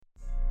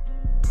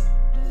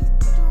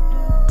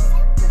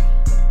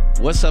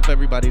What's up,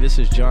 everybody? This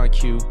is John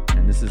Q.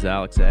 And this is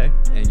Alex A.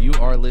 And you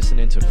are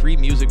listening to Free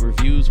Music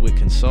Reviews with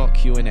Consult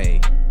Q&A.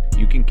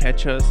 You can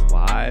catch us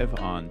live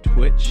on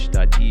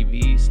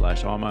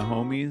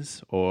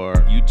twitch.tv/allmyhomies or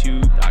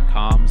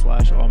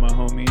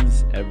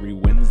youtube.com/allmyhomies every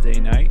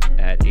Wednesday night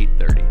at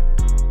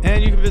 8:30.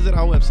 And you can visit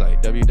our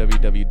website,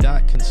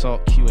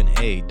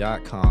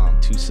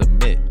 www.consultqa.com, to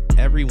submit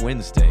every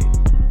Wednesday.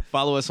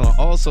 Follow us on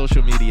all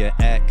social media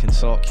at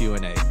Consult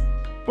Q&A.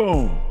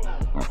 Boom.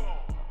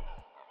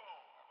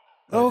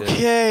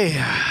 Okay.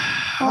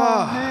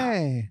 Oh,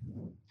 hey.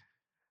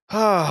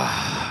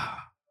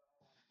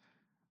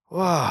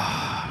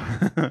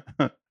 Wow.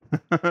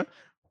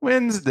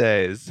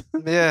 Wednesdays.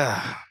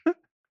 Yeah. You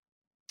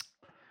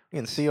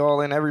can see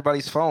all in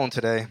everybody's phone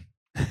today.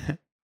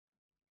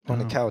 On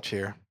the couch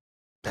here.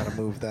 Gotta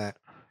move that.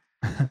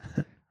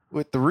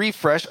 With the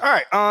refresh. All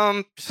right.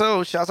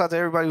 So shouts out to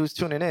everybody who's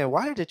tuning in.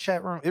 Why did the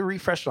chat room, it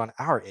refreshed on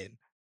our end?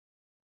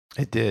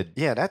 It did.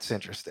 Yeah, that's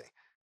interesting.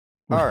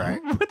 All right.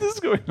 What is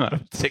going on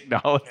with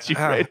technology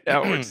right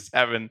now? We're just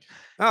having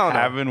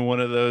one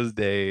of those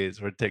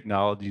days where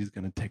technology is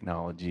going to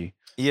technology.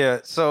 Yeah.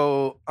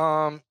 So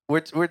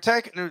we're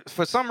taking,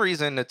 for some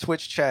reason the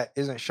Twitch chat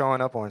isn't showing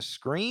up on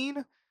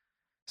screen.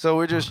 So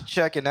we're just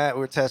checking that.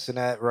 We're testing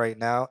that right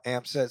now.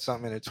 Amp said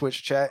something in the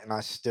Twitch chat and I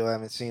still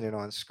haven't seen it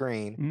on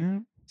screen. Mm-hmm.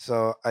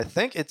 So I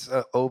think it's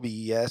an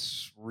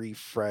OBS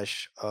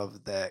refresh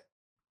of that.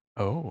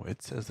 Oh,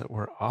 it says that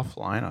we're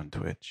offline on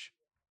Twitch.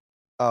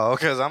 Oh,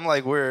 because I'm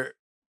like, we're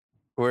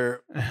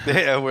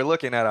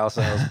looking at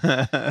ourselves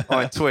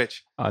on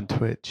Twitch. On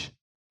Twitch.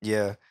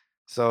 Yeah.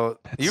 So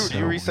you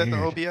reset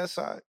weird. the OBS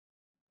side?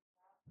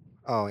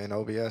 Oh, in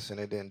OBS, and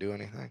it didn't do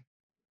anything.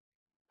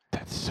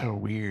 That's so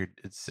weird.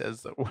 It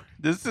says that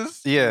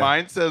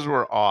mine says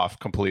we're off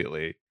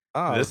completely.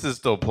 Oh, this is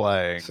still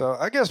playing. So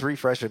I guess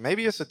refresh it.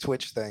 Maybe it's a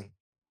Twitch thing.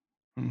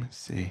 Let me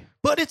see.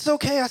 But it's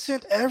okay. I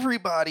sent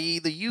everybody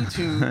the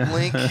YouTube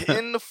link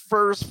in the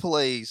first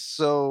place.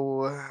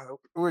 So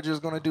we're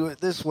just going to do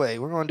it this way.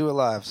 We're going to do it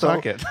live. So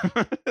fuck it.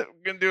 We're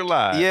going to do it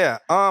live. Yeah.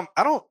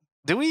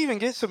 Did we even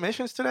get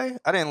submissions today?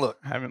 I didn't look.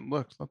 I haven't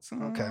looked. Let's have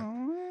a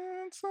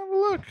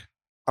look.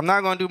 I'm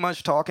not going to do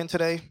much talking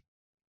today.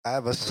 I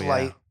have a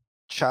slight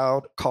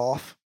child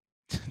cough.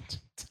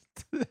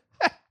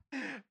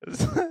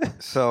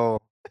 So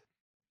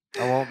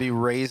I won't be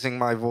raising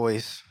my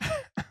voice.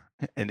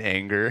 In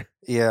anger.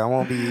 Yeah, I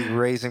won't be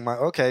raising my...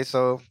 Okay,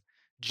 so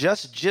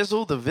Just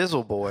Jizzle the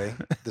Vizzle Boy.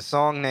 The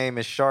song name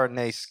is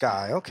Chardonnay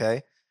Sky.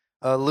 Okay.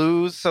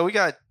 Lose. So we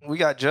got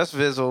Just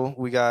Vizzle.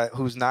 We got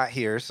who's not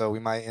here, so we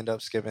might end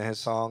up skipping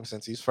his song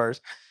since he's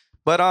first.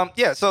 But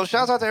yeah, so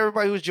shouts out to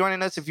everybody who's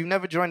joining us. If you've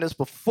never joined us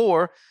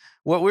before,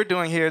 what we're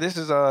doing here, this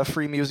is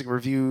free music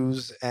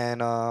reviews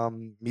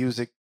and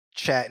music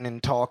chatting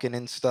and talking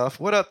and stuff.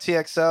 What up,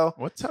 TXL?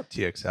 What's up,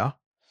 TXL?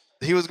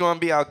 He was going to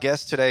be our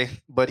guest today,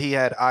 but he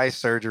had eye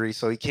surgery,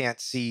 so he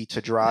can't see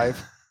to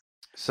drive.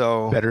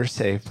 So better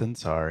safe than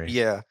sorry.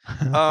 Yeah.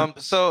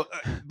 So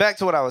back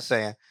to what I was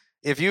saying.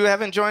 If you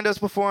haven't joined us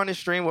before on the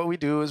stream, what we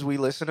do is we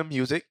listen to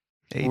music,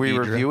 we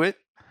review it,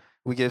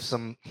 we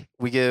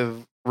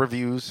give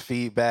reviews,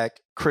 feedback,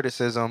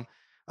 criticism.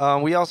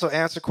 We also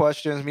answer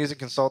questions, music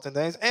consulting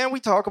things, and we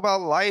talk about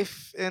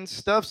life and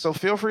stuff. So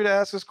feel free to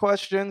ask us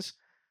questions.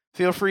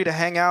 Feel free to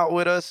hang out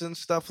with us and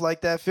stuff like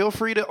that. Feel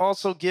free to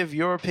also give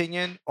your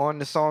opinion on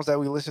the songs that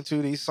we listen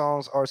to. These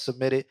songs are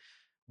submitted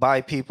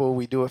by people.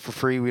 We do it for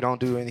free. We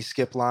don't do any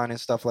skip line and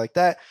stuff like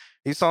that.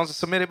 These songs are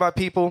submitted by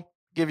people.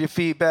 Give your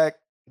feedback.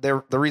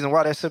 The reason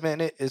why they're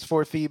submitting it is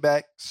for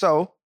feedback.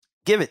 So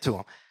give it to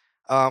them.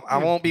 I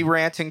won't be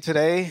ranting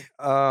today.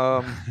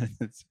 Got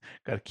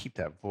to keep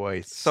that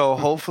voice. So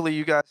hopefully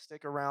you guys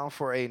stick around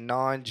for a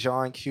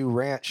non-John Q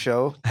rant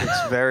show.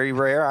 It's very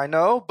rare, I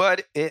know,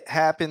 but it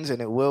happens and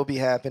it will be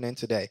happening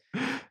today.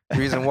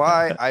 Reason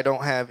why, I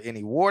don't have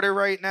any water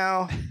right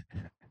now.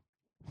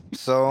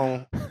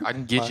 So I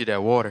can get you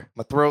that water.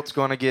 My throat's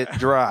going to get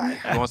dry.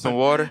 You want some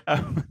water?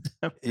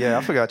 Yeah,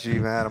 I forgot you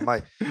even had a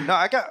mic. No,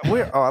 I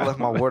left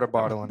my water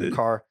bottle in the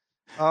car.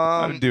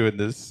 I'm doing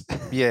this.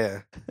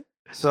 Yeah.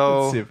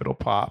 So let's see if it'll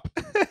pop.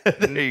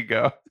 There you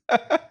go.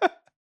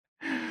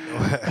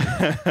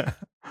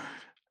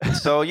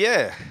 So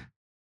yeah.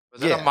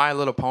 Was it a My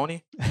Little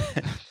Pony?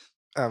 I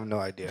have no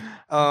idea.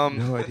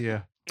 No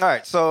idea. All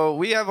right, so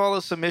we have all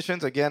the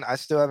submissions. Again, I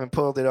still haven't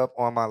pulled it up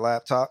on my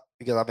laptop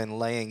because I've been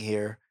laying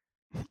here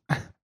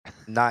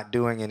not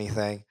doing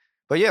anything.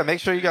 But yeah, make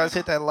sure you guys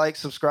hit that like,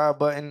 subscribe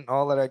button,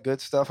 all of that good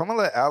stuff. I'm going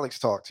to let Alex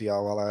talk to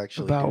y'all while I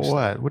actually about do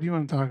what? stuff. What do you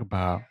want to talk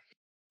about?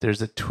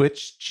 There's a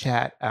Twitch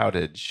chat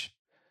outage.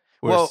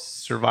 We're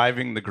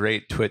surviving the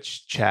great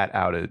Twitch chat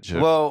outage.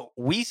 Well,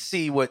 we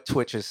see what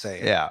Twitch is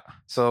saying. Yeah.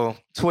 So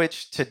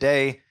Twitch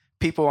today,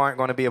 people aren't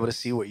going to be able to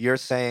see what you're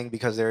saying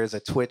because there is a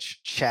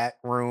Twitch chat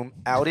room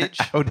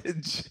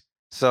outage.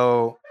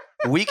 So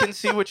we can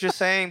see what you're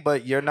saying,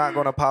 but you're not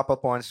going to pop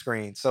up on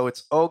screen. So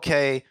it's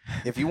okay.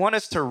 If you want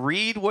us to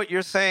read what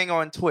you're saying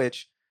on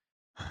Twitch,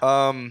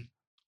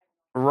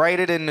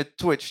 write it in the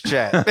Twitch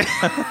chat.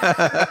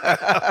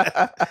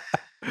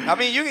 I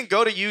mean, you can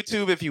go to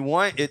YouTube if you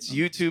want. It's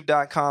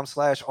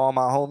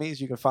youtube.com/allmyhomies.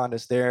 You can find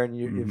us there,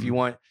 and if you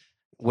want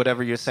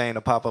whatever you're saying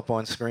to pop up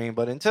on screen.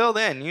 But until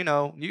then, you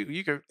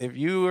could if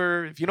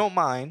you don't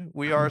mind,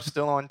 we are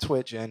still on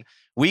Twitch and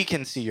we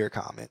can see your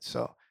comments.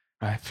 So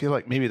I feel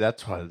like maybe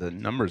that's why the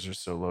numbers are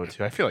so low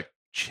too. I feel like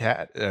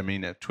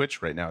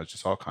Twitch right now is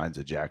just all kinds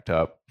of jacked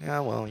up. Yeah,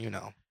 well,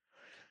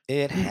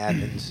 it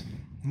happens.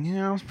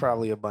 Yeah, it's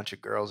probably a bunch of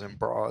girls in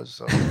bras,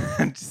 so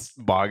just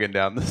bogging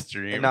down the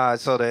stream. Nah,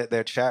 so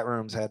their chat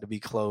rooms had to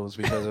be closed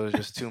because it was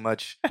just too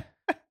much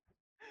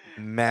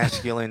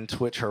masculine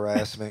Twitch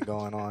harassment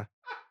going on.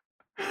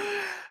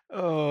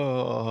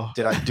 Oh,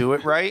 did I do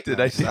it right? Did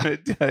I do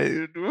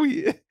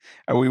it?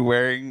 Are we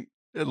wearing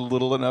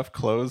little enough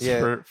clothes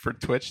for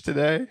Twitch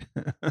today?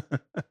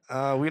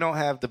 We don't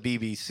have the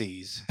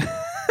BBCs.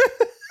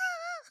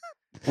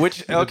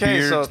 Which the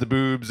beards, so the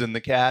boobs and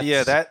the cats.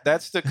 Yeah,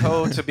 that's the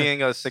code to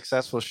being a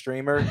successful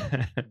streamer.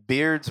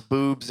 Beards,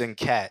 boobs, and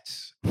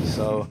cats.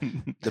 So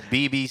the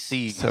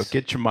BBCs. So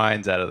get your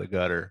minds out of the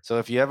gutter. So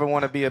if you ever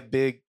want to be a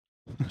big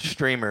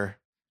streamer,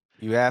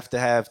 you have to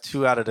have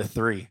 2 out of the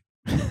 3.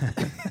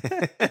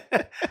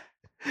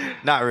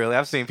 Not really.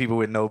 I've seen people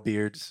with no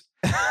beards.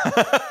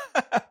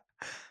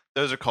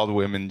 Those are called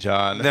women,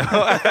 John.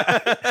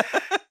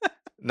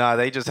 No,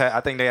 they just have.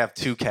 I think they have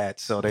 2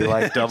 cats, so they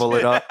like double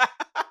it up.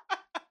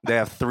 They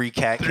have 3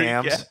 cat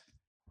cams.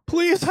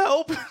 Please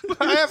help!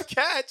 I have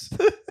cats.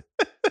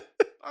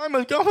 I'm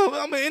an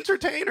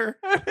entertainer.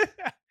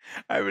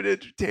 I'm an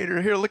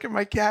entertainer. Here, look at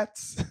my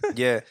cats.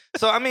 Yeah.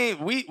 So I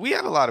mean, we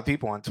have a lot of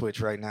people on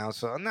Twitch right now.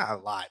 So not a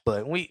lot,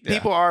 but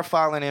people are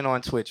filing in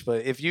on Twitch.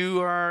 But if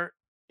you are,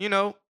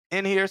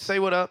 in here, say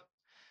what up.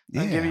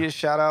 Yeah. And give you a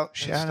shout out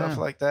and stuff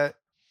like that.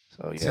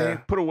 So yeah.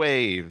 Put a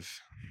wave.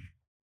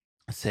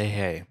 Say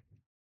hey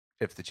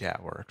if the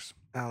chat works.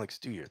 Alex,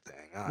 do your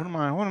thing. What do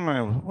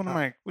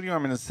you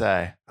want me to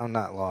say? I'm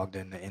not logged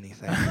into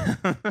anything.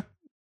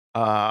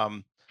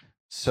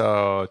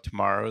 So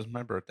tomorrow is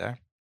my birthday.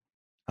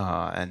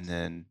 And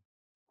then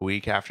a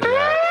week after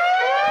that.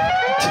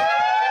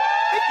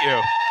 Thank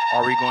you.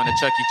 Are we going to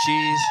Chuck E.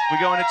 Cheese? We're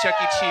going to Chuck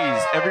E.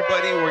 Cheese.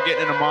 Everybody, we're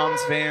getting in a mom's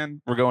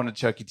van. We're going to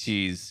Chuck E.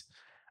 Cheese.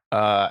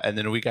 And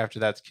then a week after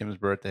that's Kim's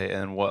birthday.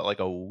 And like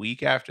a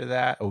week after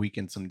that, a week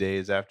and some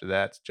days after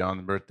that's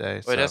John's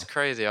birthday. Wait, that's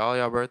crazy. All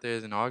y'all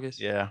birthdays in August?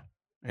 Yeah.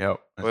 Yep.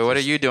 Wait, what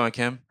are you doing,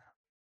 Kim?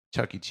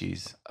 Chuck E.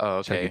 Cheese. Oh,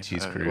 okay. Chuck E.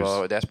 Cheese cruise.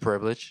 Well, that's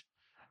privilege.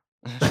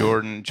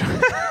 Jordan.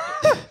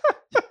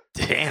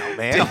 Damn,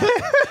 man.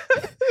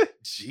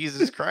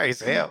 Jesus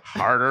Christ. Hell.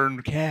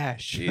 Hard-earned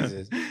cash.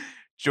 Jesus.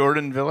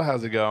 Jordan Villa,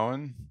 how's it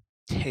going?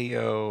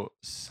 Teo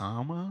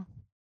Sama?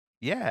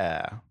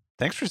 Yeah.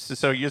 Thanks for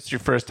so it's your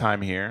first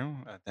time here.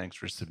 Thanks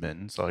for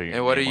submitting. So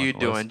and what are you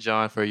doing,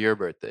 John, for your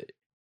birthday?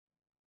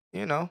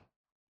 Beers.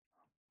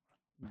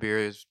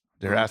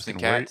 They're asking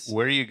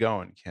where are you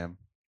going, Kim?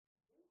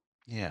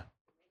 Yeah.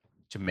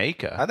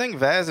 Jamaica. I think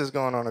Vaz is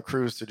going on a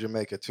cruise to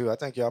Jamaica too. I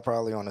think y'all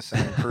probably on the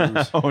same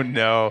cruise. Oh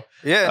no.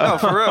 Yeah, no,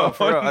 for real.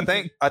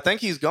 I think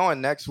he's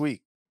going next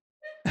week.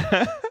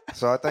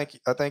 So I think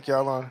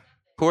y'all on.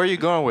 Who are you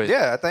going with?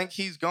 Yeah, I think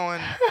he's going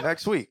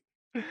next week.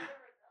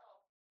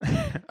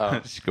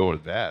 Just go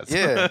with Vaz.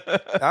 Yeah.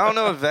 I don't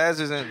know if Vaz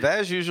isn't.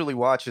 Vaz usually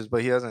watches,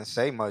 but he doesn't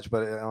say much.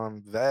 But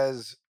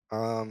Vaz,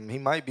 he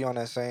might be on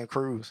that same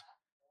cruise.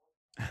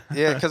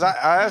 Yeah, because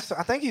I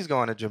think he's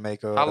going to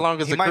Jamaica. How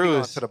long is the cruise? He might be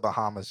going to the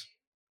Bahamas.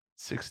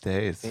 6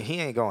 days. And he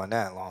ain't going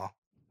that long.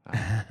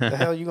 The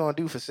hell you gonna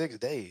do for 6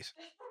 days?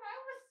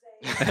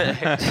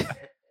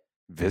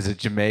 Visit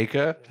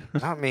Jamaica?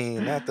 I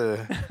mean,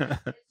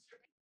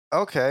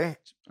 Okay.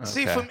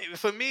 See,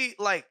 for me,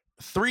 like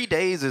 3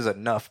 days is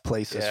enough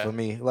places for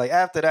me. Like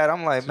after that,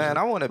 I'm like, man,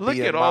 I want to be. Look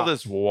at all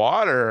this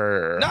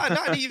water.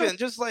 Not even.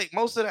 Just like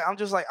most of that, I'm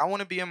just like, I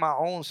want to be in my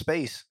own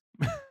space.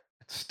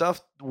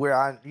 Stuff where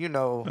I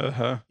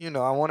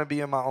want to be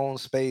in my own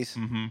space,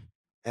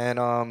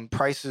 and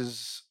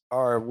prices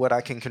are what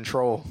I can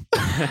control.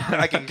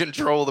 I can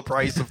control the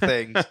price of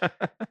things.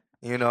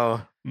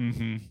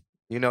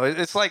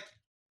 It's like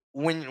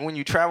when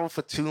you travel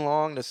for too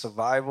long, the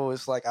survival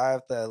is like I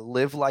have to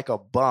live like a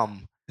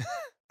bum,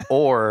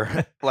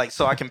 or like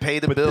so I can pay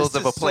the bills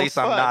of a place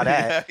I'm not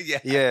at.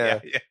 Yeah.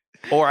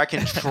 Or I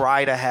can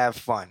try to have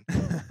fun,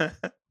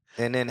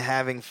 and then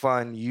having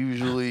fun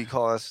usually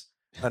costs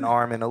an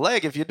arm and a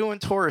leg if you're doing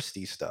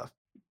touristy stuff.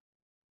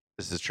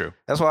 This is true.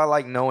 That's why I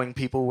like knowing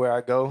people where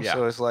I go. Yeah,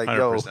 so it's like,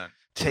 100%. Yo,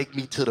 take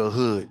me to the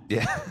hood.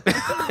 Yeah.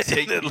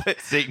 take me to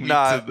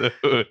the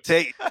hood.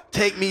 Take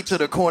me to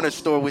the corner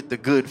store with the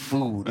good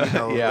food.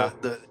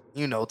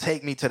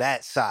 Take me to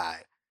that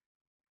side.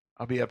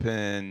 I'll be up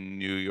in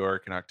New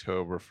York in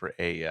October for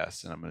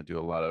AES, and I'm going to do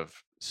a lot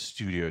of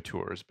studio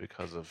tours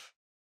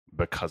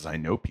because I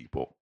know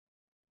people.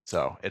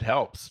 So it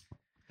helps.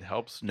 It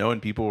helps knowing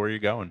people where you're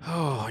going.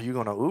 Oh, are you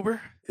going to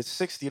Uber? It's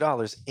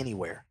 $60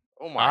 anywhere.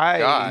 Oh my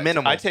God.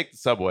 Minimum. I take the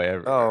subway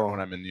when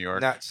I'm in New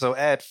York. So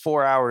add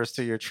 4 hours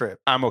to your trip.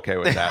 I'm okay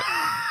with that.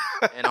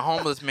 and a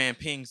homeless man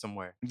peeing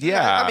somewhere.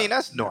 Yeah, I mean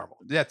that's normal.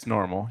 That's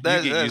normal.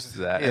 That's- you get that's- used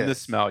to that, yeah. and the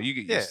smell. You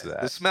get Yeah, used to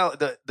that. the smell,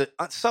 the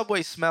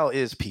Subway smell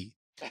is pee.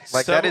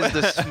 Like that is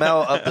the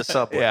smell of the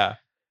Subway. Yeah,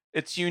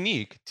 it's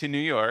unique to New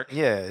York.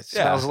 Yeah, it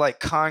smells like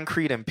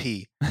concrete and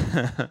pee.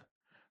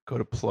 Go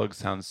to Plug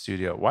Sound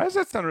Studio. Why does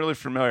that sound really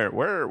familiar?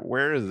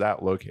 Where is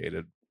that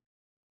located?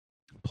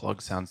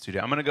 Plug Sound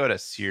Studio. I'm gonna go to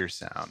Sear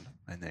Sound,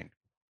 I think.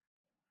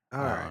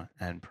 All right.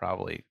 And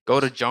probably Go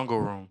to Jungle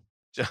Room.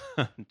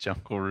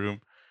 Jungle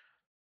Room.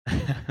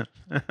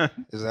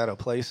 Is that a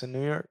place in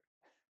New York?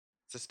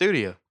 It's a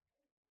studio.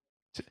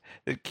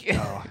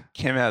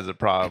 Kim has a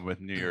problem with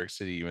New York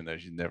City, even though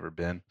she's never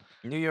been.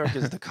 New York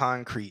is the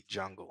concrete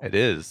jungle. It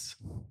is.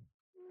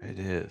 It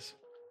is.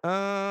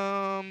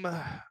 All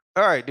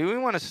right. Do we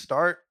want to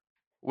start?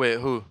 With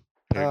who?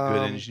 They're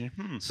good engineer.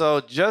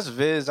 So Just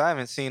Viz, I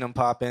haven't seen him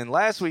pop in.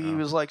 Last week he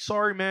was like,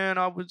 "Sorry, man,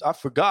 I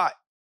forgot,"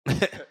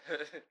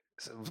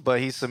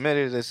 but he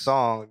submitted his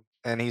song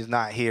and he's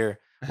not here.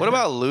 What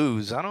about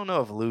Luz? I don't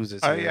know if Luz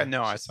is here. Oh yeah,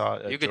 no, I saw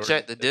it. You could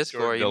check the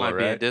Discord. You might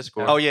be in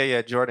Discord. Oh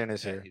yeah, Jordan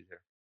is here. He's there.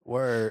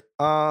 Word.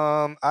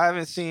 I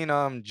haven't seen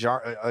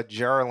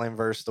Jarlin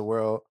versus the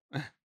world.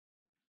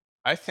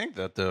 I think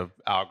that the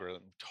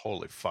algorithm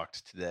totally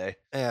fucked today.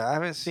 Yeah, I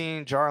haven't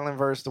seen Jarlin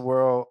versus the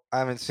world. I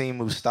haven't seen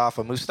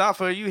Mustafa.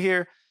 Mustafa, are you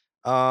here?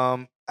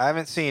 I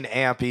haven't seen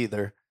Amp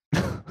either.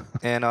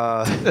 And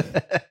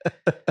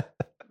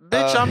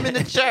Bitch, I'm in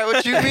the chat.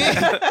 What you mean?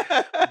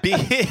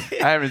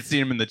 I haven't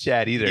seen him in the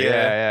chat either.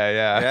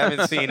 Yeah. I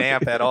haven't seen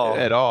Amp at all.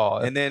 At all.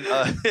 And then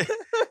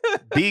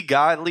Be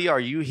Godly, are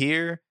you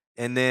here?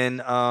 And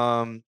then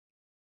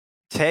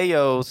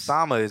Teo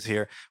Sama is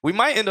here. We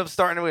might end up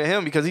starting with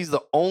him because he's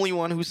the only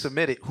one who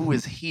submitted who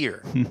is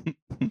here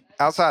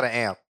outside of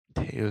Amp.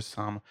 Teo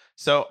Sama.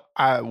 So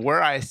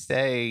where I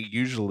stay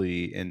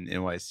usually in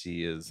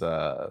NYC is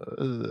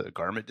the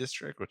Garment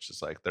District, which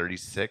is like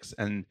 36.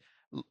 And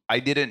I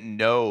didn't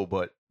know,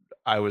 but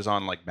I was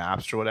on like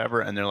maps or whatever,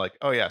 and they're like,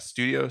 "Oh yeah,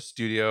 studio,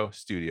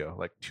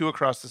 like 2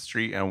 across the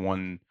street and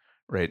 1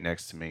 right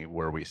next to me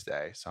where we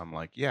stay." So I'm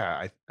like,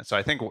 "Yeah." So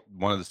I think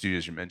one of the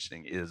studios you're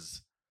mentioning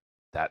is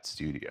that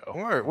studio.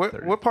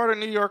 What part of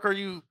New York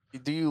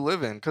do you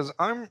live in? Because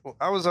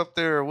I was up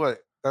there.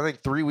 I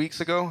think 3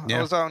 weeks ago. Yeah.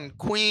 I was out in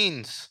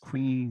Queens,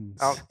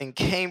 out in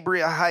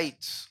Cambria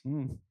Heights,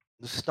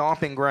 the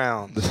stomping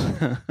grounds.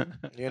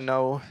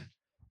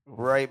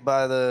 Right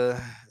by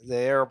the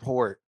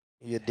airport.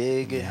 You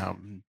dig? Yeah.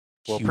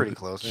 Well, pretty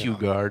close. Kew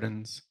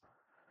Gardens.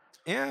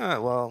 Yeah,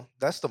 well,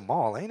 that's the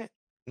mall, ain't it?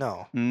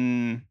 No.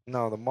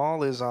 No, the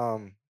mall is I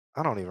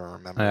don't even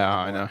remember. Yeah,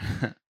 I know.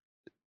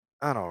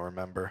 I don't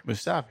remember.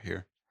 Mustafa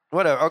here.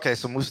 Whatever. Okay,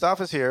 so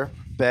Mustafa's here.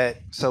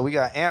 Bet. So we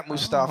got Aunt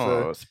Mustafa.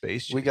 Oh,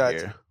 space jitter. We got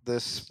the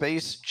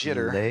space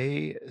jitter.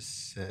 Le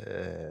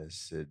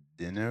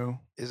Sedino.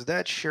 Is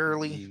that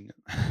Shirley?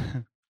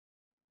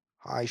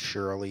 Hi,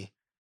 Shirley.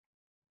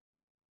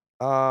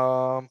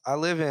 I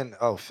live in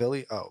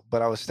Philly.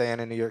 But I was staying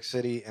in New York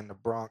City in the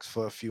Bronx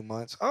for a few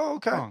months. Oh,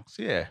 okay. Bronx,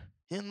 yeah.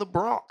 In the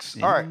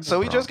Bronx. All right. So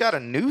we just got a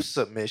new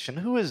submission.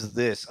 Who is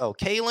this? Oh,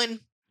 Kaylin.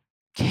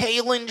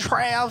 Kaylin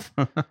Trav.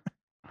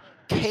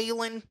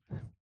 Kaylin.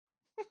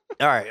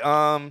 All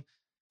right.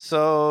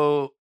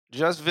 So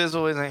Just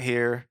Vizzle isn't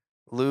here.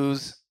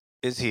 Luz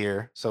is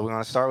here. So we're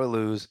gonna start with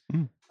Luz.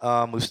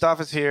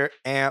 Mustafa's here.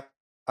 Amp.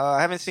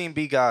 I haven't seen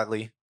Be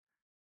Godly.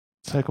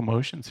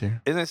 Psychomotion's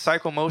here. Isn't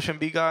Psychomotion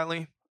Be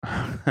Godly?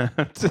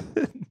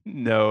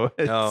 No.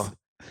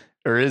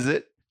 Or is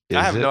it?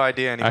 I have no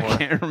idea anymore. I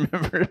can't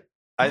remember.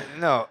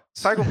 No.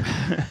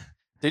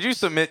 Did you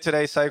submit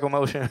today,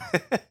 Psychomotion?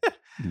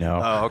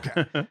 No. Oh,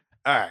 okay. All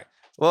right.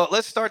 Well,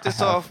 let's start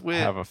this off with. I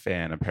have a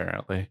fan,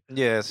 apparently.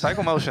 Yeah,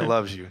 Psychomotion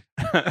loves you.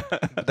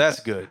 That's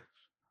good.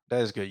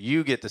 That is good.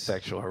 You get the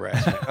sexual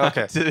harassment.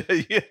 Okay.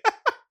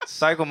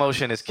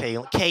 Psychomotion is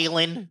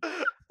Kaylin.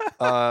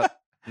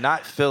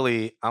 Not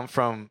Philly. I'm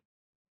from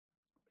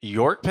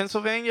York,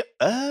 Pennsylvania.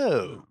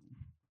 Oh.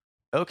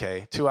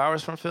 Okay. 2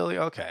 hours from Philly?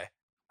 Okay.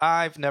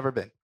 I've never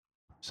been,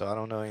 so I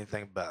don't know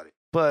anything about it.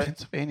 But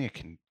Pennsylvania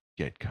can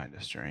get kind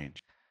of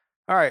strange.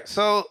 All right.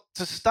 So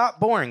to stop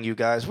boring you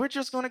guys, we're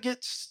just going to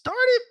get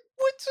started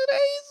with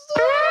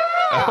today's.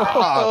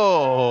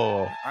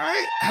 All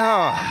right.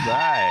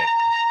 Right.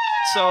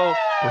 So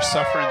we're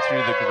suffering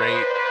through the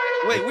great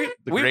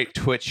great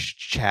Twitch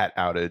chat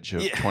outage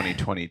of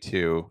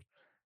 2022.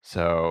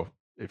 So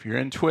if you're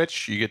in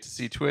Twitch, you get to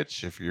see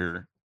Twitch. If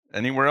you're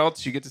anywhere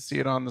else, you get to see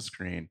it on the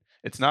screen.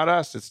 It's not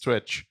us, it's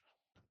Twitch.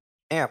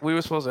 Amp, we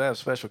were supposed to have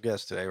special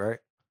guests today, right?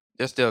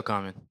 They're still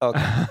coming.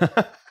 Okay.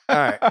 All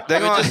right. They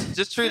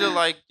just treat it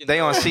like they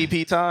on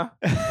CP time.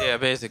 Yeah,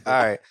 basically.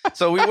 All right.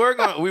 So we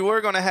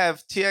were gonna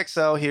have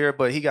TXL here,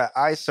 but he got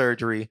eye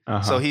surgery,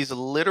 so he's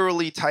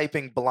literally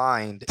typing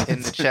blind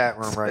in the chat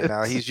room right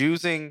now. He's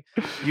using.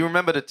 You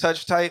remember the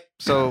touch type?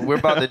 So we're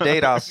about to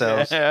date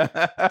ourselves.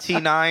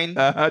 T9.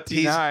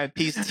 T9.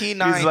 He's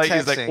T9.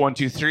 He's like 1,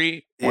 2,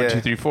 3. 1,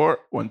 2, 3, 4.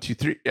 1, 2,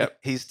 3. Yep.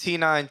 He's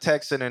T9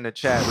 texting in the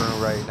chat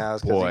room right now.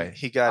 Boy,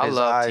 he got his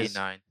love eyes.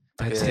 T9.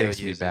 That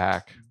takes me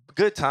back.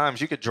 good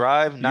times. You could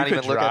drive, not you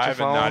even could look at your drive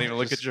phone. and not even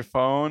look just at your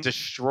phone.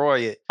 destroy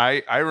it.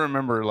 I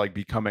remember like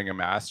becoming a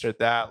master at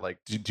that, like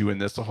doing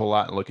this a whole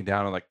lot and looking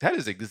down and like that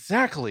is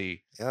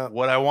exactly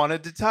what I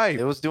wanted to type.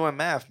 It was doing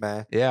math,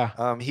 man.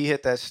 Yeah. He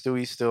hit that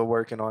Stewie's still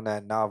working on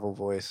that novel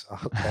voice.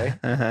 Okay.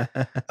 All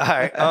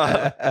right.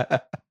 All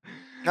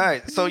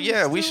right. So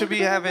yeah, we should be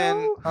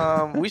having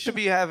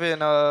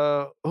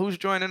who's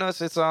joining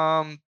us? It's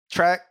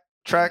Track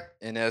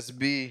And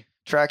SB.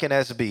 Track and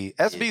SB.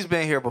 SB's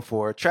been here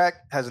before. Track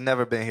has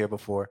never been here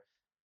before.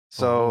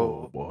 So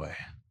oh boy.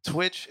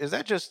 Twitch, is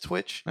that just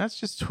Twitch? That's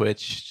just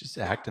Twitch, just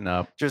acting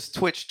up. Just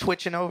Twitch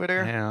twitching over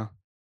there? Yeah.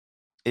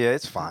 Yeah,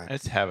 it's fine.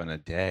 It's having a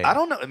day. I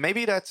don't know.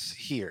 Maybe that's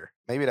here.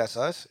 Maybe that's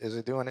us. Is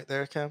it doing it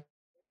there, Kim?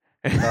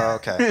 Oh,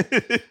 okay.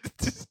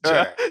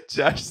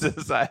 Josh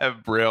says I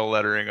have Braille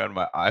lettering on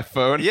my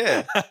iPhone.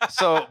 Yeah.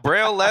 So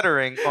Braille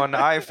lettering on the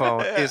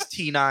iPhone is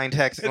T9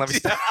 texting. Let me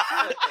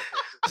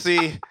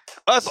see.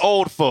 Us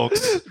old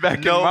folks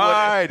back in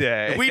my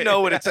day, we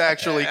know what it's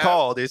actually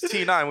called. It's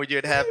T9, where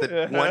you'd have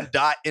the one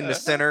dot in the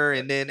center,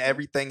 and then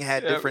everything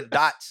had different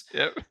dots.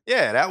 Yep.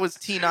 Yeah, that was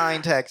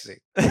T9 texting.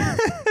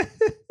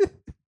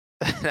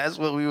 That's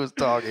what we was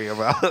talking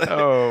about.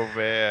 Oh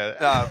man.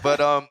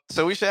 But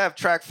so we should have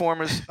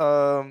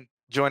Trackformers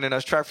joining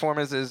us.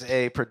 Trackformers is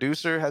a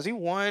producer. Has he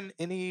won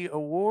any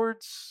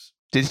awards?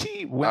 Did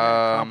he win a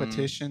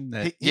competition?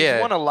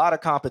 He's won a lot of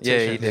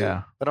competitions. Yeah, he did.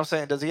 Yeah. But I'm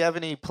saying, does he have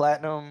any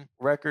platinum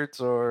records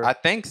or? I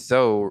think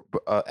so.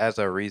 As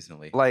of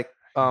recently, like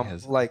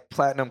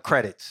platinum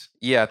credits.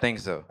 Yeah, I think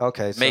so.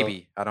 Okay, so,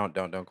 maybe I don't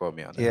quote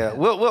me on that. Yeah,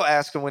 we'll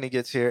ask him when he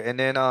gets here, and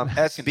then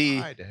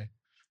SB.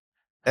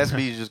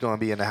 SB is just gonna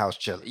be in the house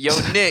chilling. Yo,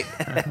 Nick,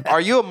 are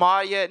you a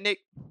mod yet, Nick?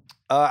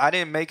 I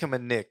didn't make him a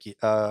Nick,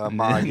 a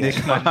mod. Nick.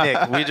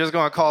 We're just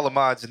gonna call the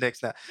mods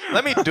Nicks now.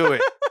 Let me do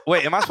it.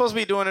 Wait, am I supposed to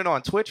be doing it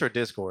on Twitch or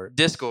Discord?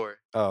 Discord.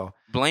 Oh.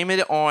 Blame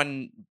it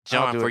on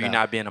John for you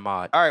not being a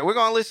mod. All right, we're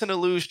gonna listen to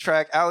Lou's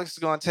track. Alex is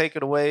gonna take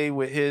it away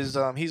with his.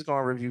 He's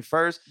gonna review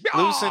first.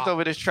 Lou sent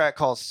over this track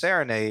called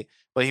Serenade,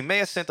 but he may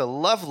have sent a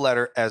love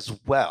letter as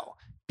well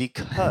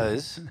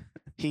because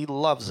he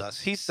loves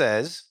us. He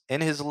says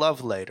in his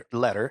love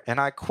letter, and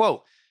I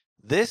quote,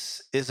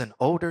 "This is an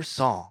older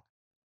song.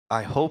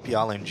 I hope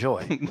y'all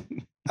enjoy.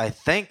 I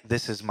think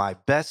this is my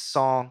best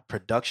song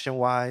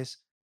production-wise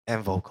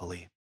and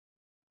vocally.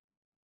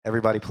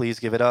 Everybody, please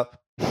give it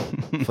up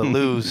for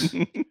Lou's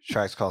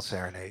track's called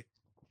Serenade."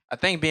 I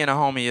think being a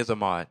homie is a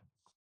mod.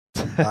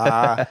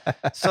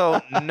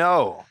 So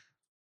no,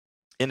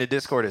 in the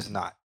Discord it's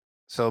not.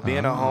 So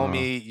being a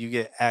homie, you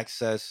get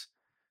access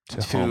to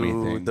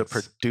the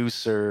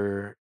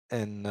producer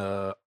and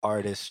the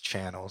artist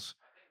channels.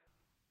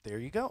 There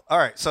you go. All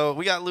right, so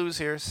we got Lou's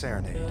here,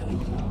 Serenade.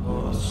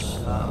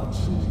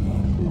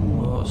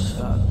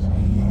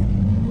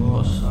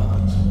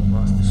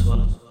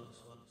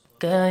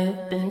 Girl,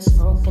 you've been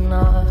smoking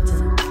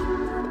often,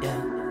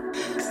 yeah.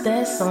 'Cause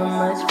there's so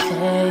much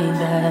pain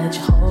that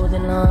you're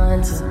holding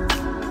on to.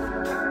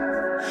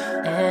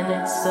 And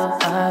it's so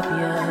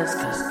obvious,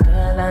 'cause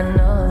girl, I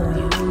know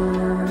you.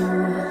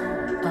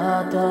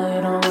 Although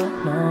you don't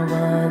want no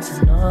one to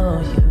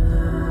know you.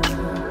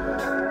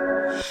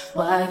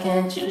 Why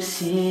can't you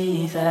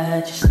see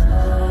that you're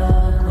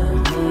stuck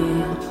with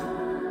me?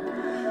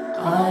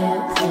 All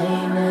your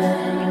pain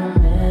and your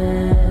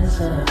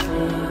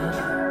misery.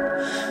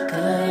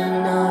 Girl, you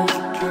know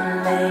you can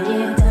lay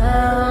it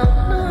down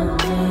on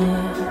me.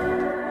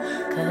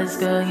 'Cause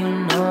girl, you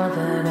know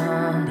that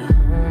I'm the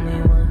only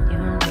one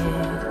you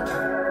need.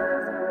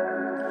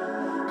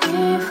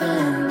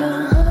 Even the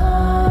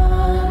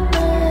heart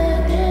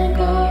letting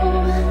go,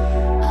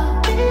 I'll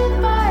be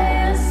by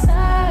your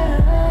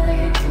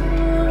side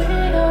through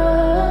it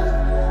all.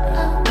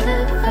 I'll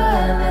never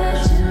let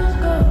you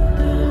go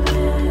through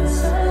this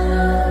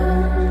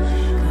alone.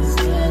 'Cause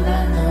girl, I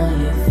know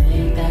you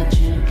think that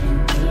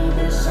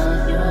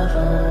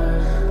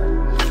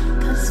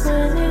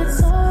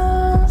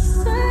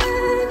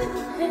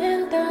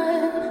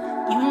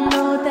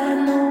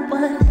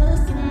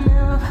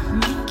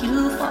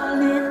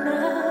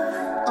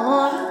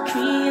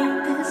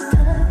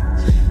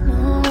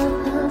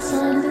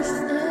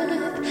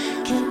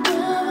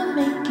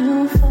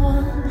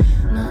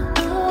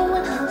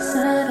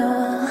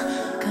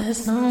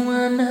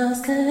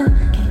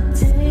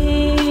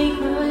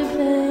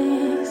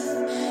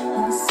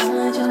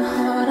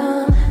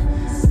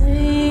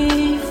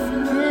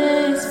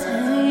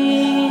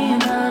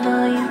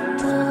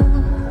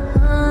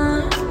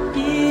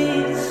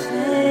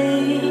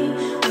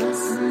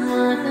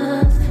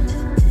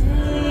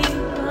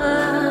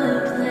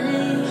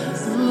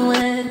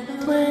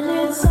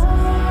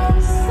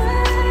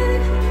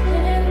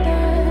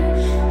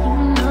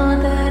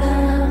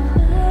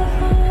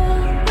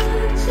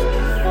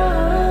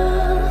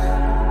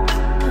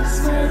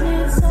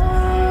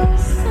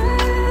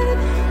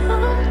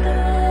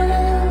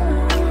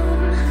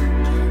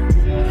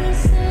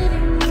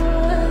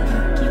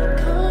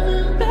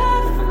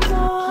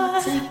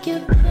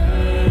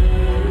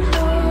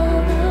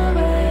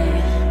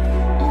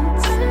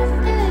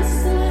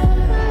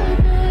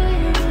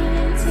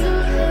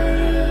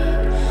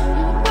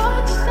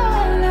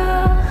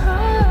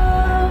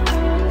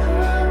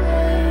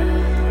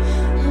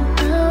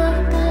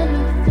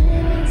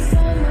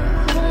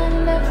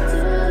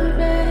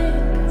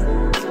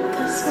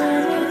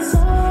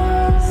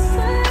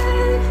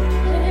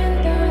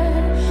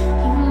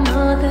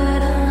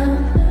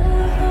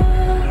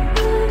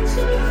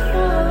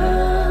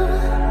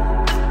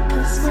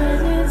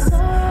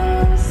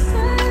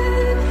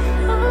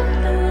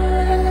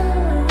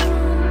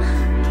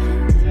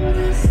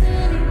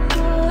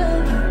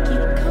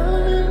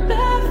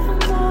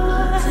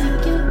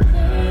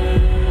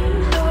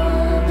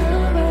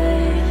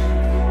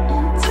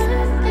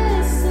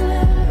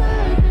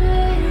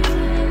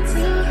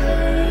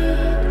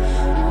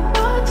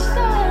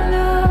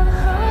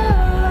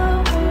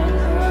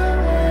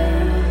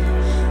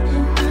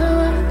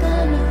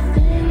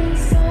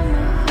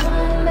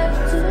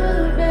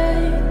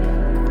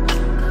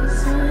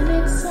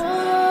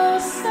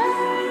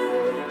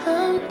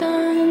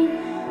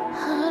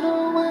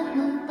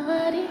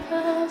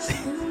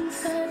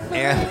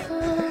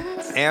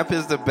Champ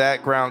is the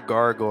background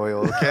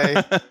gargoyle,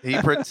 okay? He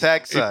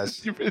protects us.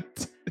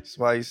 That's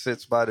why he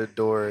sits by the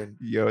door. And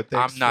Yo,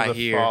 thanks I'm not for the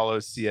here. follow,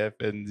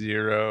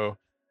 CFN0.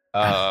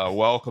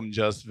 Welcome,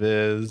 Just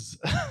Viz.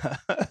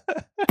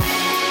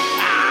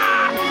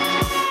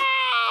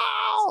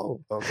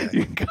 okay.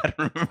 You gotta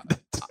remember that.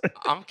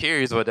 I'm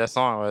curious what that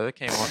song was. It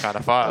came on kind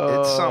of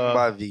fire. It's something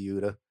by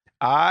Viuda.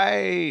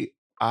 I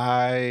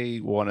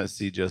want to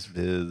see Just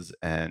Viz,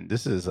 and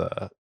this is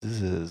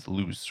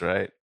Loose,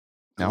 right?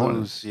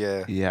 Loose,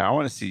 yeah. Yeah, I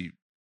want to see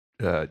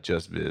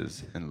Just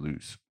Viz and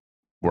Loose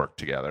work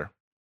together.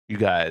 You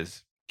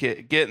guys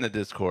get in the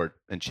Discord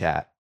and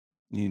chat.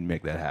 You need to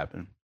make that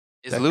happen.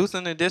 Is Loose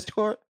in the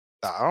Discord?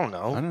 I don't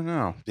know. I don't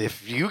know.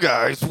 If you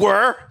guys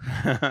were,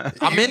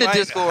 I'm in the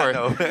Discord.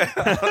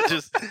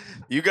 Just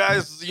you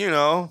guys, you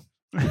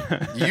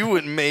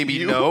would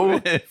maybe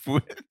know if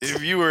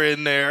you were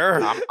in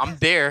there. I'm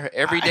there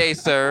every day,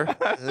 sir.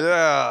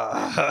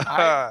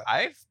 Yeah,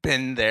 I've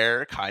been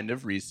there kind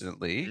of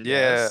recently.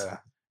 Yeah.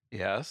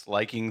 Yes,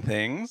 liking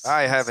things.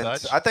 I haven't.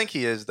 Such. I think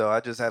he is though. I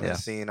just haven't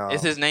seen.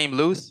 Is his name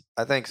Loose?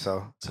 I think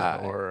so.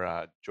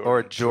 Or Jordan.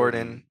 Or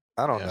Jordan.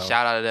 I don't know.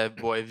 Shout out to that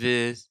boy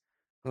Viz.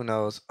 Who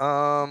knows?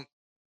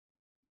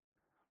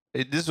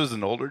 This was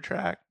an older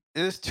track.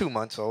 It is 2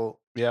 months old.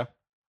 Yeah.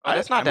 Oh,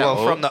 that's not that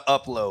old. From the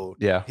upload.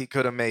 Yeah. He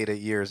could have made it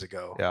years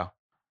ago. Yeah.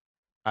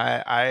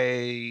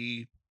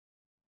 I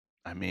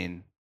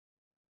mean,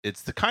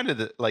 it's the kind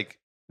of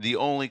the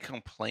only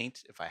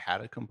complaint, if I had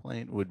a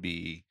complaint, would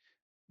be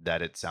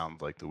that it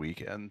sounds like The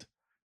Weeknd,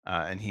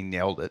 and he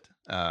nailed it.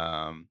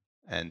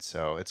 And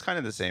so it's kind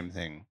of the same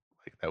thing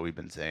like that we've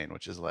been saying,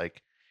 which is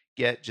like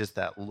get just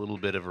that little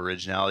bit of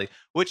originality,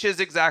 which is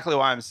exactly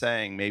why I'm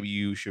saying maybe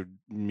you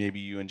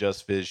and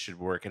Just Viz should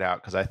work it out,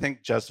 because I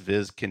think Just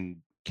Viz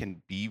can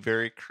be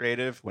very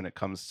creative when it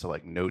comes to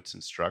like notes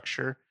and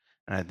structure.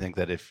 And I think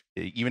that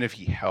even if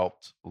he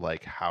helped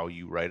like how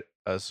you write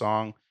a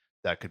song,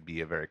 that could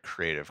be a very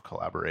creative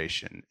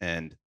collaboration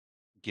and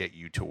get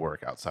you to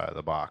work outside of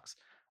the box.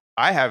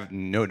 I have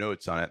no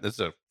notes on it. This is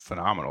a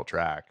phenomenal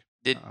track.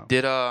 Did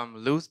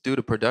Loose do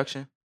the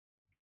production?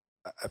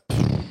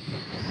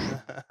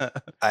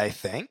 I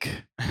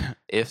think.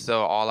 If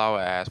so, all I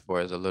would ask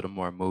for is a little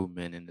more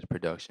movement in the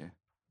production.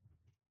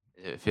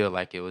 It feel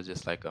like it was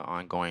just like an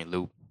ongoing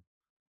loop.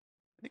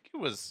 I think it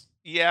was,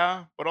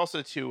 yeah, but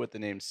also too with the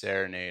name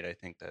Serenade, I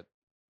think that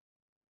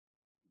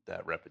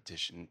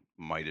repetition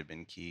might have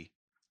been key.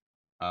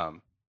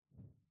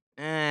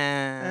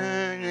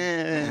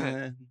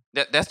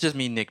 That's just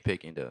me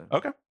nitpicking, though.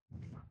 Okay.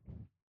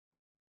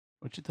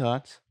 What's your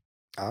thoughts?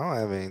 I don't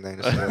have anything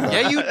to say about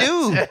Yeah, you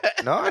do.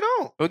 No, I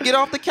don't. Well, get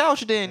off the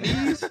couch then,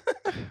 Nees.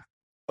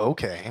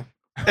 Okay.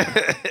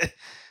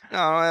 No,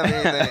 I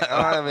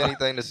don't have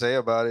anything to say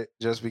about it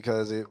just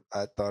because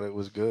I thought it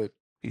was good.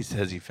 He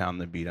says he found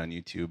the beat on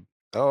YouTube.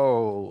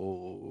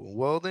 Oh,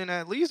 well then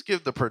at least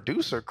give the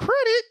producer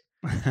credit.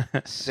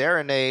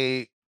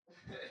 Serenade,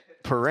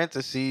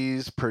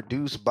 parentheses,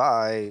 produced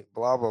by,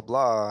 blah, blah,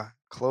 blah,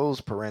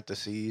 close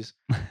parentheses.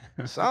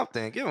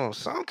 Something. Give him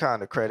some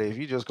kind of credit if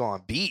you just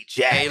going beat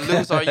Jack. Hey,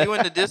 Luce, are you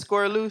in the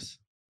Discord, Luce?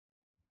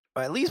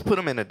 Or at least put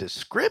him in a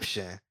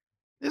description.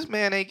 This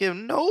man ain't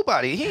giving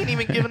nobody. He ain't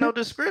even giving no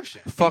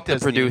description. Fuck the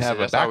producer. Have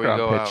a That's how we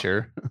background go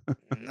picture.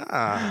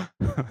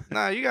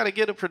 Nah, you got to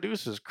give the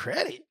producers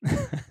credit.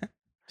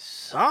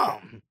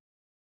 Some.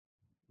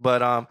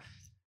 But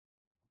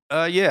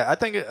yeah, I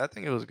think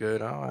it was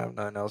good. I don't have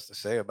nothing else to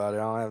say about it.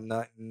 I don't have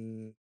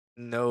nothing.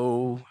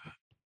 No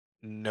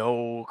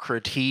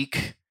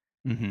critique.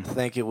 Mm-hmm. I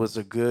think it was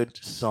a good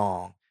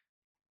song.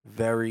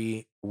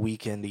 Very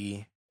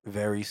weekendy,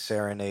 very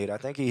serenade. I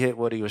think he hit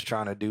what he was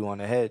trying to do on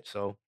the head.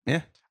 So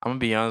yeah, I'm gonna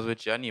be honest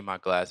with you. I need my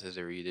glasses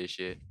to read this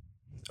shit.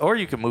 Or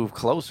you can move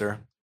closer.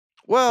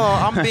 Well,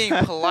 I'm being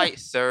polite,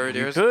 sir.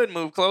 You could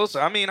move closer.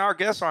 I mean, our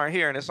guests aren't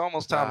here, and it's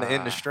almost time to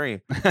end the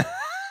stream.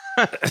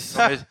 I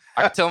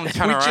can tell them to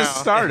turn around. We just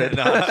started.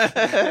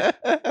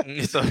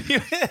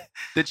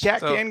 The chat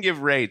So- can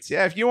give rates.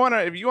 Yeah, if you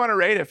wanna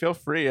rate it, feel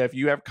free. If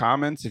you have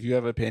comments, if you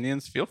have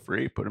opinions, feel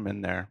free. Put them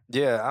in there.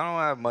 Yeah, I don't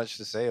have much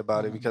to say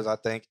about it because I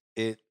think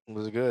it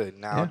was good.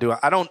 Now,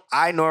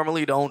 I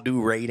normally don't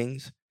do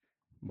ratings.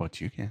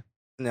 But you can.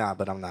 Nah,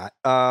 but I'm not.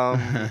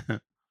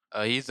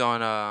 He's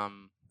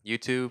on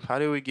YouTube. How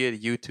do we get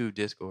YouTube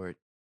Discord?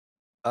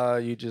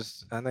 I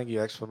think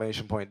you !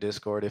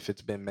 Discord if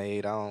it's been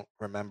made. I don't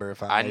remember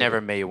if I made never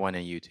it. made one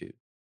in YouTube.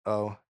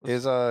 Oh,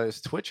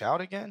 is Twitch out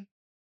again?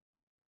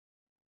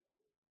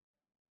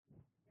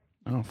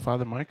 Oh,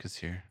 Father Mike is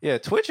here. Yeah,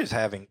 Twitch is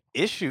having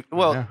issues.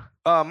 Well,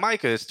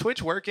 Micah, is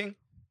Twitch working?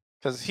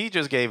 Because he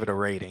just gave it a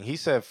rating. He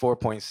said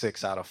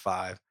 4.6 out of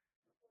 5.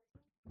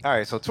 All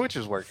right, so Twitch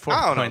is working.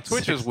 I don't know.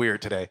 Twitch is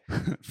weird today.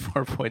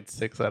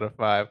 4.6 out of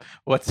 5.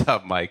 What's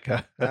up,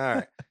 Micah? All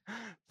right.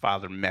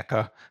 Father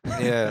Mecca.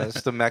 Yeah,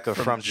 it's the Mecca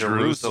from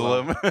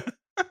Jerusalem.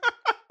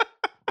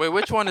 Wait,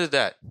 which one is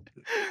that?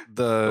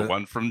 The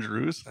one from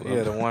Jerusalem.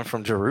 Yeah, the one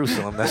from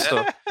Jerusalem. That's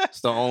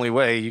the only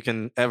way you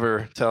can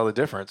ever tell the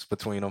difference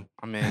between them.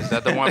 I mean, is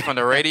that the one from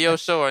the radio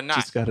show or not?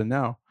 Just gotta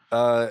know.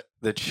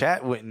 The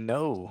chat wouldn't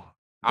know.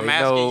 I'm They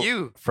asking know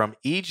you. From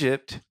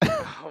Egypt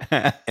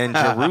and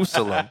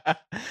Jerusalem.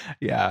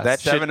 Yeah, That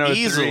should 703.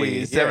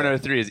 easily-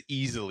 703 is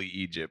easily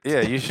Egypt.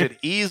 Yeah, you should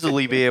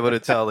easily be able to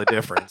tell the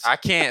difference. I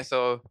can't.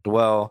 So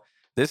Well,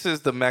 this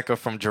is the Mecca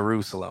from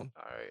Jerusalem.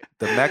 all right.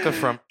 The Mecca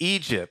from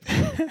Egypt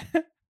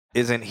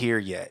isn't here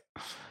yet.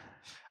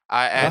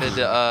 I added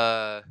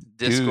the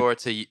Discord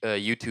to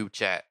YouTube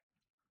chat.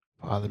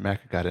 Father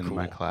Mecca got into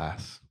my Cool.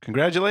 class.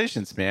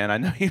 Congratulations, man. I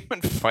know you've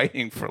been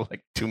fighting for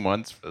like 2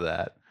 months for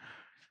that.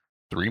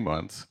 3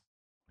 months.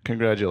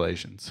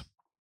 Congratulations.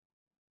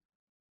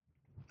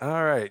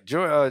 All right.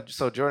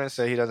 So Jordan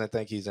said he doesn't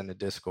think he's in the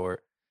Discord.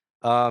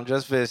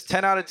 Just Viz,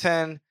 10 out of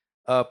 10,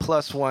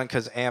 +1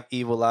 because Amp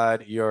Evil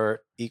Eyed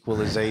your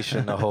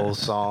equalization, the whole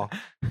song.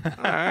 All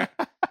right.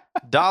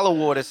 Dollar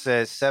Water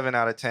says 7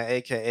 out of 10,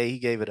 aka he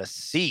gave it a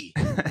C.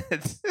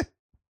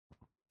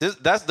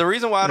 That's the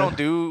reason why I don't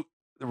do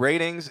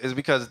ratings is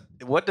because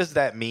what does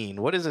that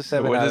mean? What is a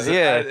 7 out of 10?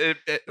 Yeah.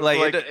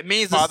 It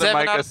means a Father 7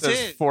 Micah out of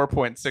says 10.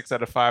 4.6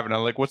 out of 5, and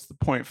I'm like, what's the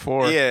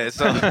 0.4? Yeah,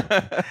 so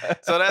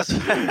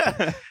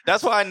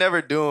that's why I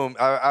never do them.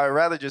 I'd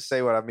rather just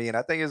say what I mean.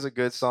 I think it's a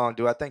good song.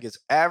 Do I think it's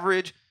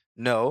average?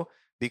 No,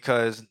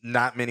 because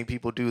not many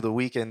people do the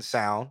Weeknd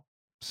sound.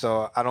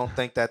 So I don't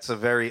think that's a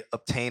very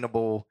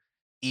obtainable,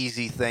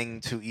 easy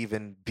thing to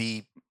even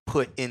be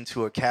put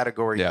into a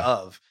category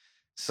of.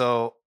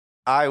 So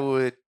I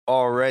would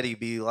already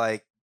be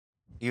like,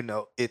 it's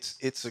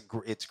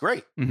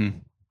great. Mm-hmm.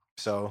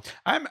 So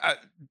I'm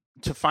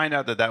to find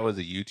out that was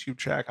a YouTube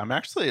track. I'm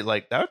actually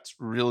like, that's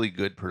really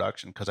good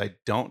production because I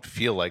don't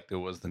feel like there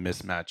was the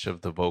mismatch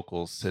of the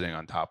vocals sitting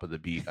on top of the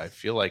beat. I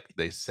feel like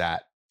they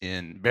sat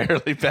in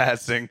barely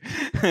passing.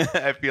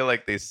 I feel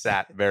like they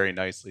sat very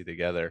nicely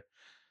together.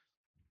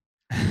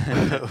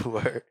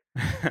 Word.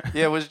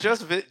 Yeah, it was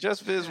Just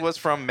Viz was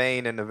from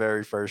Maine in the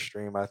very first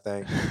stream, I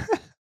think.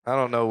 I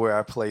don't know where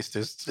I placed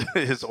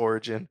his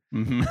origin.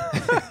 Mm-hmm.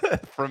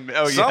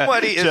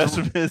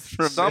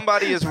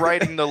 Somebody is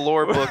writing the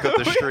lore book of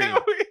the stream.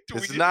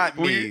 It's not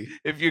me.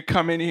 If you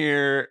come in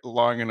here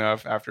long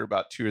enough, after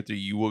about 2 or 3,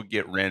 you will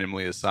get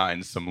randomly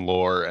assigned some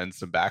lore and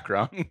some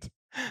background.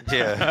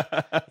 Yeah,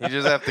 you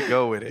just have to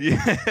go with it.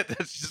 Yeah,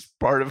 that's just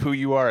part of who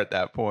you are at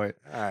that point.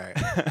 All right.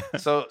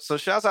 So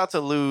shouts out to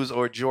Luz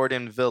or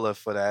Jordan Villa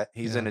for that.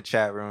 He's in the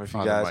chat room. If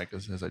Father you guys,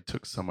 Micah says I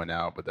took someone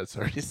out, but that's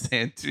already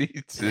saying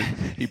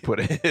he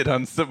put a hit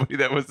on somebody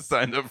that was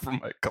signed up for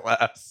my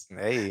class.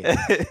 Hey,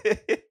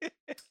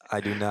 I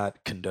do not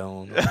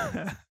condone.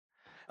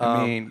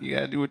 I mean, you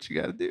gotta do what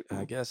you gotta do.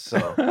 I guess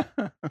so.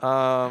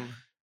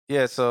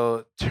 Yeah.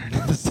 So Turn to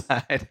the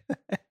side.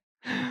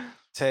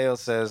 Tail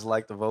says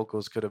like the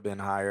vocals could have been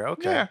higher.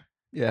 Okay.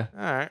 Yeah.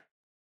 All right.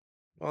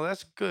 Well,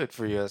 that's good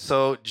for you.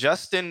 So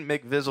Justin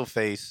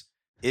McVizzleface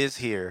is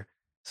here.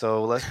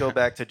 So let's go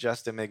back to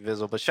Justin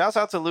McVizzle. But shouts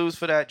out to Luz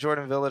for that.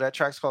 Jordan Villa. That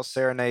track's called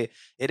Serenade.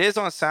 It is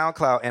on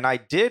SoundCloud, and I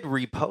did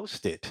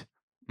repost it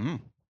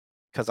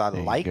because I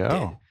liked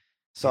it.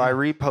 So I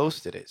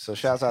reposted it. So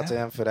shouts out to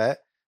him for that.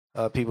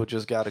 People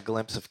just got a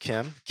glimpse of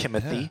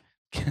Kimothy.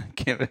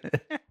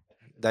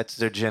 That's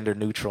their gender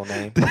neutral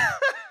name.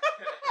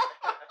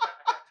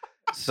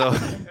 So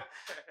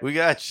we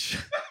got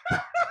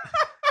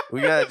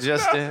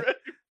Justin.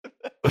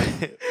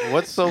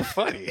 What's so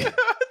funny? I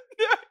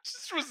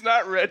just was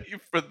not ready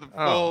for the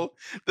full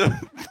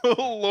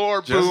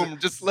lore. Boom,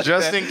 just like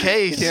just that. In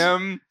case.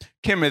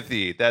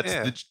 Kimothy.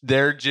 That's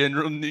their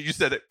gender. You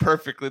said it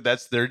perfectly.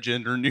 That's their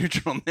gender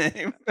neutral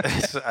name.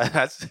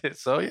 That's it.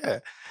 So yeah.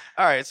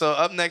 All right. So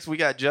up next we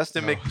got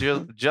Justin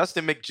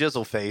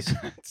McJizzleface.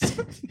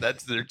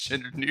 That's their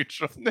gender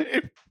neutral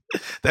name.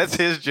 That's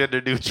his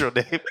gender neutral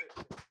name.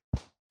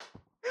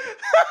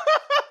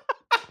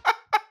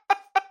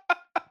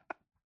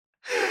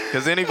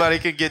 Because anybody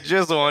can get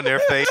jizzle on their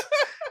face.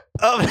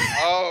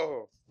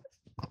 Oh.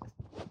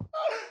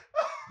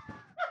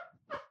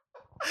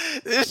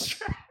 This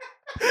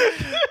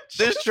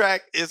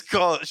track is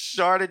called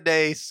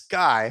Chardonnay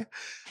Sky.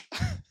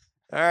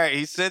 All right,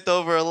 he sent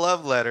over a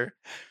love letter.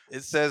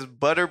 It says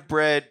butter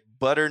bread,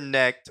 butter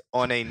necked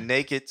on a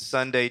naked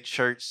Sunday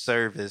church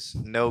service.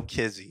 No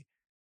kizzy.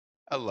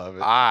 I love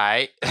it. All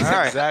right.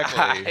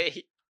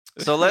 Exactly.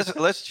 So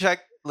let's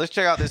check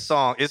out this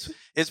song.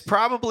 It's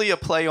probably a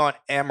play on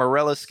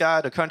Amarella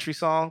Sky, the country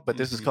song, but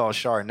this is called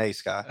Chardonnay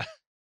Sky.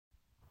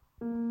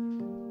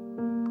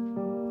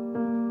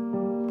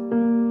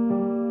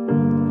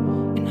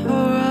 In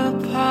her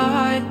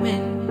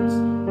apartment,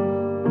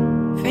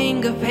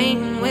 finger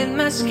painting with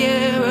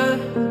mascara,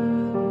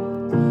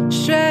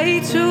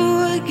 straight to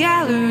a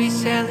gallery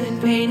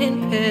selling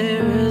painted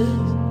pairs,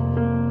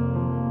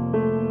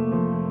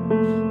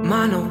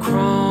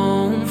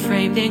 monochrome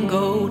framed in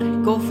gold.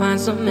 Go find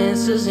some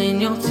answers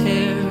in your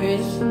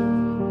terrace.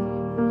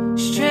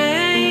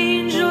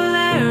 Strange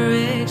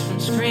lyrics from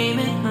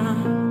screaming,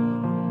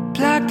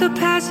 block the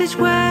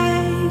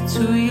passageway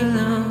to your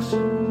lungs.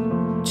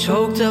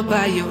 Choked up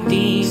by your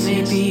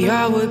demons.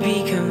 CPR would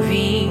be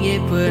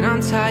convenient, but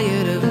I'm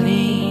tired of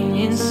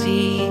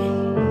leniency.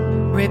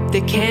 Rip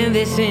The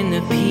canvas in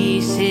the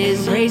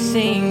pieces,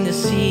 racing the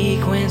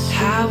sequence.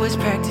 I was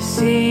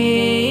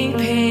practicing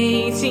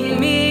painting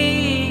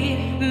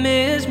me,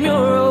 Miss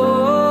Mural.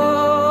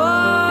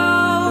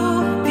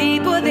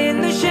 Deeper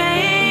than the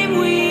shame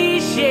we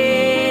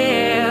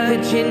share.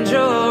 The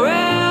ginger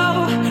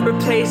ale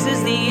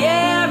replaces the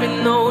air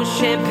in those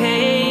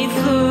champagne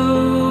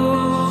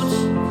flutes.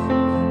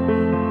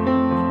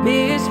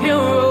 Miss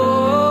Mural.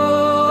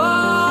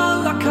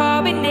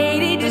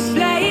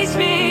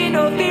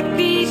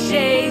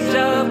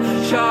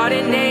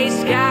 Chardonnay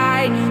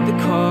sky, the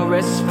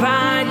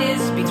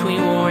correspondence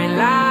between war and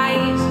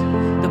lies,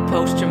 the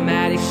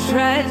post-traumatic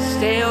stress,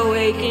 stay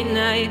awake at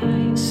night.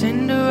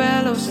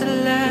 Cinderella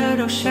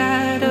stiletto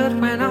shattered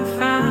when I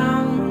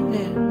found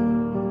it.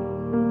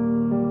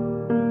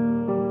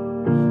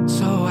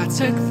 So I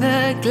took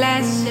the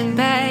glass and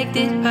bagged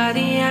it by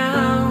the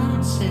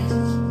ounces.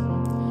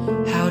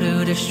 How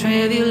to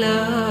distribute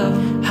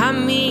love? I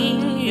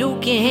mean, you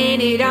can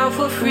hand it out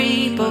for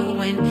free, but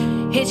when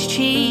it's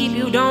cheap,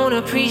 you don't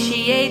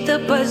appreciate the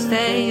buzz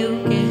that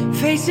you get.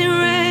 Facing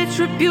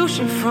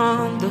retribution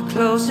from the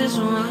closest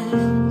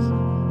ones.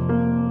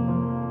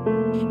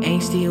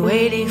 Angsty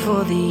waiting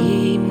for the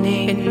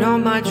evening, and all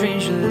my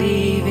dreams are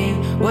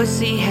leaving. What's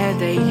he had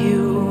that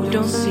you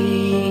don't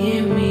see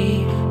in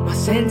me? My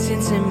sentence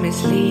is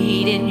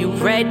misleading. You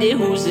read it,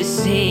 who's the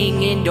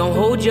singing? Don't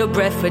hold your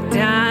breath for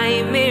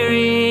time,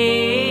 Mary.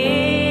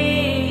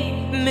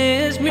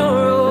 Miss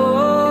Mural.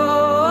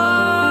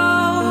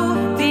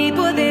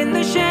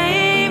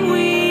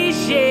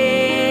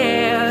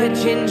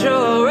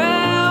 Ginger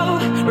ale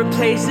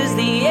replaces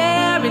the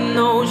air in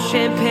those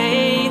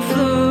champagne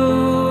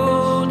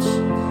flutes.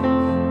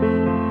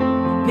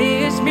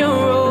 Miss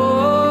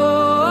Mural,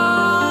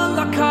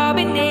 a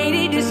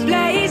carbonated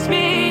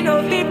displacement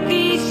of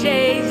 50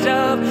 shades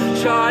of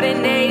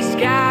Chardonnay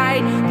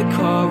sky. The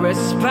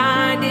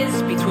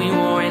correspondence between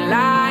war and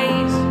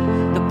lies,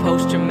 the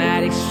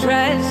post-traumatic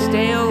stress,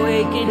 stay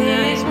awake and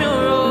Miss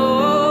Mural.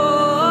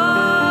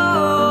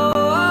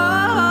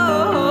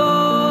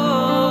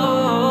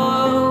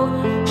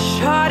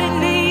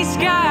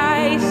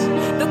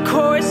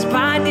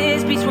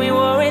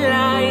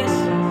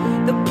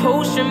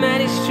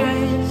 Post-traumatic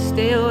stress,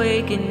 stay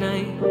awake at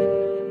night.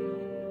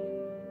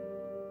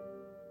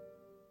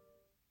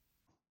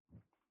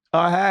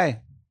 Oh,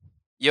 hey.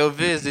 Yo,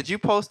 Viz, did you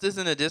post this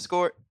in the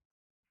Discord?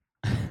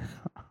 I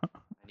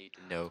need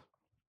to know.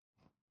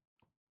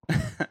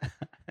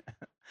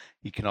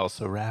 He can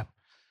also rap.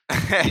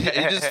 He's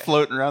just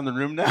floating around the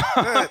room now.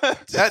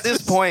 At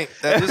this point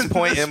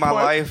in my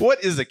life,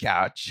 what is a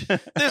couch?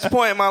 this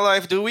point in my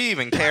life, do we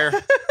even care?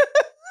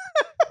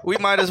 We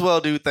might as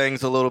well do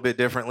things a little bit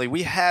differently.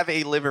 We have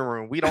a living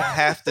room. We don't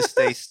have to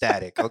stay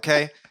static,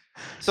 okay?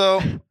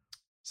 So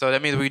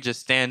that means we just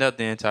stand up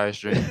the entire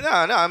stream. No.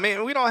 I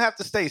mean, we don't have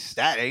to stay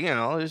static. You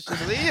know, it's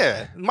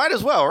just might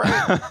as well,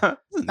 right?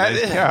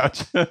 Nice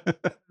couch.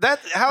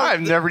 That's how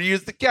I've never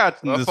used the couch.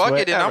 Well, fuck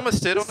it, then I'm gonna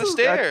sit on the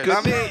stairs.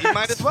 I mean, you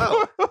might as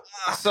well.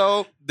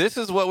 So this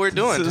is what we're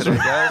doing today,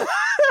 guys.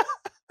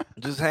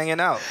 Just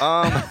hanging out.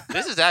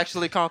 This is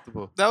actually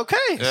comfortable.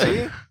 Okay,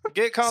 see,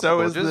 get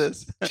comfortable. So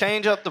is just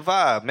change up the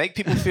vibe. Make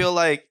people feel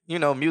like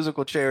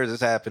musical chairs is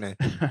happening.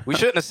 We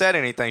shouldn't have said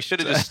anything. Should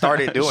have just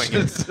started doing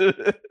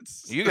it.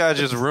 You guys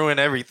just ruin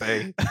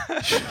everything.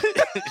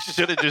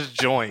 Should have just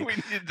joined. We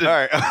need to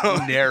All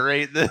right,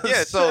 narrate this.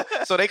 Yeah,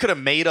 so they could have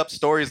made up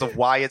stories of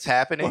why it's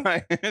happening.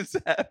 Why it's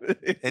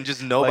happening. And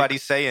just nobody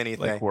say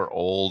anything. Like we're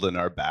old and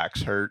our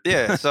backs hurt.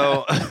 Yeah,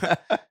 so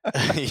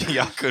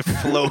y'all could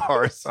flow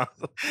hard songs.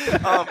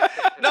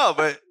 No,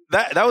 but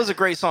that was a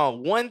great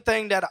song. One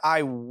thing that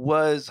I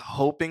was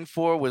hoping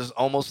for was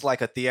almost like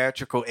a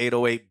theatrical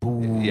 808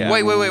 boom. Yeah.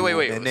 Wait.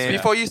 And then,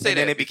 Before you say and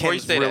then that, it became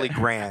really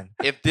grand.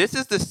 If this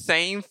is the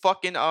same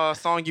fucking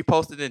song you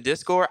posted in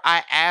Discord,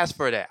 I asked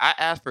for that. I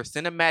asked for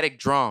cinematic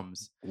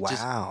drums.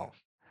 Wow.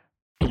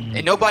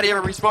 And nobody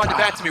ever responded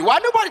back to me. Why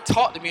nobody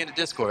talked to me in the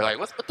Discord? Like,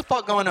 what the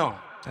fuck going on?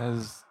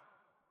 As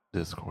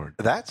Discord.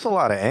 That's a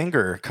lot of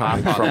anger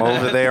coming from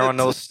over there on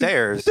those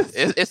stairs.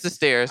 It's the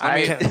stairs. I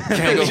mean,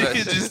 Can we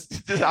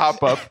just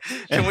hop up?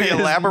 Can we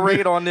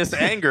elaborate on this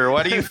anger?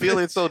 Why do you feel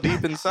it so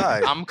deep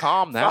inside? I'm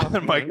calm now. Father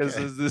Micah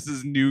says this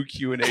is new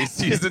Q&A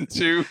season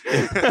 2.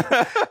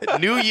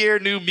 New year,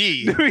 new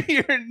me. New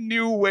year,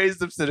 new ways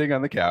of sitting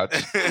on the couch.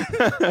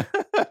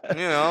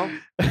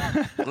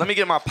 Let me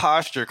get my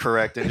posture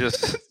correct and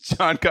just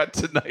John got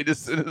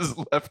tinnitus in his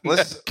left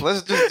neck.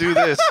 let's just do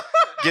this.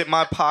 Get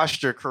my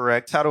posture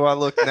correct. How do I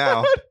look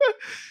now?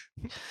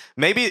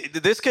 Maybe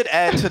this could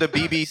add to the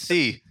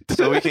BBC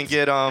so we can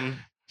get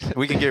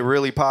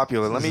really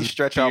popular. Let me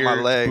stretch out my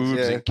legs.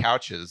 Boobs and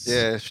couches.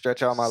 Yeah,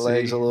 stretch out my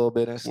legs a little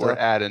bit and stuff. We're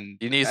adding.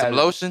 You need some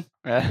lotion?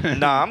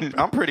 Nah,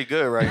 I'm pretty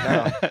good right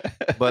now.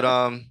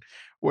 But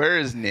where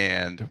is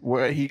Nand?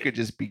 Where he could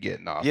just be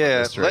getting off. Yeah,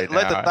 of this right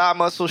let now. the thigh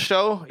muscle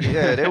show.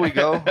 Yeah, there we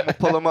go. I'm gonna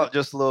pull him up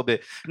just a little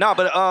bit. No,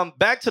 but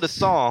back to the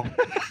song.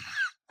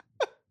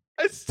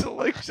 I still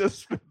like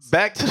just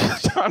Back to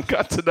John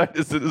got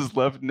tinnitus in his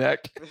left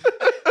neck.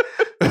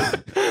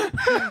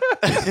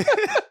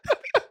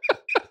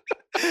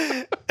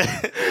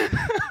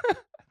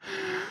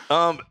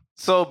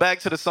 So back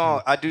to the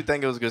song. I do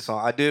think it was a good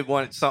song. I did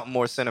want something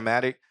more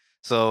cinematic.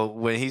 So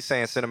when he's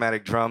saying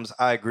cinematic drums,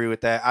 I agree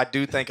with that. I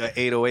do think an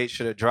 808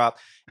 should have dropped.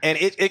 And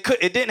it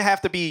didn't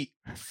have to be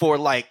for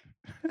like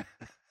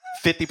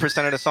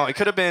 50% of the song. It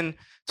could have been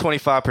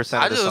 25% of the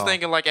song. I just was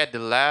thinking like at the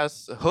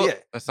last hook Yeah.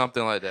 or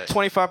something like that.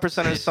 25%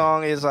 of the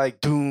song is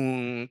like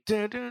doom,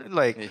 doom, doom,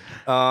 like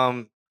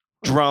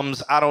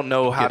drums. I don't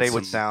know how Get they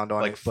would some, sound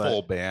on like it, but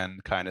full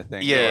band kind of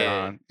thing Yeah. going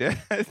on. Yeah.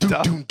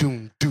 doom, doom,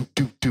 doom, doom,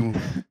 doom,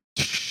 doom.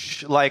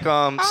 Like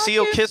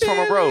Seal Kiss from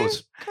a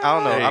Rose. I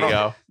don't know. There I you don't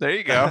go. There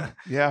you go.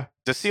 Yeah.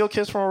 Does Seal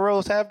Kiss from a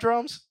Rose have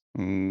drums?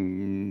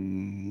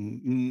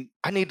 Mm,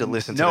 I need to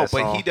listen to no, that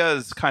but song. he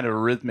does kind of a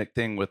rhythmic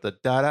thing with the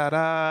da da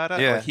da da.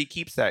 Yeah. Like he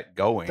keeps that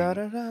going. Da,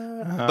 da,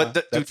 da. But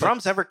do That's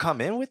drums ever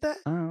come in with that?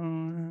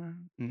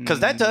 Because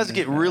that does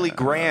get really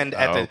grand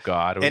at the. Oh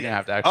God, we're and- gonna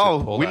have to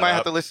actually. Pull we that might up.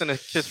 have to listen to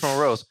Kiss from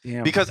a Rose.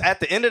 Damn. Because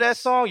at the end of that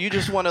song, you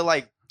just want to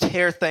like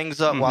tear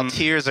things up while Mhm.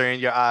 tears are in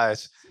your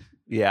eyes.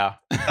 Yeah.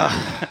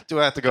 Do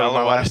I have to go to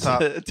my laptop?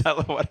 Tell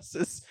her what is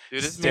this?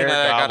 Dude, this Stare means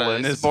that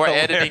Goblin it's is more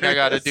editing I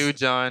gotta hilarious. do,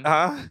 John.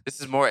 Huh? This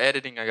is more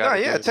editing I Oh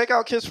gotta yeah, do. take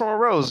out Kiss from a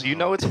Rose. You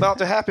know it's about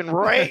to happen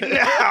right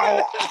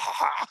now.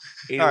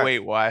 808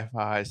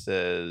 Wi-Fi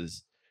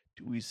says,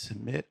 "Do we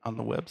submit on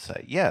the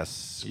website?"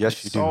 Yes.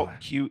 Yes, you do.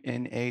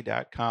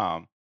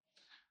 saltqna.com.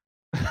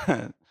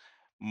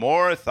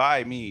 More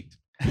thigh meat.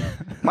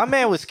 My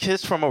man was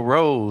kissed from a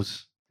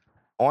rose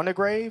on the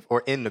grave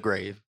or in the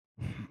grave.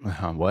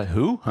 What?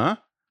 Who? Huh?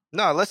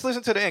 No, let's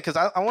listen to the end because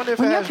I wonder if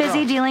When it you're has busy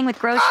drums. dealing with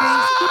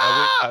groceries,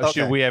 Okay.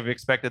 Should we have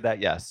expected that?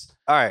 Yes.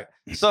 All right.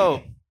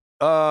 So,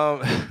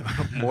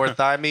 more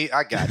thigh meat.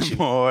 I got you.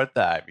 More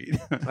thigh meat.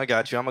 I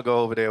got you. I'm gonna go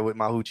over there with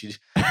my hoochie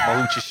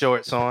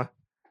shorts on.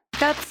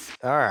 that's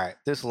All right.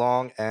 This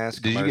long ass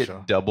Did you commercial.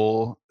 get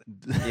double?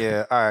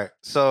 Yeah. All right.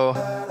 So,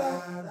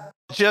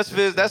 just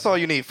Viz. That's all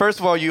you need. First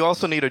of all, you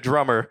also need a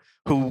drummer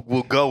who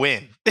will go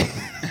in,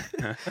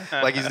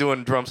 like he's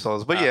doing drum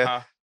solos. But yeah,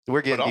 Uh-huh. we're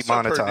But getting also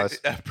demonetized.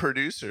 a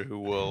producer who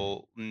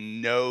will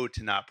know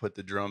to not put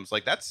the drums.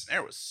 Like that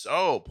snare was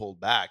so pulled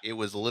back. It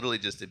was literally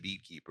just a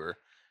beat keeper,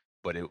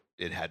 but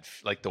it had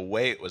like the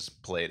way it was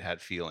played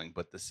had feeling,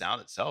 but the sound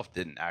itself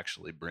didn't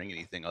actually bring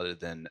anything other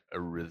than a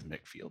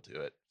rhythmic feel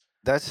to it.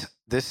 This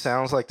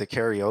sounds like the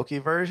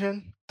karaoke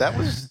version. That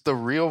was the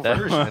real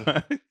version.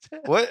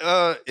 What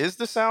is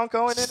the sound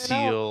going in and out?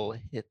 Seal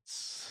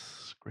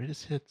hits,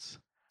 greatest hits.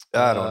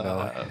 I don't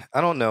know.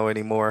 I don't know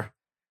anymore.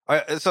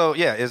 So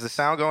yeah, is the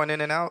sound going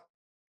in and out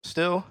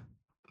still?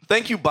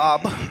 Thank you,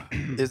 Bob.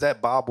 Is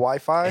that Bob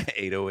Wi-Fi?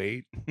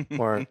 808.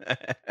 Or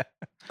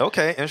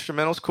okay,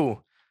 instrumental's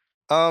cool.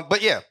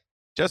 But yeah,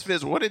 Just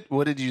Viz, what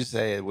did you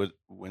say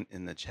went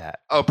in the chat?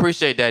 Oh,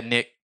 appreciate that,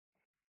 Nick.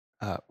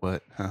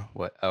 What? Huh?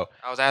 What? Oh,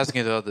 I was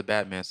asking the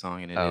Batman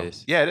song, and it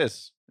is. Yeah, it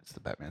is. It's the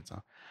Batman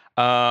song.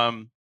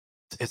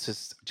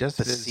 it's Just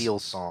the Viz- Seal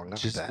song. Not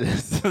Just that.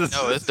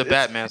 No, it's the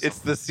Batman song. It's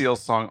the Seal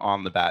song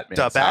on the Batman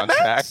The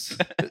soundtrack.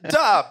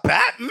 The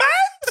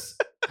Batmans?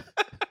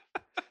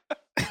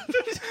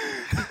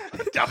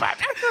 The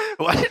Batman?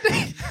 What did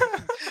they?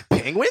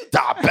 Penguin? The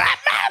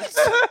Batmans?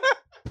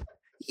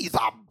 He's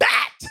a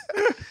bat.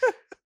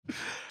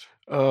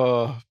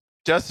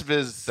 Just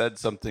Viz said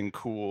something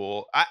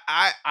cool.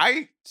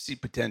 I see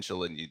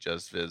potential in you,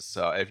 Just Viz.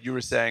 So if you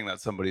were saying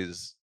that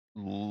somebody's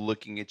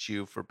looking at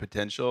you for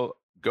potential,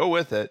 go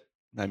with it.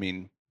 I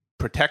mean,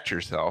 protect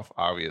yourself,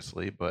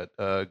 obviously, but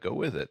go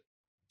with it.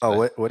 Oh,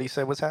 what did he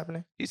say? What's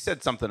happening? He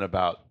said something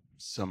about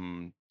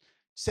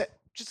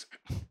just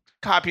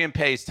copy and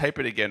paste, type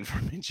it again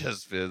for me,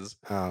 Just Viz.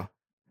 Oh,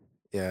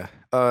 yeah.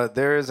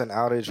 There is an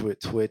outage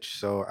with Twitch,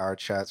 so our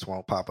chats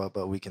won't pop up,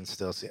 but we can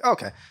still see.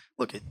 Okay,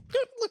 look at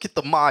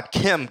the mod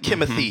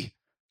Kimothy.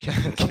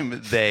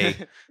 They.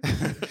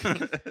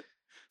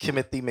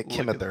 Kimothy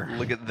McKimither.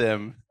 Look at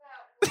them.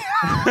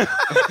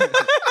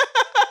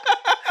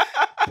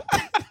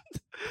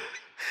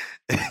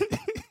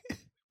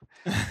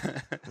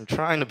 I'm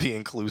trying to be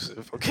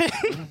inclusive, okay?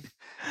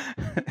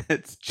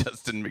 It's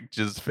Justin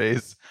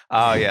McJizzface.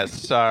 Oh yeah,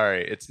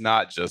 sorry, it's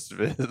not Just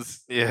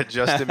Viz. Yeah,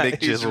 Justin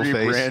He's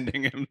McJizzleface.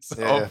 rebranding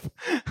himself.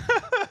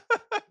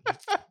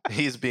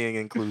 He's being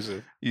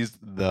inclusive. He's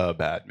the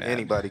Batman.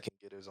 Anybody can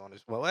get his on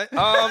his. Well, what?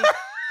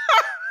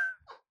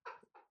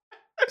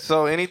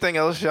 So, anything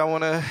else y'all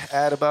want to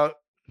add about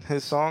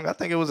his song? I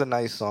think it was a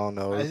nice song,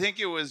 though. I think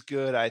it was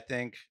good. I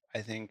think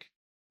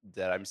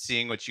that I'm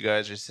seeing what you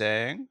guys are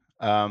saying.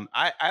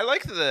 I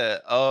like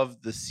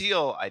the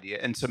Seal idea,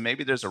 and so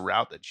maybe there's a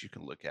route that you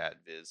can look at.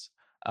 Is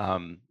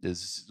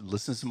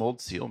listen to some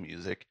old Seal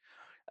music,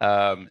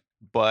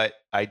 but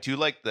I do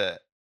like the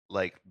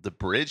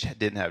bridge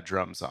didn't have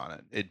drums on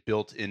it. It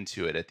built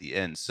into it at the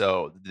end,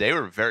 so they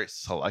were very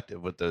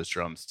selective with those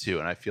drums too,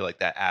 and I feel like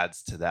that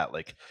adds to that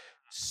like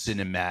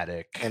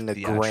cinematic and the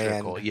theatrical,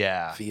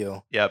 grand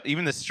feel. Yeah,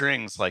 even the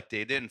strings, like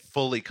they didn't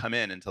fully come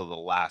in until the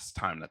last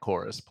time the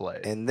chorus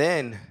played. And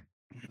then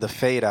the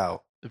fade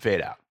out. The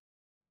fade out,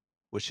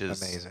 which is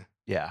Amazing.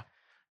 Yeah,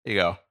 there you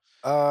go.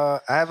 I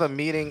have a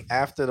meeting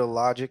after the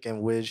Logic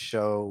and Wiz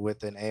show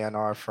with an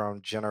A&R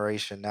from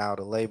Generation Now,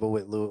 the label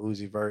with Lil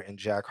Uzi Vert and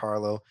Jack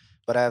Harlow.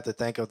 But I have to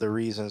think of the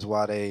reasons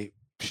why they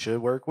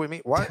should work with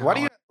me. Why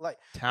do you like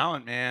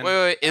Talent, man.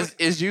 Wait,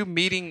 is you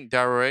meeting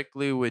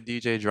directly with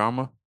DJ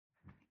Drama?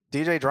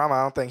 DJ Drama?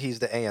 I don't think he's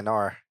the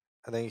A&R.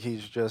 I think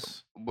he's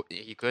just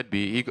He could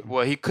be. He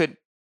could.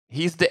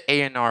 He's the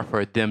A&R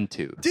for them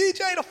two. DJ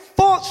the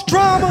False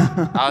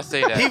Drama. I'll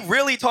say that. He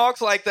really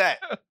talks like that.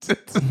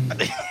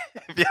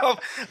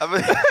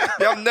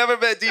 Y'all never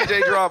met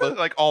DJ Drama.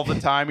 Like all the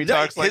time, he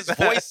talks like his that.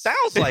 voice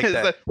sounds like He's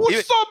that. like,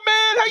 What's up,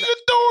 man? How you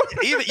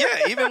doing?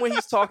 Even when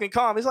he's talking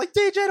calm, he's like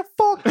DJ the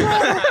False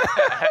Drama.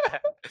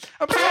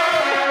 I'm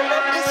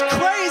sorry. It's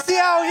crazy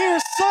out here,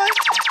 son.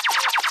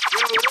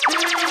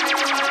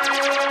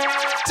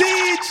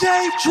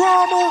 DJ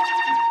Drama.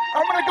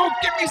 I'm gonna go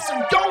get me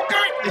some yogurt,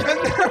 and then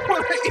I'm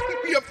gonna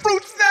eat me a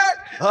fruit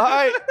snack. All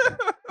right.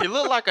 He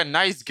looked like a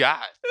nice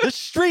guy. The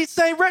streets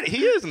ain't ready.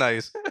 He is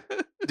nice.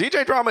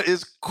 DJ Drama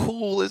is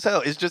cool as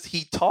hell. It's just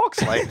he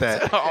talks like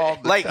that. All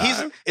the Like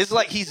time. it's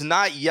like he's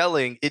not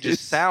yelling. It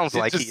just sounds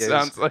like he is.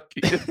 Sounds like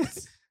he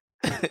is.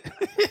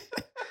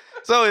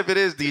 So if it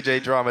is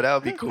DJ Drama, that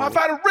would be cool. I've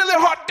had a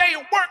really hard day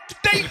at work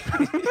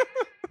today.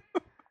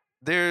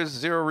 There's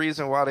zero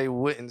reason why they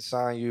wouldn't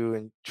sign you.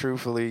 And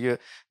truthfully, you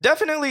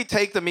definitely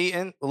take the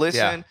meeting.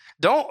 Listen, Yeah.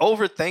 don't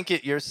overthink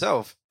it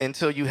yourself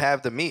until you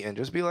have the meeting.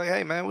 Just be like,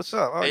 hey, man, what's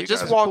up? Oh, Hey, you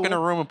just guys are walk cool? in a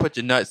room and put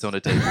your nuts on the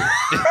table.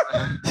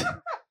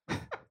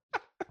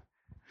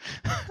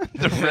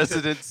 The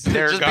residents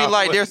Just be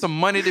like, there's some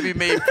money to be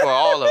made for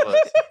all of us.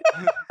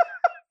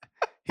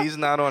 He's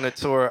not on a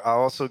tour. I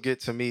also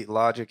get to meet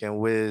Logic and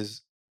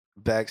Wiz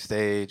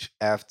backstage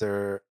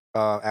after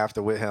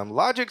with him.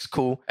 Logic's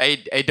cool. Hey,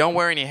 don't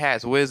wear any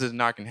hats. Wiz is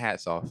knocking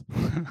hats off.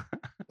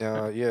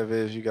 Yeah,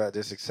 Viz, you got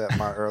this. Accept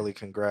my early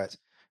congrats.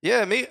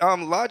 Yeah, me.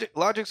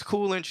 Logic's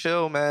cool and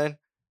chill, man.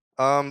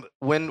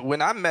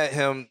 When I met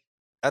him,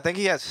 I think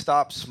he had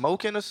stopped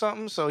smoking or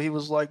something. So he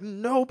was like,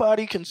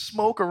 nobody can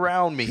smoke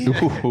around me.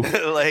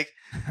 Like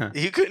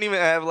he couldn't even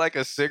have like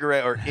a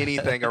cigarette or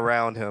anything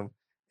around him.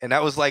 And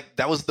that was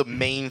the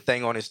main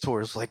thing on his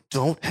tour. It's like,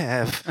 don't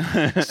have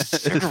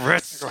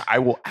cigarettes I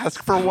will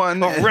ask for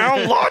one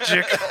around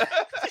Logic.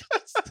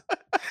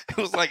 It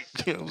was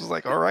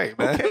like, all right,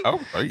 man. Okay. Oh,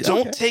 yeah,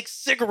 Don't okay. take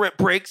cigarette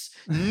breaks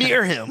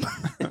near him.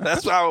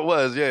 That's how it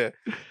was, yeah.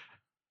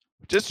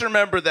 Just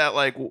remember that,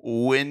 like,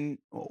 when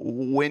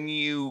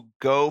you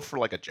go for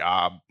like a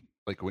job,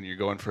 like when you're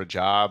going for a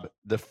job,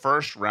 the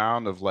first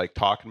round of like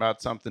talking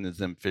about something is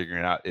them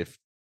figuring out if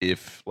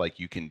like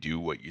you can do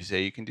what you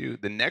say you can do.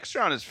 The next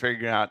round is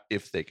figuring out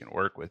if they can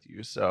work with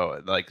you.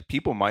 So like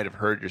people might have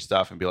heard your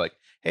stuff and be like,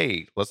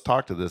 hey, let's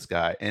talk to this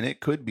guy. And it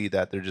could be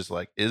that they're just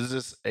like, is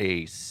this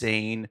a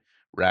sane,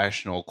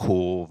 rational,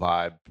 cool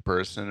vibe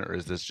person, or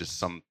is this just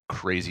some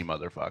crazy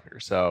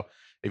motherfucker? So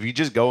if you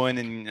just go in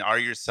and are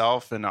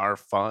yourself and are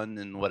fun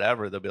and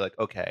whatever, they'll be like,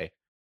 okay,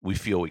 we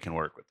feel we can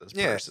work with this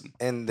person.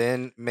 And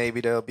then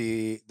maybe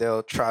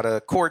they'll try to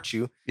court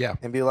you. Yeah.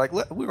 And be like,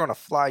 we're gonna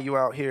fly you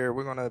out here.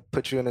 We're gonna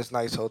put you in this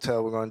nice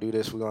hotel. We're gonna do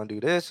this. We're gonna do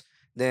this.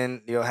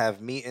 Then you'll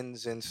have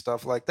meetings and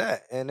stuff like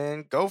that. And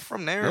then go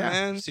from there,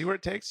 man. See where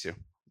it takes you.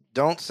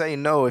 Don't say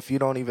no if you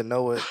don't even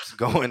know what's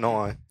going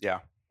on. Yeah.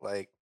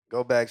 Like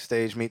go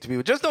backstage, meet the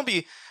people. Just don't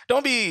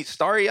be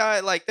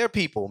starry-eyed. Like they're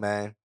people,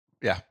 man.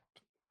 Yeah.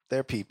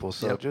 They're people.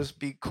 So just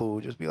be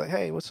cool. Just be like,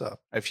 hey, what's up?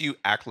 If you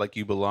act like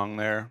you belong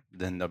there,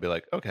 then they'll be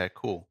like, okay,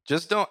 cool.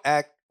 Just don't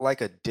act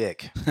like a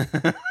dick.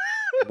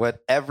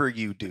 Whatever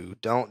you do,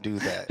 don't do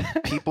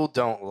that. People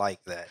don't like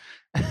that.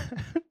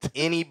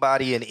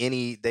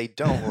 Anybody they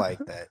don't like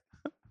that.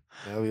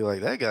 They'll be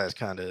like, that guy's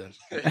kind of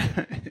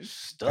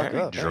stuck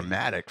Very up.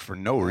 dramatic for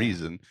no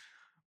reason.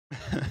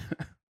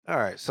 All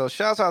right. So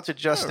shouts out to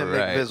Justin All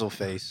right.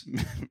 McVizzleface.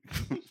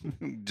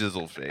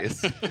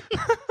 Jizzleface.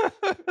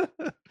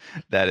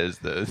 That is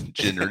the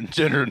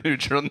gender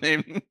neutral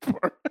name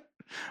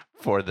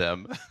for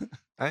them.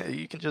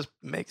 You can just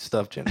make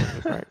stuff gender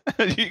neutral,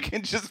 right? You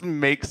can just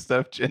make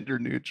stuff gender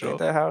neutral. Ain't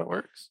that how it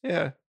works?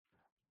 Yeah.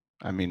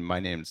 I mean, my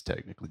name's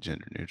technically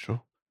gender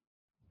neutral.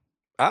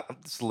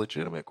 It's a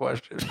legitimate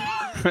question.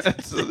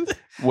 So,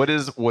 what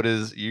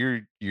is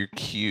your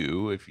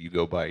Q if you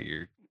go by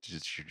your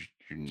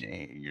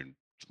name, your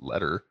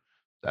letter?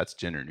 That's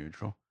gender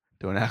neutral.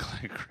 Don't act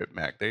like Crip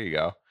Mac. There you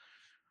go.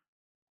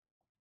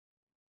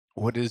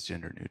 What is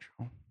gender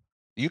neutral?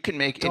 You can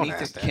make Don't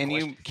anything. ask that Can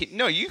you?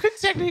 No, you can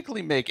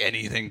technically make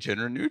anything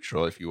gender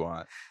neutral if you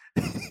want.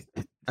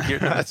 You're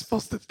not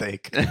supposed to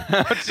think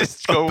Just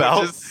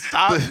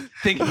stop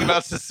thinking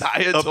about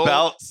societal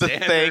about the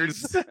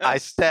standards. things I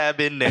stab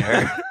in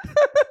there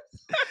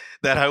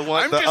that I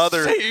want I'm the just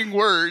other saying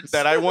words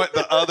that I want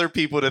the other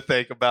people to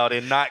think about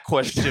and not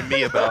question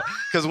me about.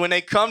 Because when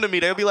they come to me,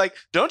 they'll be like,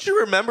 "Don't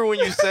you remember when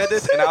you said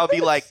this?" And I'll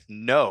be like,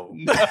 "No,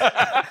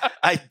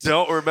 I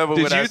don't remember."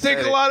 Did when you I think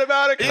said a it. lot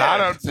about it? 'Cause Yeah, I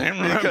don't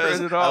remember because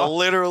it at I all.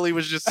 literally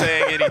was just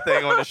saying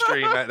anything on the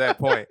stream at that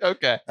point.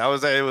 Okay.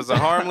 It was a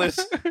harmless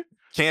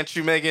Can't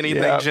you make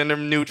anything gender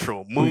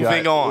neutral?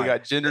 Moving on. We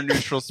got gender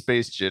neutral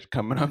space jit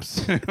coming up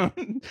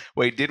soon.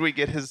 Wait, did we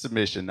get his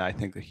submission? I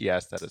think that he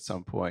asked that at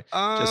some point.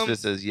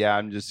 Just says, yeah,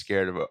 I'm just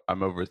scared of I'm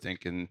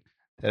overthinking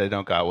that I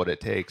don't got what it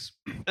takes.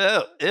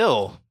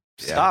 Ill.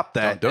 Stop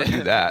that. Don't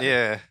do that.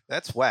 Yeah,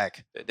 that's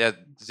whack. That's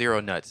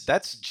zero nuts.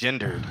 That's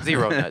gendered.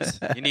 Zero nuts.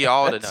 You need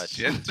all the nuts.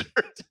 Gendered.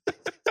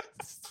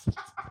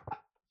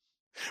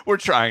 We're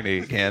trying to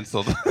get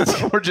canceled.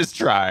 We're just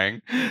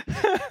trying.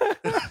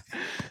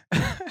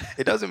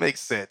 It doesn't make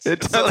sense.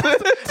 It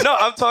doesn't. No,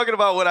 I'm talking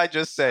about what I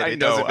just said. I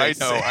know.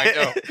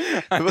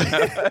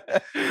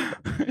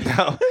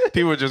 No,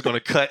 people are just going to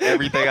cut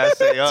everything I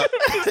say up.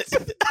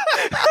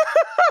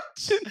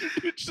 Gender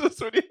neutral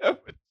is what you have.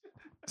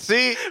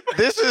 See,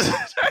 this is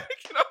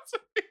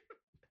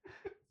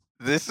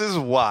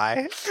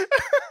why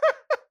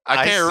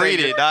I can't read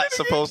it. You're not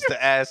supposed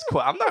to ask.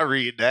 I'm not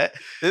reading that.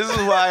 This is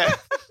why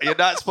you're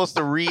not supposed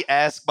to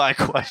re-ask my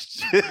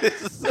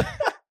questions.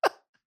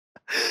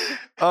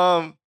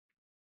 All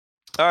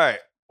right.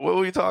 What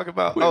were we talking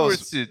about?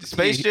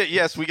 Space Jit.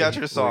 Yes, we got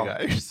your song. We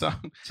got your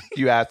song.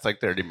 You asked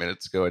like 30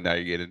 minutes ago, and now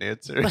you get an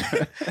answer.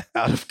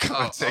 Out of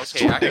context.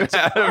 Oh, okay.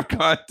 Out of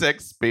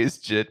context. Space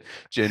Jit.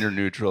 Gender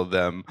neutral.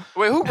 Them.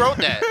 Wait, who wrote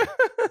that?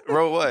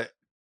 Wrote what?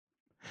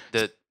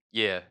 The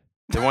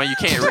one you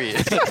can't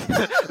read.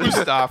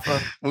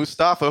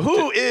 Mustafa,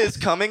 who is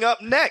coming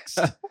up next?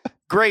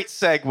 Great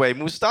segue.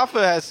 Mustafa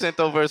has sent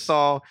over a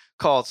song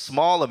called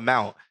 "Small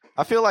Amount."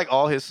 I feel like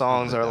all his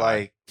songs are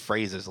like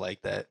phrases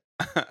like that.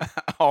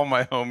 All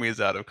my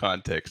homies out of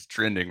context,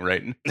 trending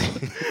right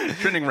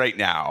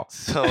now.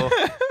 So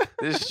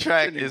this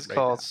track is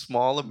called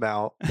 "Small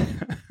Amount"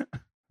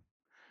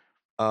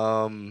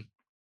 by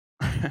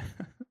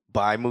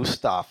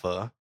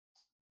Mustafa.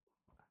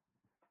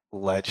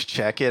 Let's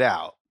check it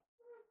out.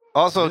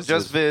 Also,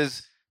 just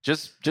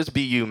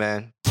be you,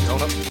 man.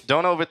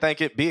 Don't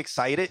overthink it. Be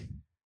excited,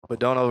 but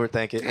don't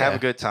overthink it. Have a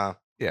good time.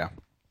 Yeah.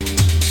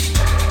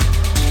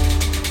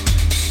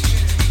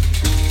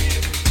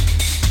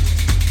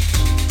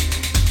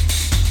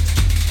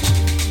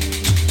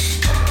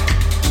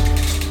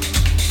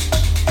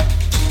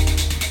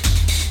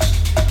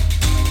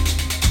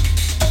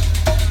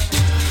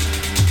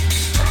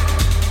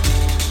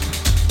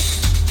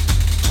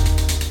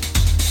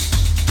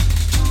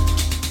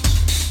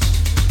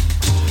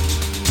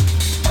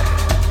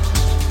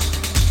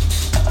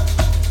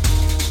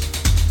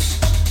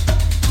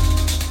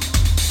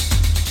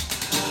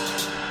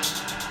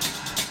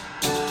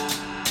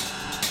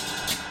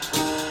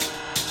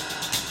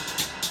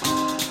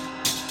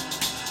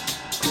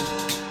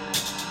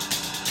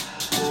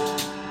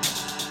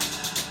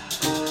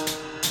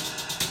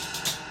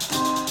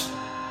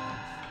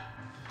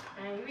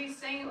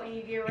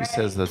 He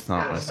says that's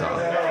not my song.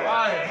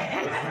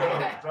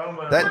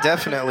 That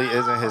definitely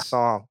isn't his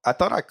song. I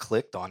thought I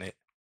clicked on it.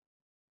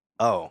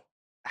 Oh,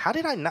 how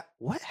did I not?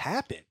 What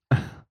happened?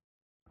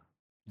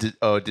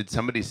 Did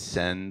somebody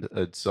send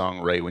a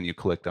song right when you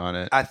clicked on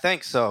it? I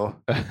think so.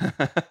 All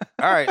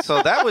right,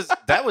 so that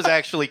was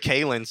actually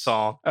Kaylin's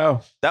song.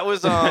 Oh, that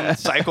was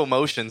Psycho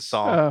Motion's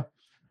song. Oh.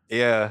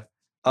 Yeah.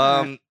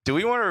 Do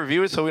we want to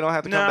review it so we don't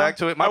have to come back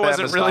to it? I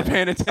wasn't really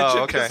paying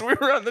attention because we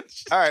were on the.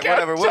 All right,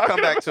 whatever. We'll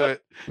come back to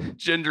it.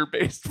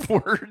 Gender-based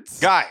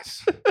words,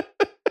 guys.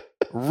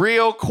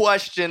 Real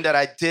question that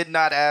I did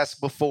not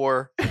ask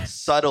before,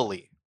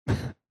 subtly.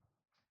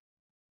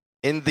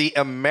 In the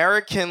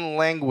American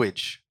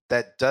language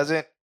that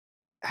doesn't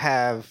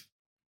have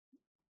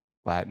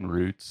Latin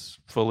roots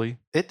fully,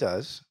 it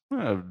does.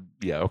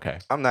 Yeah, okay.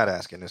 I'm not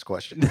asking this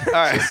question. All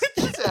right,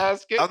 just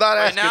ask it. I'm not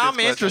asking. Now this I'm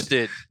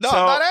interested. No,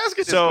 I'm not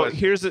asking. This question.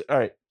 Here's it. All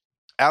right,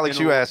 Alex,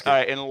 you ask it. All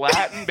right, in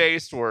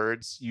Latin-based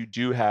words, you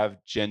do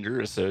have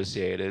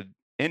gender-associated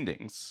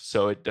endings,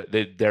 so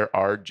there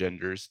are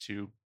genders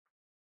to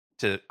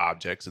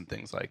objects and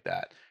things like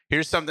that.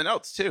 Here's something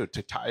else too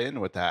to tie in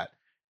with that.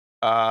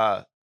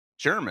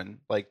 German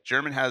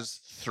has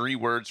 3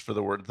 words for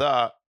the word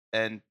the,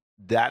 and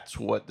that's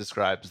what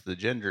describes the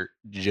gender,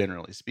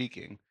 generally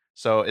speaking.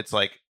 So it's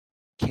like,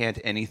 can't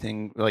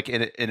anything, like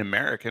in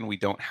American, we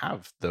don't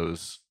have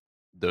those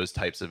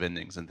types of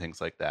endings and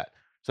things like that.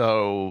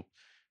 So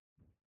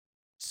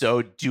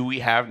do we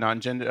have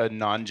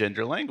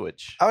non-gender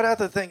language? I would have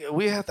to think.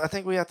 I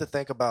think we have to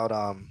think about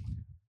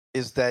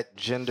is that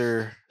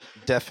gender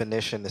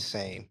definition the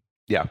same?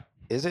 Yeah.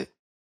 Is it?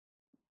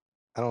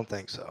 I don't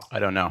think so. I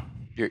don't know.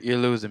 You're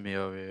losing me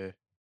over here.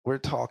 We're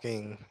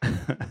talking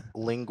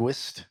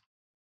linguist.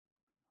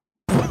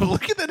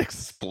 Look at that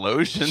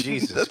explosion.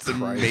 Jesus That's Christ.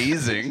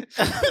 Amazing.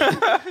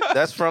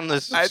 That's from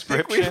the subscription. I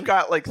think we've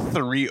got like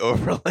 3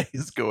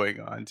 overlays going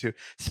on too.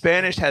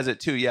 Spanish has it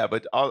too, yeah,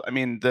 but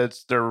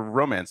they're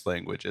Romance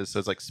languages. So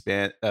it's like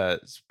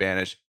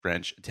Spanish,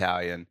 French,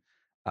 Italian.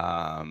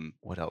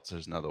 What else?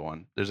 There's another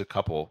one. There's a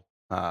couple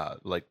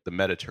like the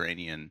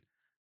Mediterranean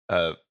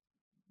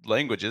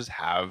languages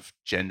have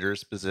gender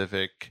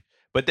specific,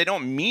 but they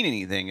don't mean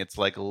anything. It's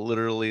like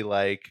literally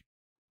like,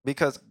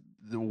 because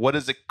what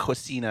is it?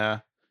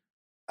 Cocina.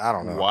 I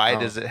don't know. Why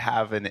does it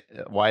have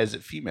why is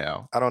it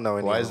female? I don't know.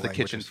 Why is the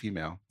languages. kitchen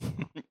female?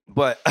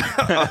 But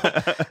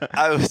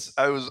I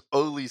was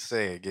only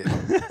saying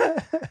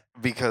it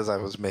because I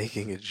was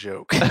making a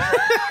joke.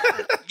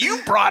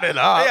 You brought it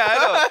up. Yeah, I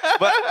know.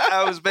 But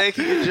I was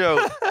making a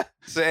joke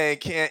saying,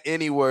 can't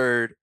any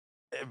word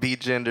be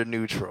gender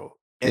neutral?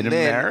 And in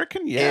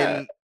American,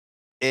 yeah.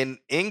 In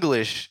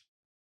English,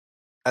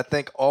 I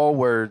think all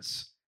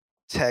words,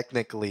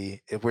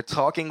 technically, if we're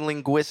talking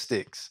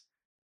linguistics,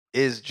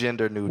 is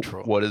gender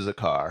neutral. What is a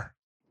car?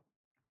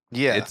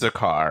 Yeah. It's a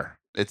car.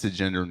 It's a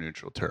gender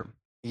neutral term.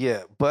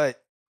 Yeah,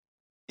 but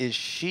is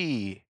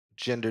she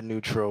gender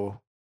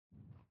neutral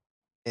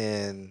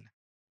in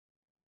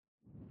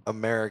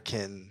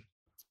American?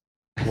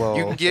 Well,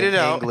 You can get it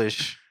out.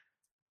 English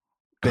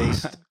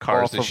based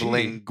Cars off are of she.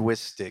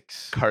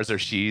 linguistics. Cars are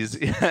she's.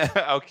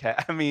 Okay,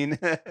 I mean,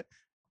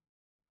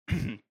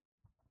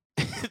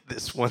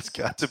 This one's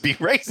got to be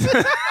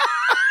racist.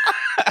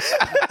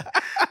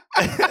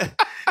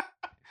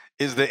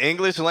 Is the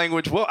English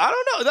language? Well, I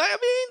don't know. I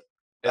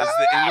mean, is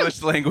the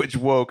English language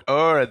woke?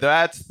 Oh,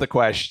 that's the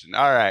question.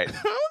 All right,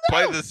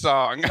 play the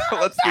song.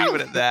 Let's leave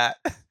it at that.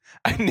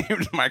 I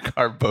named my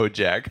car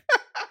Bojack.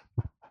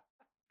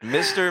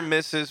 Mr.,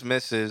 Mrs.,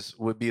 Mrs.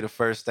 would be the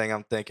first thing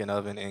I'm thinking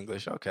of in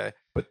English. Okay.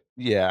 But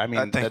yeah, I mean,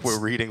 I think we're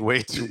reading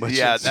way too much.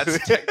 Yeah, into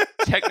that's it.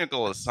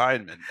 technical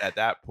assignment at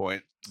that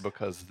point,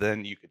 because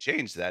then you could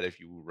change that if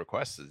you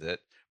requested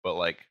it. But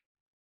like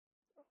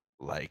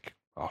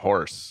a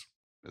horse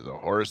is a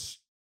horse.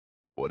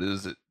 What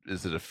is it?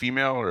 Is it a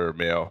female or a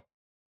male,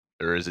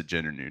 or is it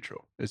gender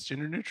neutral? It's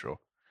gender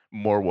neutral.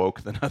 More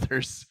woke than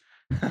others.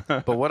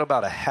 But what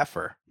about a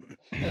heifer?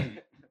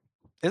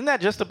 Isn't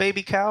that just a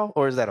baby cow,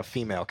 or is that a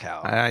female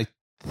cow? I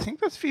think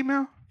that's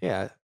female.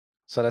 Yeah.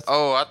 So that's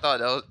Oh, I thought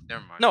that was.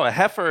 Never mind. no. A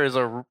heifer is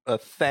a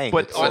thing.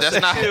 But It's Oh,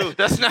 that's not.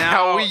 That's not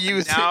how we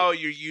use it. Now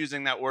you're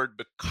using that word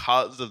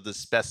because of the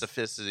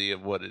specificity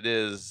of what it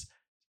is.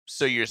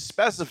 So you're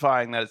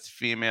specifying that it's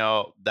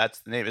female. That's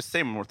the name. It's the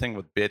same thing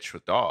with bitch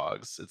with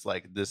dogs. It's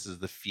like, this is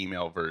the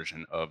female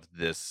version of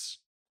this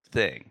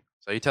thing.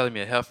 So you telling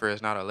me a heifer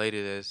is not a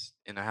lady that's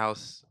in the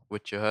house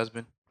with your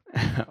husband?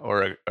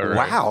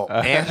 Wow,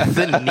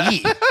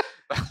 Anthony.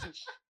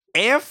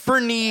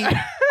 Anthony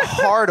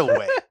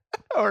Hardaway.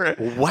 Or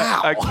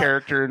Wow. a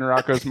character in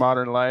Rocco's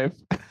Modern Life.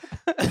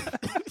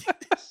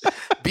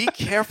 Be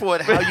careful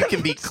at how you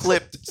can be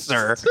clipped,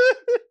 sir.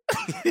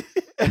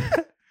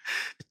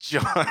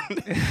 John,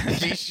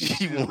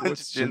 she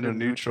wants gender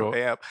neutral.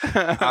 Amp.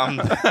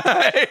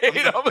 I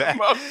hate all the back.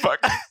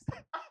 motherfuckers.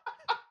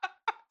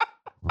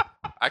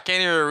 I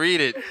can't even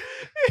read it.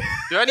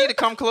 Do I need to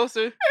come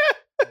closer?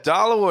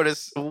 Dollarwood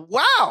is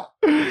wow.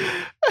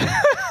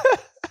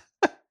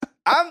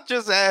 I'm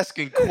just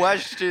asking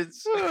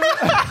questions.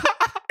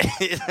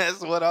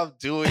 That's what I'm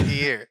doing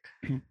here,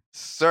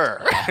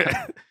 sir.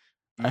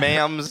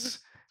 Ma'ams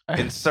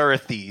and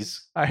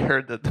Surthies I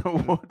heard that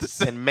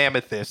the and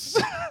mammoths.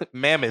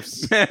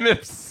 Mammoths.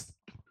 mammoths,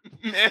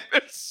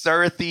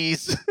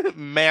 Surthies,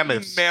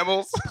 mammoths.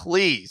 mammals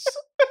Please.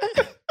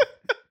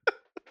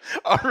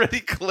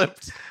 already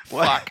clipped.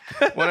 Fuck.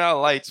 When our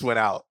lights went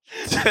out.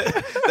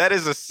 That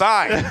is a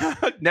sign.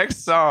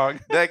 Next song.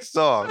 Next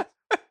song.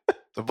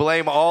 To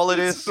blame all of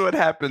This this is what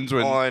happens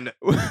when on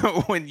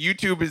when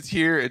YouTube is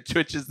here and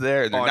Twitch is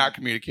there and they're On- not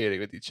communicating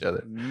with each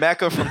other.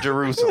 Mecca from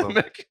Jerusalem.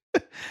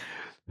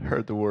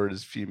 Heard the word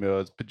is female,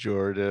 it's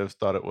pejorative,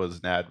 thought it was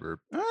an adverb.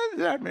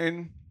 I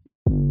mean,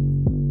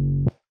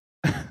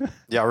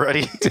 Y'all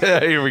ready?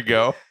 here we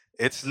go.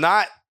 It's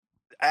not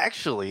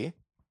actually,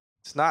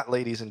 it's not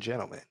ladies and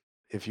gentlemen,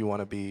 if you want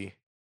to be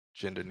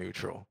gender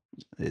neutral.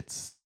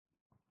 It's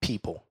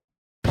People.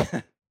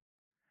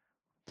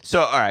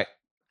 so all right.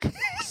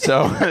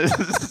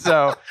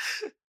 So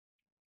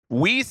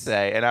we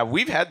say, and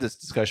we've had this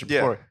discussion Yeah.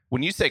 before.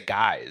 When you say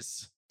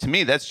guys, to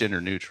me that's gender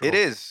neutral. It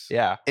is.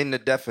 Yeah. In the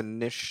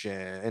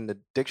definition, in the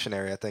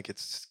dictionary, I think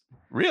it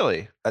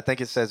Really?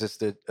 says it's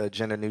the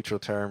gender neutral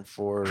term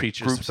for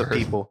Creatures groups of of earth.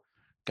 people.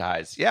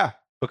 Guys. Yeah.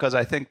 Because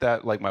I think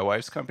that, like, my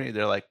wife's company,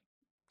 they're like,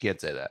 can't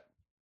say that.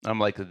 I'm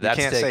like, that's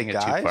can't say taking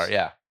it too guys? far.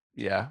 Yeah.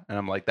 Yeah. And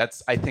I'm like,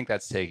 I think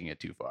that's taking it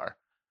too far.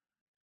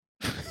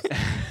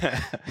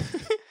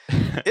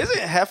 Isn't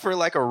heifer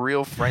like a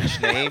real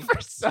French name?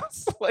 Heifer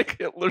sounds like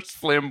Hitler's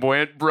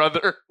flamboyant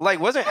brother. Like,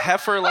 wasn't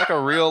heifer like a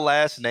real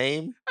last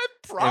name in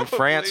France or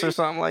Probably.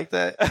 something like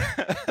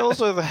that?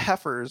 Those are the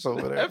heifers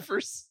over there.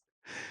 Heifers.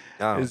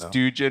 I don't Is know.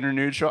 dude gender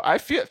neutral? I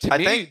feel. To I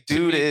me, think to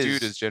dude me, is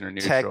dude is gender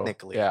neutral.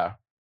 technically. Yeah.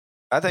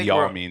 I think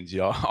Y'all means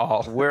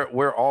y'all.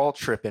 we're all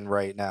tripping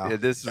right now. Yeah,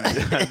 this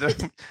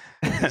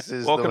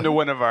is welcome the- to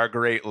one of our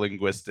great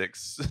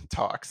linguistics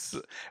talks.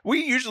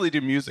 We usually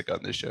do music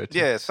on this show too.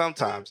 Yeah,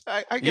 sometimes.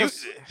 I You-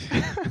 guess.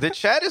 the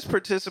chat is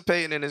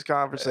participating in this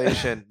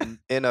conversation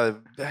in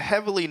a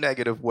heavily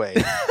negative way.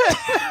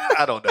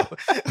 I don't know.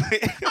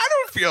 I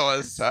don't feel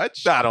as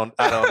such. I don't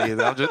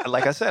either. I'm just,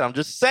 like I said, I'm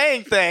just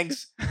saying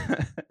things.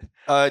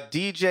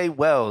 DJ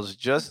Wells,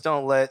 just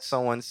don't let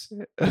someone Say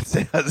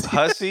hussy.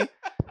 hussy.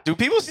 Do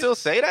people still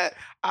say that?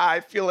 I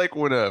feel like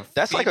when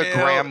That's like a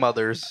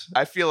grandmother's.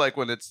 I feel like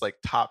when it's like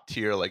top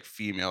tier, like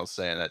female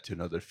saying that to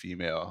another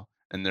female,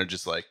 and they're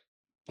just like,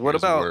 What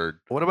 "Here's a about word."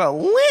 what about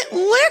lint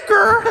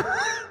liquor?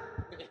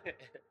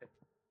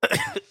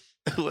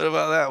 What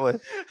about that one?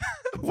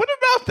 What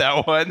about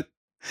that one?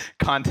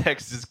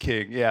 Context is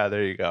king. Yeah,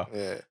 there you go.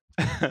 Yeah.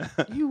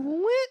 You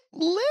lint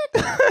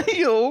liquor.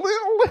 You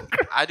little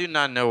liquor. I do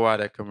not know why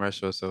that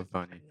commercial is so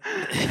funny.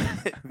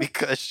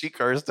 Because she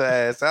cursed her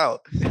ass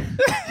out.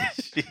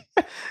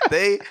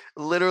 They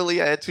literally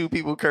had two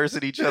people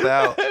cursing each other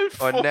out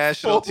on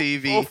national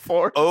TV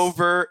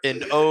over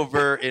and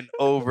over and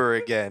over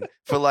again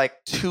for like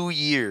 2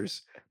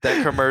 years.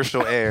 That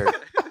commercial aired,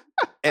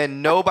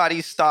 and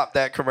nobody stopped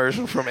that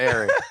commercial from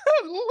airing.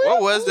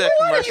 What was that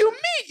commercial? What do you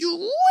mean, you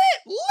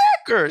lit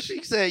liquor?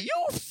 She said,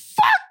 "You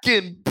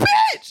fucking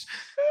bitch."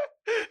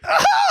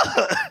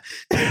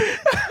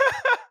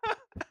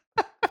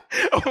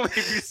 Only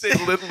if you say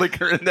lit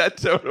liquor in that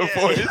tone of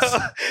voice.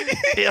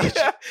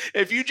 Yeah.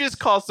 If you just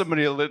call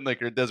somebody a lit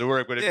liquor, it doesn't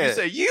work. But if you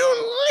say,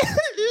 "You lit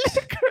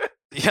liquor,"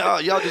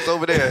 y'all just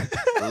over there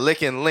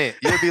licking lint,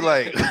 you'll be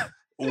like,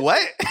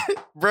 "What,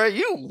 bro?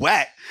 You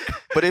whack."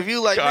 But if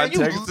you like,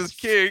 context is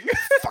king.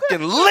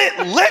 Fucking lit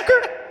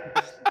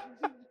liquor.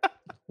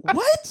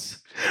 What?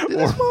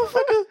 This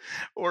motherfucker.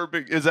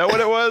 Orbit, is that what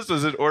it was?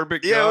 Was it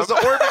Orbit Gum? Yeah, it was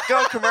an Orbit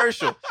Gum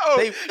commercial. Oh,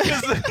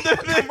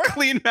 the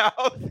clean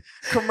mouth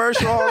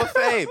commercial Hall of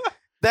Fame.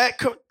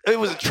 It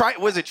was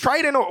was it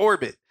Triton or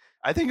Orbit?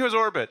 I think it was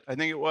Orbit. I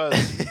think it was.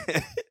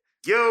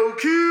 Yo,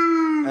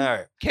 Q. All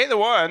right, K the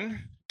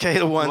one.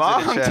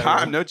 Long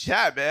time, no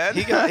chat, man.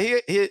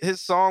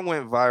 His song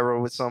went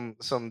viral with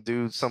some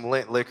dude, some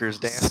lint liquors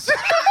dance.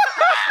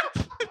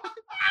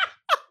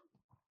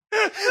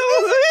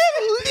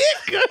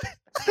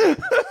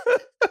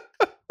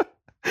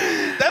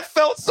 That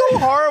felt so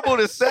horrible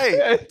to say.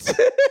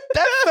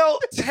 That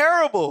felt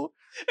terrible.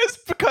 It's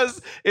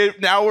because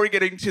now we're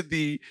getting to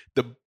the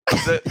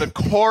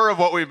core of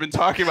what we've been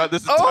talking about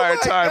this entire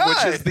time,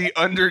 which is the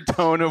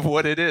undertone of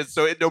what it is.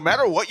 So no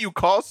matter what you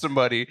call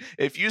somebody,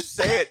 if you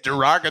say it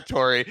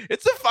derogatory,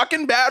 it's a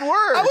fucking bad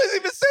word. I wasn't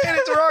even saying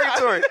it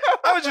derogatory.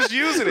 I was just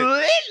using it.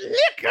 Lint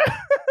liquor.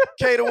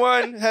 K the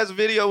one has a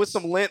video with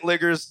some lint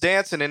lickers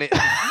dancing in it.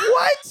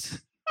 What?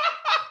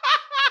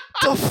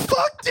 The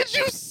fuck did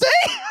you say?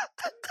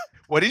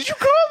 What did you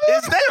call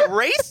this? Is that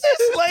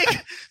racist?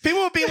 Like,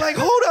 people would be like,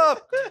 hold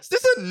up. Is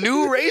this a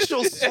new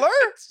racial slur?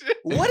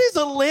 What is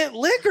a lint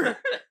liquor?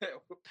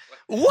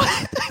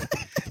 What?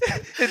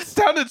 It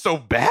sounded so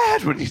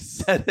bad when you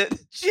said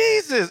it.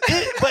 Jesus.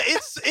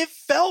 It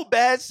felt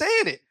bad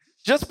saying it.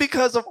 Just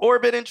because of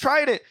Orbit and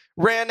Trident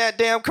ran that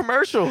damn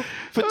commercial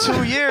for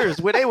 2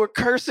 years where they were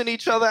cursing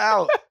each other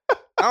out.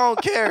 I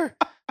don't care.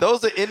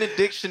 Those are in the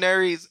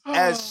dictionaries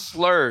as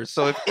slurs.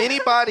 So if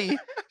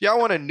y'all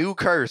want a new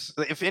curse,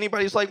 if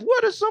anybody's like,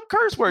 what are some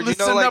curse words?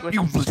 Listen, you know, like up,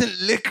 you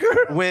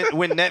liquor.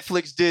 When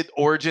Netflix did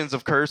origins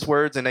of curse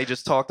words and they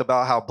just talked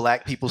about how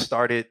black people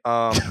started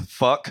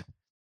fuck.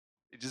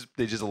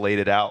 They just laid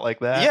it out like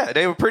that. Yeah,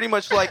 they were pretty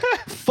much like,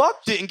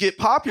 fuck didn't get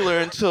popular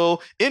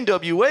until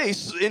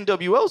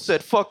NWO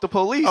said fuck the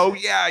police. Oh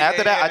yeah.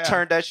 After that, I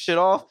turned that shit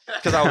off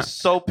because I was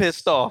so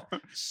pissed off.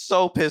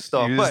 So pissed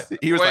off.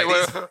 He was like,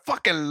 these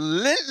fucking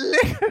lit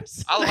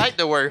liquors. I like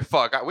the word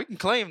fuck. We can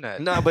claim that.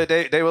 No, but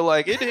they were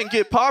like, it didn't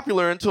get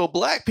popular until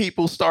black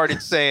people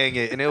started saying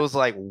it. And it was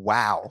like,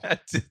 wow.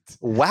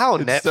 Wow,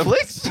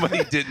 Netflix?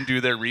 Somebody didn't do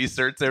their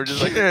research. They were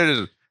just like,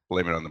 just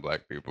blame it on the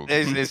black people.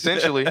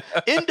 Essentially,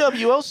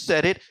 NWO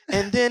said it,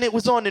 and then it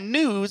was on the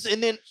news,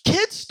 and then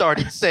kids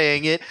started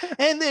saying it,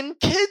 and then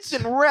kids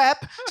in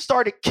rap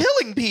started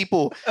killing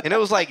people. And it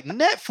was like,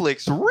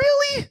 Netflix,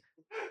 really?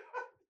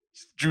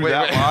 Drew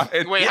that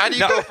line. Wait, how do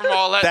you go from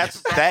all that?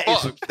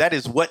 That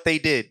is what they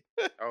did.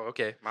 Oh,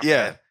 okay. My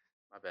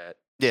bad.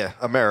 Yeah,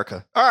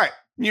 America. All right.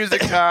 Music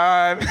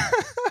time.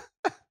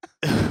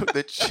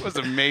 That was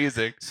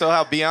amazing. So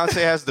how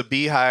Beyonce has the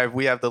beehive,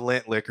 we have the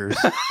lint liquors.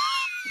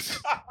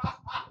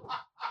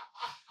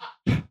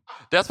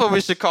 That's what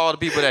we should call the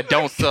people that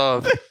don't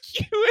sub.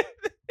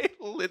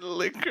 Little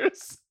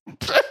liquors.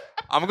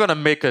 I'm gonna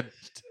make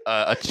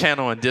a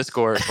channel in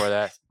Discord for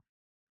that.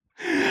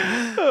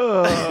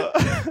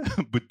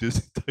 But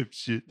this type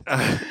shit.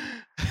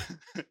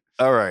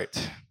 All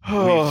right.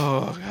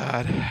 Oh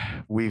God.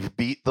 We've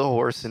beat the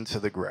horse into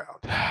the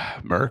ground.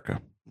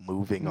 America.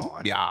 Moving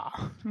on. Yeah.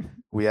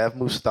 We have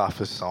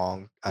Mustafa's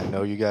song. I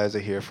know you guys are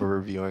here for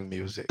reviewing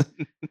music.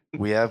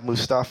 We have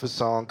Mustafa's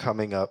song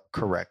coming up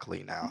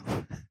correctly now.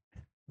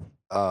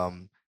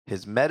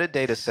 His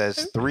metadata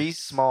says 3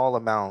 small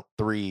amount,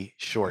 3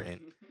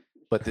 shortened.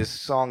 But this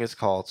song is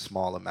called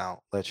Small Amount.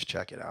 Let's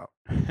check it out.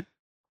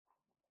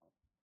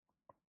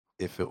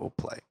 If it will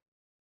play.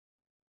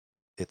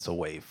 It's a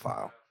WAV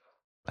file.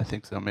 I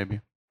think so,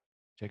 maybe.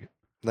 Check it.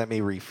 Let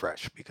me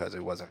refresh because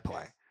it wasn't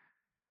playing.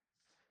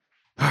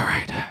 All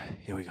right,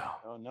 here we go.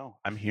 Oh no,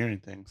 I'm hearing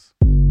things.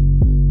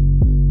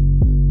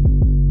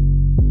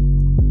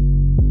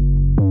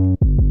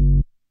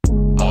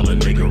 All a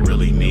nigga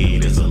really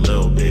need is a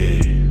little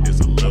bit.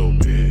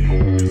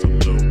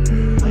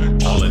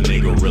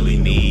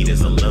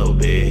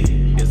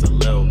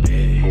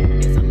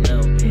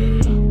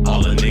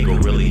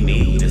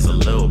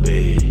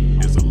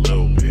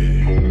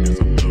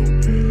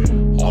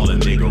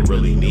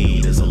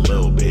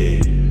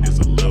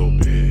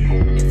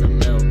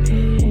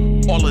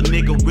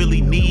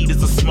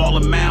 is a small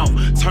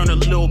amount. Turn a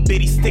little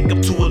bitty stick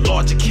up to a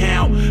large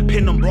account.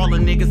 Pin them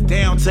brawling niggas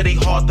down till they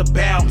hard to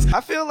bounce.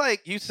 I feel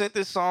like you sent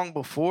this song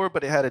before,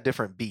 but it had a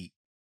different beat.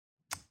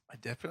 I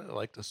definitely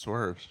like the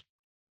swerves.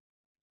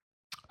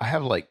 I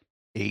have like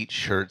 8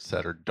 shirts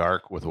that are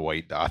dark with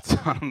white dots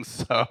on them,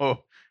 so it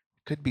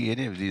could be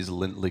any of these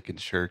lint licking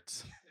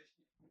shirts.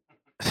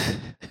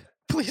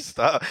 Please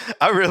stop.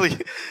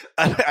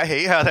 I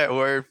hate how that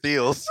word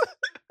feels.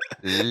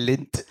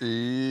 Lint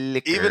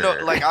liquor. Even though,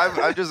 like,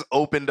 I just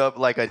opened up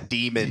like a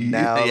demon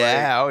now.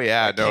 Yeah, like, oh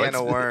yeah, a can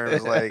of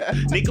worms. Like,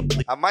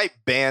 I might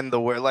ban the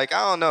word. Like,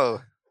 I don't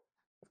know.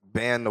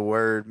 Ban the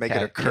word. Make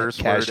it a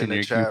curse word in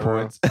the chat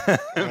room.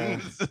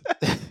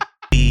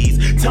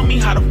 Tell me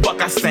how the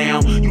fuck I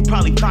sound. You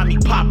probably find me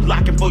pop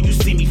locking before you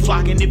see me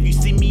flocking. If you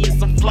see me in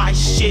some fly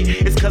shit,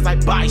 it's cause I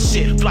buy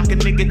shit. Flock a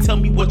nigga, tell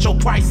me what your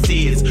price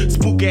is.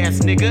 Spook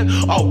ass nigga,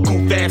 oh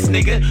goof ass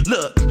nigga.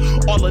 Look,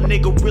 all a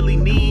nigga really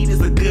need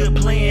is a good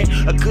plan,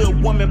 a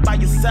good woman by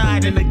your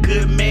side, and a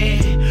good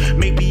man.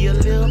 Maybe a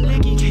little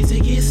nigga in case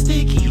it gets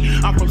sticky.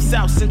 I'm from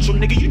South Central,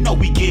 nigga, you know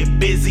we get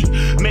busy.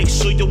 Make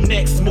sure your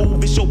next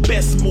move is your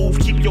best move.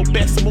 Keep your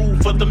best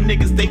move for them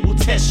niggas, they will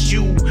test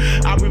you.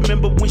 I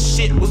remember when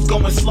shit was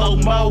going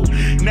slow-mo.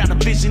 Now the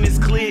vision is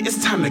clear,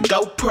 it's time to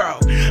go pro.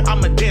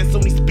 I'ma dance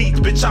on these beats,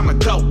 bitch, I'ma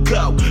go.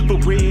 For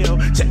real,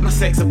 check my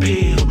sex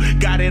appeal.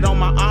 Got it on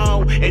my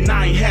own, and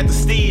I ain't had to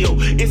steal.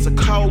 It's a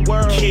cold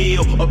world,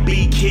 kill or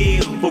be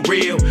killed. For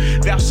real,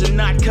 thou should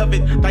not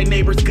covet thy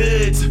neighbor's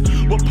goods.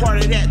 What part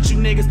of that you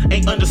niggas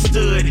ain't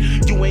understood?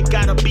 You ain't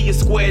gotta be a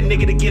square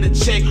nigga to get a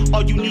check.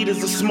 All you need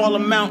is a small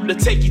amount to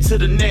take you to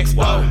the next.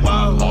 Whoa.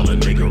 All a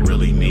nigga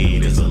really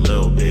need is a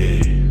little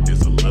bit.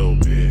 Is a little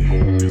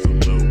bit. Is a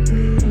little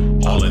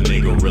bit. All a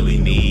nigga really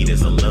need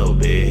is a little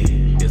bit.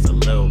 Is a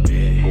little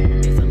bit.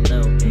 Is a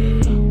little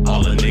bit.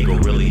 All a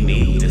nigga really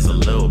need is a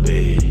little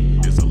bit.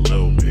 Is a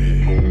little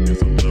bit.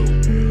 Is a little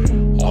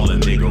bit. All a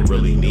nigga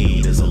really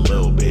need is a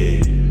little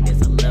bit.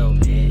 Is a little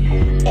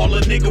bit. All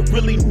a nigga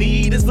really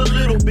need is a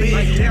little bit.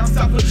 Like down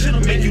south of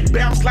gentleman, make you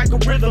bounce like a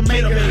rhythm,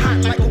 made him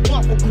hot like a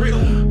waffle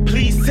griddle.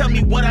 Please tell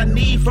me what I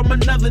need from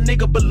another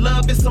nigga, but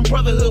love is some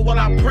brotherhood while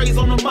I praise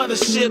on the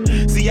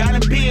mothership. See, I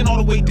done been all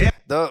the way down.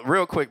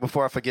 Real quick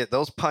before I forget,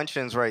 those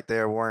punch-ins right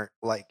there weren't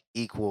like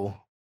equal.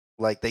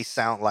 Like, they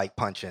sound like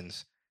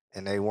punch-ins,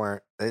 and they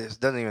weren't. It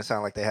doesn't even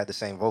sound like they had the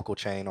same vocal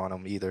chain on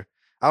them either.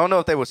 I don't know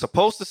if they were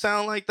supposed to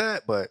sound like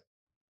that, but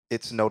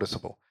it's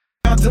noticeable.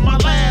 To my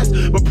last,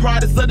 but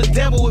pride is of the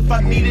devil. If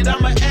I need it,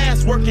 I'ma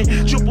ass working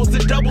triples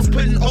and doubles,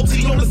 putting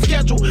OT on the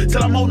schedule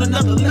till I'm on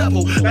another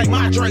level. Like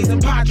Madres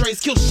and Padres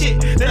kill shit.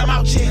 Then I'm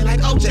out here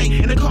like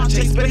OJ in the car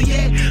chase, better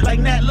yet, like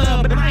Nat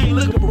Love. But I ain't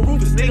looking for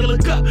Rufus, nigga.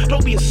 Look up,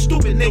 don't be a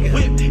stupid nigga.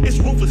 Whip, it's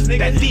Rufus, nigga.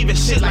 That thieving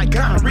shit like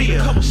gonorrhea.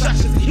 Couple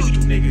shots just to heal you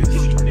niggas.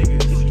 Heal you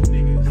niggas.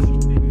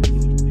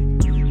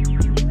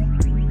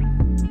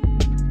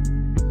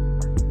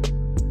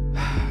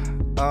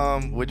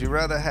 Would you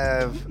rather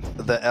have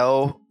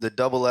the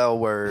double L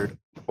word,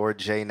 or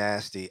J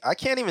Nasty? I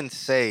can't even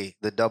say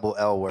the double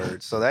L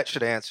word, so that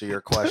should answer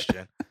your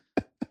question.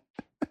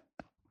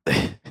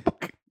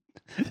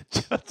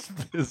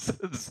 Justice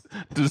has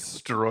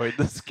destroyed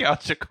this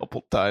couch a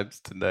couple times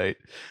tonight.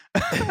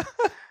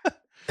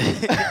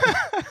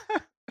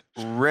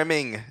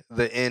 Rimming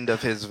the end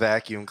of his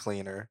vacuum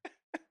cleaner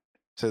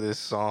to this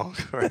song.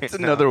 That's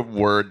another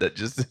word that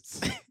just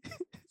is.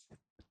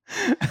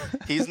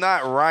 He's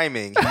not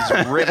rhyming,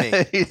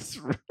 he's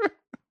rimming.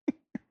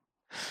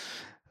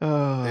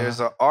 There's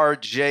a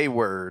RJ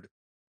word.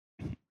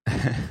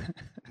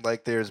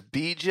 Like, there's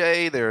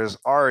BJ, there's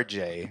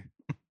RJ.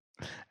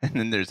 And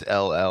then there's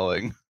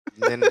LLing.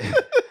 Then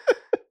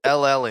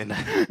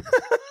LLing.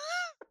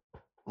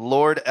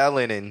 Lord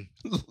Ellinin.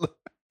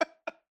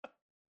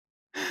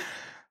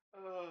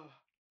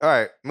 All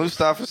right,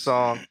 Mustafa's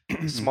song,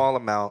 Small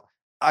Amount.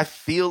 I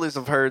feel as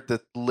I've heard the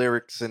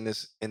lyrics in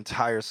this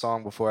entire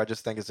song before. I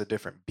just think it's a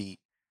different beat.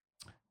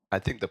 I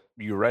think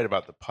you're right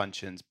about the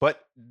punch-ins,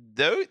 but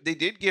though they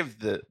did give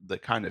the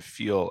kind of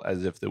feel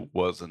as if there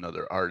was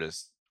another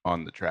artist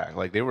on the track.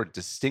 Like, they were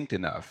distinct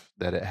enough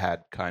that it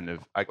had kind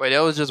of. Wait,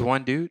 that was just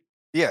one dude?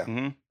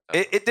 Yeah,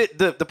 it did.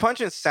 The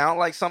punch-ins sound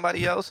like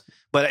somebody else,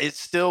 but it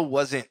still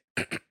wasn't.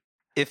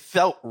 It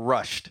felt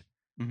rushed.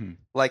 Mm-hmm.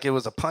 Like it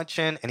was a punch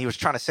in, and he was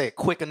trying to say it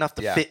quick enough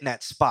to fit in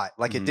that spot.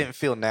 Like it didn't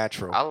feel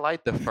natural. I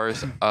like the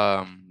first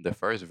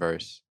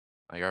verse.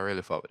 Like, I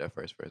really fought with that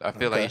first verse. I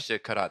feel like you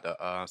should cut out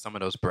the some of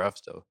those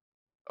breaths though,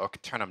 or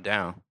turn them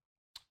down.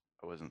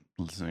 I wasn't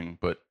listening,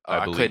 but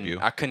I believe you.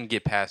 I couldn't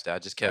get past that. I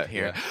just kept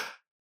hearing. Yeah.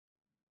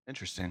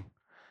 Interesting.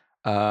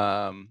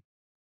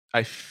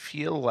 I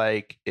feel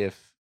like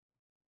if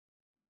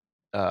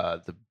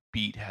the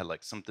beat had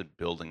like something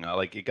building,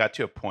 like it got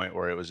to a point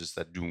where it was just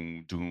that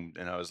doom doom,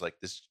 and I was like,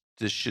 this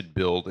should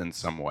build in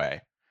some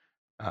way.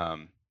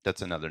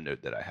 That's another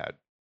note that I had.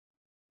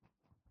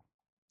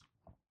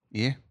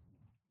 Yeah.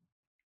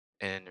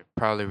 And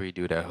probably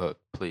redo that hook,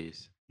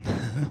 please.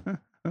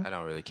 I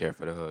don't really care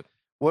for the hook.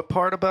 What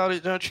part about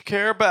it don't you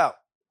care about?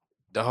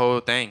 The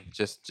whole thing.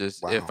 Just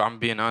Wow. If I'm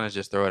being honest,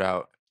 just throw it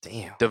out.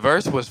 Damn. The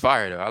verse was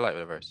fire though. I like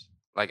the verse.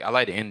 Like I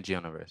like the energy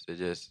on the verse. It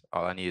just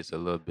all I need is a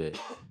little bit,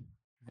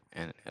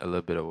 and a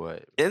little bit of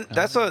what. And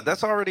that's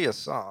already a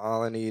song.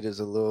 All I need is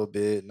a little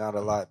bit, not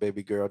a lot,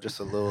 baby girl, just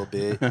a little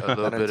bit. A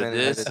little bit of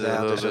this, just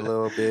a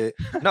little bit.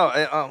 No,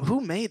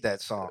 who made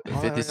that song?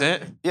 50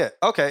 Cent. Yeah.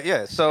 Okay.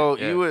 Yeah. So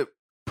Yeah. you would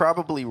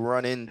probably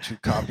run into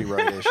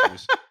copyright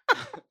issues.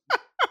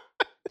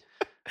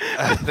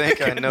 I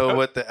think I know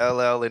what the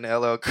LL and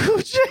LL Cool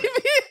J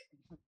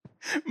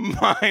mean.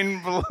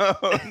 Mind blown.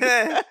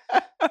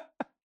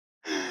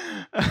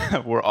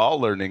 We're all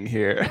learning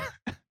here.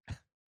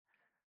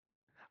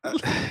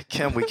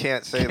 Kim, we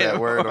can't say that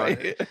word on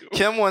it.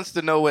 Kim wants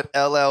to know what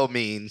LL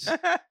means.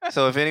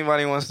 So if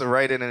anybody wants to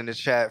write it in the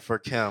chat for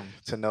Kim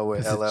to know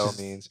what LL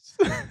means,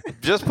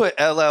 just put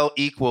LL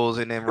equals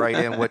and then write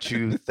in what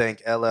you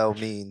think LL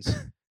means.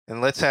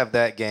 And let's have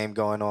that game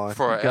going on.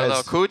 For You guys-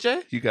 LL Cool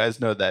J? You guys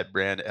know that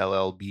brand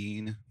LL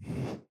Bean?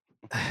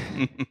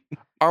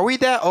 Are we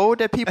that old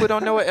that people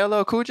don't know what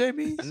LL Cool J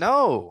means?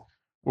 No.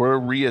 We're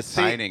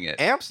reassigning it.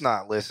 Amp's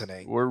not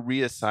listening. We're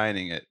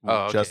reassigning it,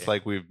 Oh, okay. just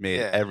like we've made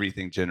Yeah.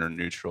 everything gender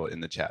neutral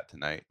in the chat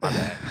tonight. My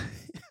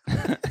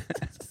bad.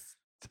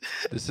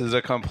 This is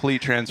a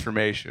complete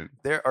transformation.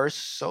 There are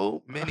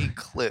so many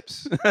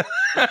clips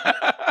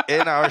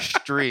in our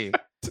stream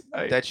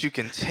that you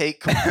can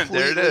take There it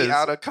completely is.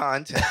 out of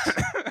context.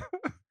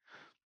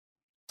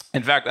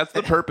 In fact, that's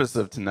the purpose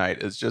of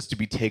tonight, is just to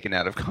be taken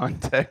out of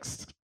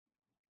context.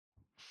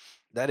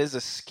 That is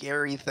a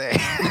scary thing.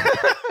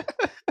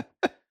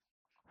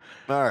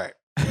 All right.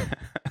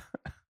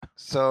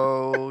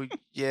 So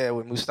yeah,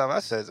 with Mustafa, I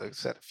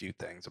said a few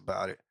things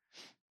about it.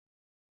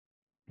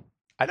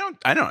 I don't.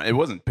 It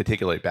wasn't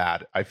particularly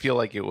bad. I feel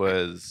like it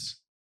was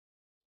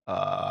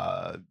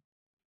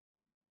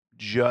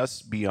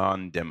just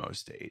beyond demo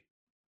state.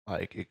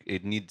 Like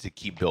it needs to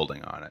keep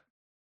building on it.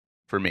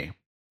 For me.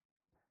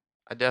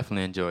 I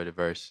definitely enjoyed the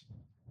verse.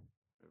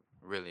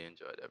 Really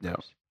enjoyed that Yep.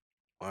 verse.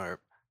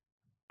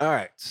 All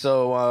right.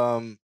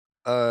 So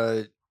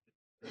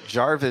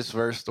Jarvis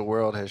versus the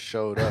world has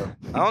showed up.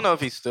 I don't know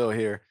if he's still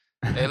here.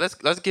 Hey, let's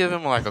give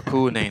him like a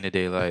cool name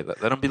today. Like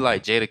let him be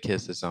like Jada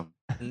Kiss or something.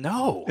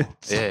 No.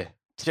 Yeah.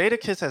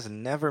 Jadakiss has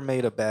never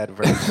made a bad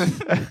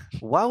verse.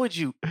 Why would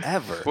you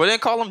ever? Well, then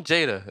call him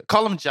Jada.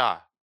 Call him Ja.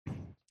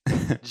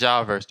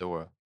 Ja versus the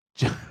world.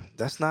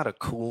 That's not a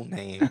cool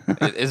name.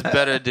 It's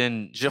better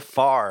than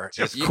Jafar.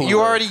 is You cooler.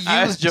 already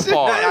used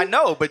Jafar. I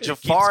know, but It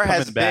Jafar keeps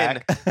has coming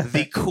been back.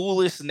 the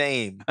coolest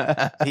name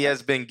he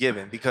has been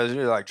given because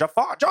you're like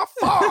Jafar.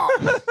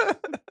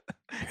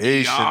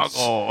 Patience,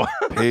 Iago.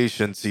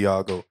 patience,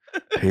 Iago,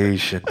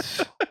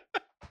 patience.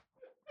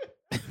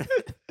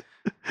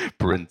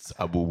 Prince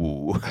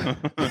Abu.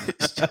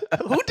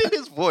 Who did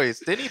his voice?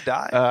 Did he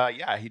die?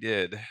 Yeah, he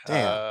did.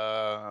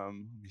 Damn.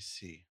 Let me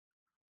see.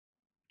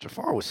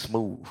 Jafar was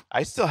smooth.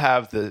 I still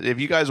have the. If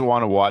you guys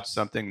want to watch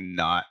something,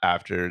 not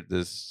after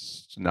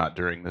this, not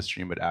during this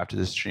stream, but after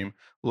this stream,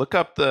 look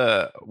up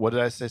the. What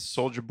did I say?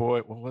 Soldier Boy.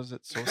 What was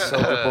it?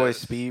 Soldier Boy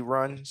speed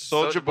run.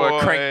 Soldier Boy.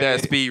 crank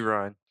that speed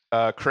run.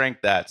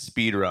 Crank that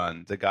speed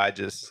run. The guy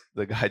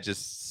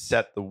just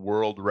set the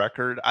world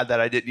record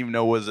that I didn't even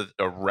know was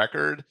a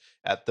record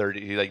at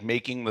 30. Like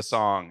making the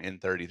song in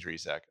 33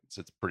 seconds.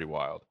 It's pretty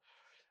wild.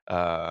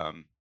 All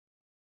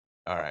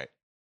right.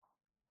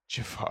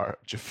 Jafar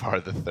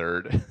the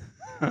Third.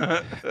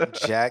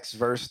 Jax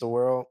versus the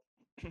world.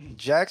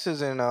 Jax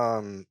is in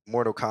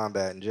Mortal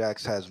Kombat, and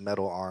Jax has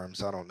metal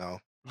arms. I don't know.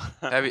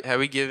 Have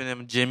we given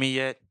him Jimmy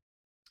yet?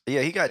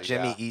 Yeah, he got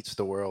Jimmy Yeah. Eats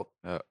the World.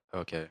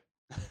 Okay.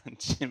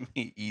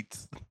 Jimmy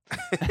Eats.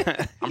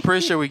 I'm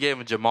pretty sure we gave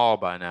him Jamal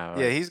by now.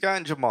 Yeah, right? he's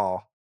gotten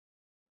Jamal,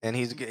 and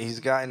he's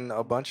gotten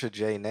a bunch of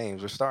J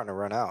names. We're starting to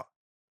run out.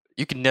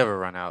 You can never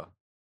run out.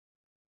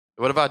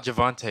 What about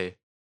Javante?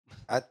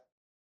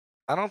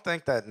 I don't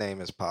think that name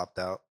has popped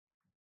out,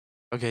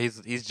 Okay, he's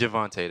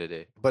Javante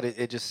today. but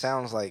it just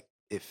sounds like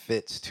it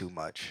fits too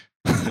much.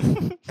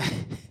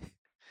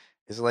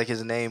 It's like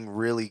his name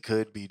really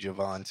could be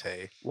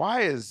Javante.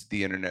 Why is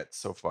the internet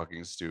so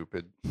fucking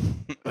stupid?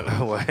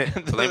 What?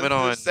 Blame it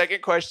on- The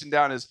second question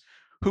down is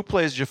who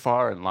plays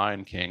Jafar in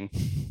Lion King?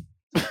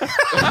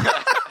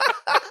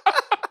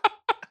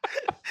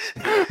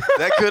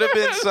 That could have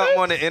been something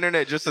on the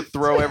internet just to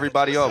throw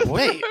everybody off.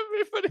 Wait,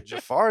 Everybody.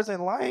 Jafar's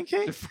in Lion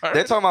King? Jafar.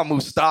 They're talking about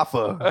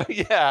Mustafa.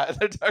 Yeah,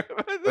 they're talking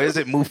about. Or is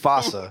it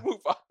Mufasa?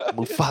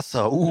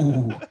 Mufasa.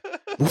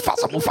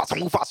 Mufasa, ooh.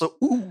 Mufasa,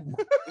 ooh.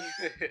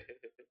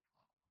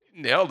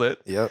 Nailed it.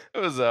 Yep. It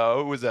was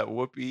who was that?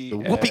 Whoopi.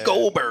 Whoopi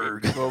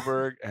Goldberg. Whoopi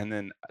Goldberg, and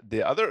then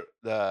the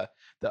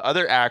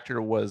other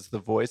actor was the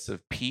voice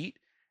of Pete,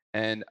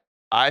 and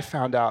I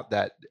found out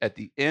that at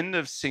the end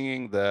of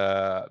singing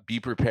the "Be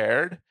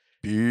Prepared,"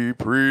 Be there it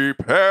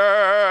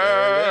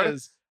prepared.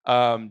 is,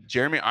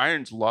 Jeremy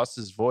Irons lost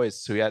his voice,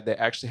 so they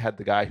actually had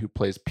the guy who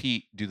plays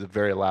Pete do the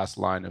very last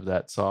line of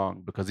that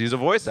song because he's a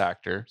voice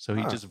actor, so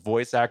he Huh. just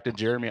voice acted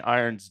Jeremy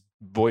Irons'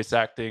 voice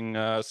acting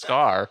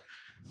Scar.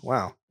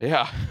 Wow.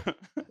 Yeah.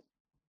 The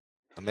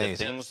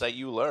Amazing. things that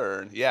you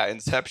learn. Yeah,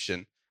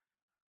 Inception.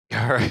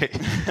 All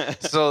right.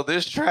 So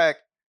this track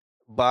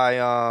by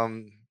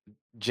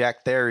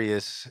Jack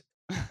Therius,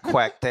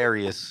 Quack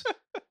Therius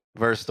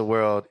versus the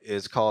World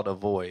is called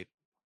Avoid.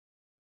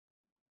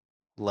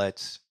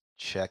 Let's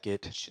check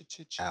it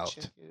out.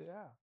 Check it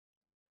out.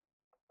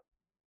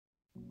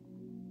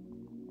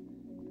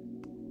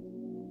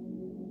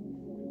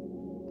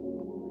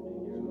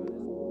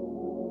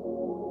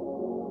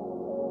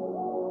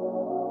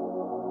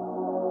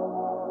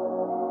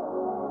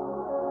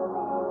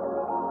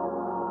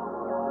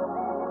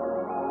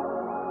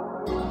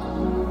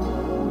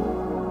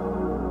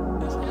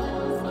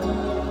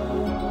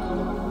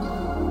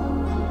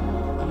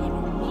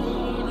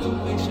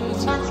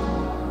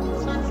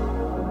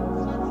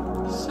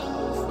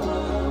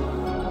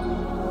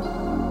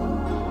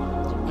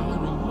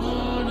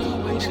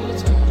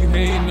 You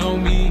hating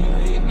on me,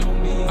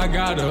 I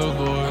gotta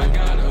avoid.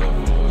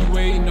 You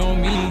waiting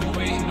on me,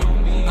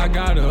 I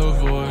gotta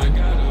avoid.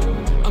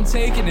 I'm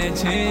taking that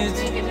chance,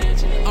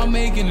 I'm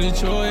making a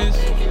choice.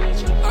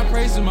 I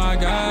praise to my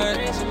God,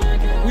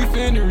 we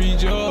finna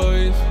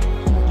rejoice.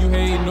 You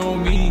hating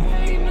on me,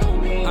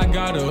 I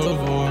gotta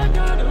avoid.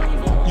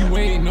 You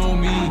waiting on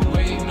me,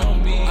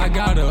 I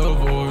gotta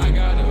avoid.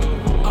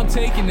 I'm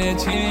taking that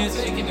chance,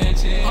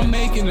 I'm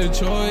making a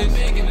choice.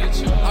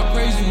 I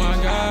praise you, my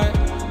God,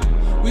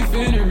 we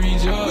finna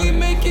rejoice. We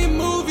making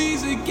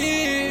movies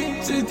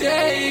again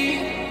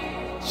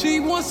today. She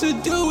wants to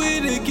do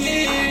it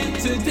again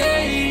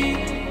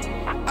today.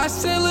 I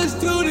said let's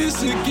do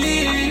this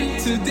again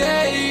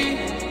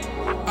today.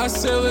 I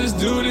said let's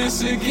do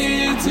this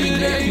again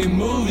today. We making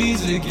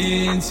movies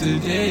again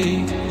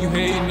today. You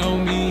hating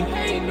on me,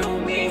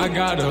 I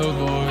gotta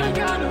avoid.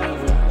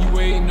 You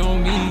waiting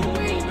on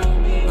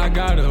me, I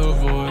gotta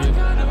avoid.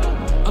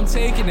 I'm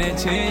taking that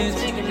chance,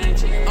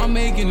 I'm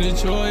making a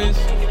choice.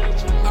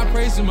 I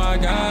praise to my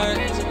God,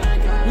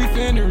 we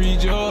finna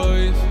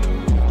rejoice.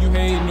 You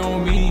hating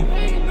on me,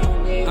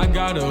 I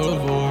gotta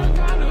avoid.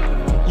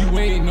 You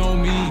waiting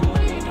on me,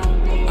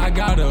 I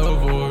gotta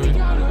avoid.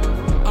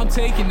 I'm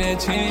taking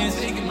that chance,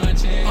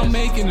 I'm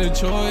making a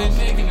choice.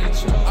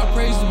 I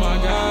praise to my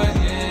God,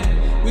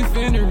 we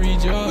finna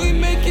rejoice. We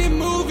making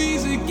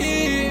movies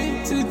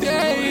again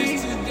today.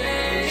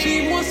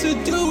 She wants to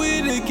do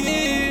it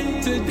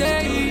again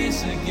today.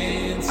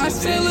 I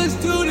said let's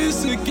do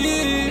this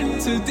again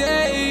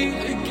today.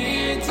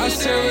 I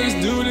said let's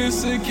do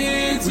this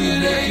again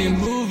today. We making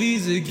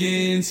movies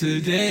again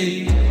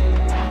today.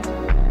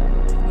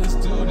 Let's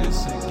do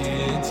this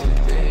again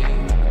today.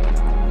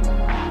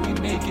 We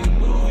making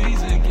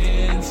movies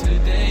again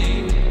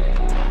today.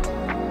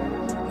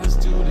 Let's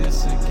do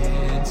this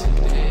again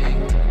today.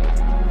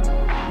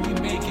 We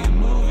making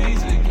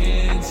movies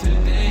again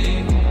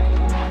today.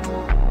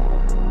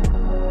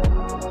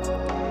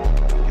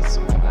 Get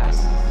some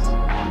glasses.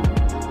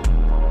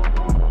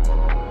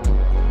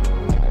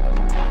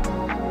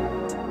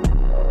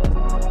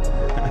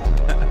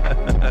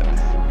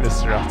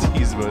 Mr.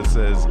 Altismo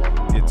says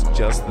it's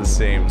just the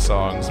same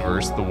songs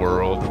versus the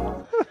world.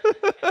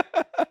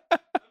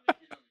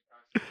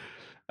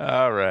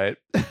 All right.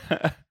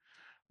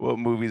 What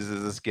movies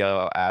is this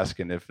gal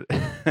asking if?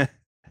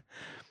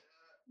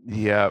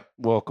 Yeah,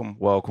 welcome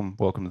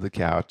to the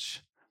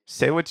couch.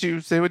 Say what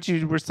you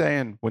were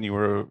saying when you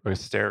were a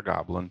stair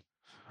goblin.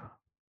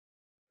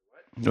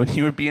 When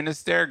you were being a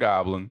stair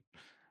goblin.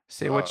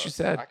 Say what you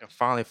said. I can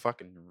finally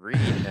fucking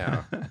read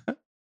now.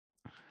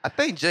 I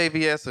think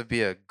JVS would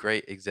be a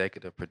great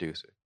executive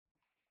producer.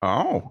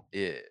 Oh.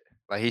 Yeah.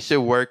 Like he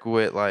should work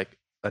with like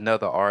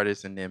another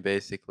artist and then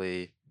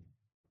basically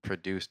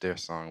produce their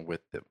song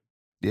with them.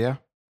 Yeah.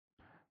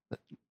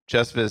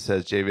 Just Viz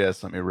says,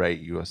 JVS, let me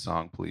write you a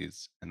song,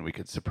 please. And we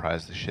could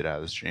surprise the shit out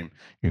of the stream.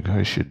 You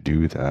guys should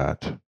do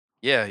that.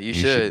 Yeah, you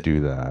should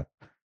do that.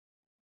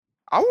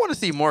 I want to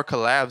see more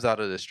collabs out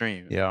of the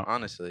stream. Yeah.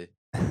 Honestly.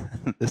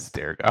 The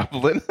stair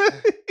goblin.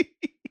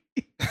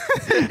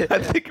 I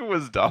think it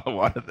was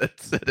Dalawana that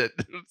said it.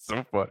 It was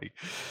so funny.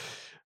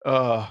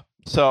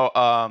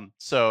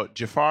 So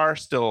Jafar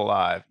still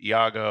alive.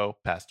 Iago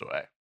passed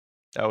away.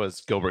 That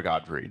was Gilbert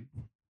Gottfried.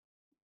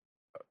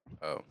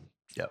 Oh.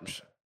 Yep.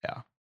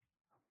 Yeah.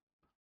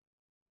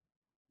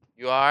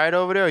 You all right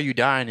over there or you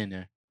dying in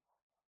there?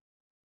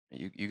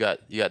 You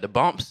got the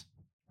bumps?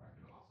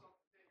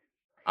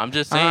 I'm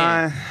just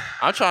saying.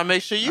 I'm trying to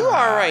make sure you all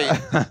right.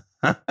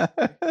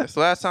 That's the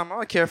last time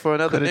I care for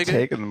another Could have nigga.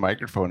 taken the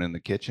microphone in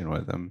the kitchen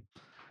with him.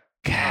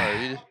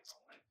 I'm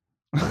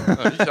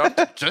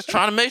just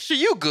trying to make sure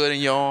you good in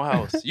your own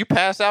house. You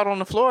pass out on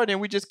the floor, then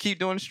we just keep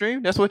doing the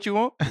stream. That's what you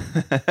want?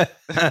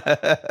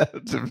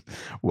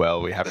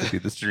 Well, we have to do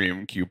the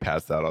stream. Q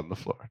passed out on the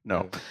floor.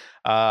 No.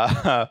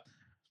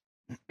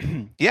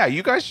 Yeah,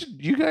 you guys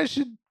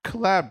should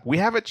collab. We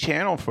have a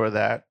channel for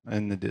that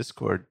in the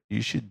Discord.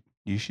 You should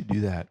do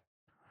that.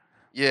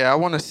 Yeah, I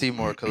want to see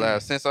more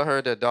collabs. Since I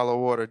heard that Dollar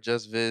Water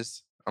Just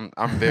Viz, I'm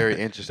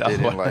very interested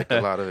in like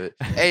a lot of it.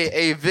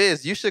 Hey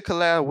Viz, you should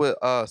collab with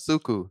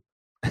Suku.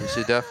 You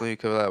should definitely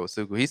collab with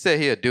Suku. He said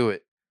he'll do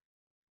it.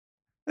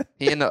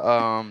 He in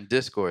the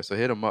Discord, so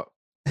hit him up.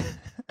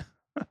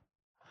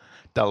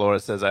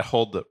 Dolores says, I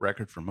hold the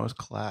record for most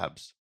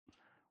collabs.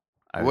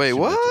 I Wait,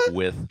 assume it's what?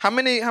 With How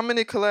many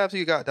collabs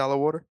you got, Dollar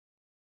Water?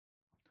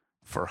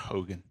 for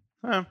Hogan.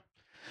 I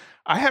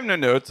have no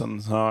notes on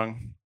the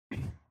song.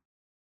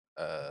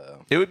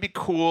 It would be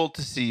cool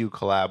to see you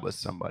collab with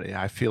somebody.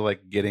 I feel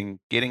like getting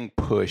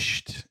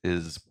pushed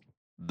is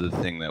the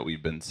thing that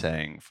we've been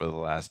saying for the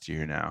last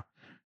year now.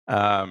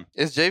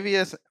 Is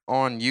JVS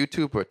on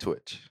YouTube or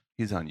Twitch?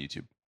 He's on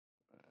YouTube.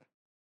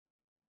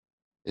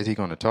 Is he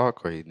going to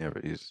talk or he never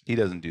is? He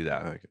doesn't do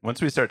that. Okay.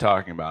 Once we start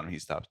talking about him, he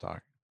stops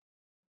talking.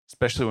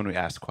 Especially when we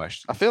ask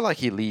questions. I feel like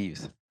he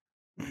leaves.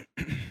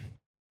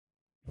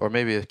 Or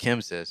maybe if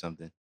Kim says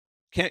something.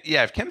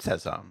 If Kim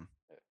says something.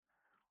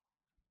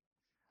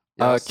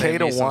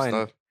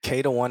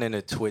 K1 in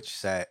the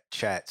Twitch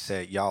chat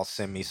said, y'all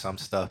send me some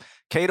stuff.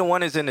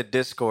 K1 is in the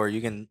Discord. You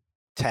can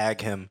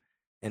tag him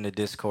in the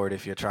Discord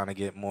if you're trying to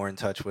get more in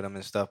touch with him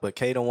and stuff. But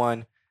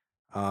K1...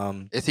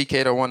 is he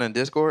K1 in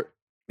Discord?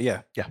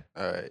 Yeah.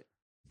 All right.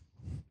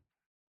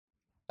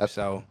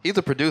 So he's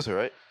a producer,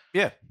 right?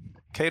 Yeah.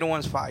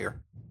 K1's fire.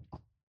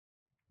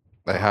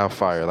 Like how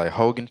fire? Like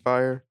Hogan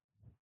fire?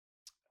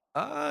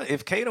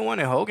 If K1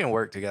 and Hogan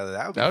work together,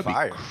 that would be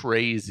fire. Be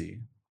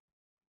crazy.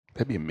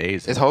 That'd be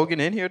amazing. Is Hogan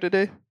in here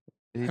today?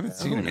 I haven't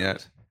seen him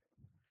yet.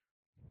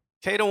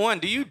 K1,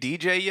 do you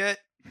DJ yet?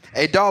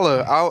 Hey,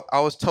 Dollar,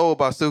 I was told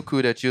by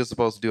Suku that you were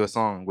supposed to do a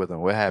song with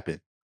him. What happened?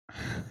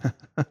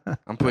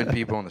 I'm putting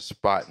people on the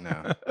spot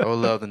now. I would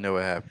love to know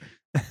what happened.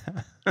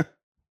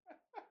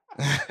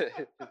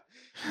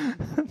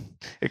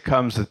 It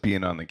comes with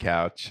being on the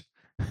couch.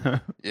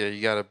 Yeah,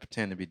 you gotta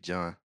pretend to be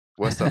John.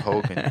 What's the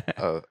Hogan?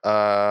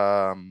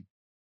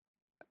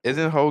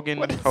 Isn't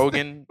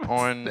Hogan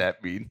on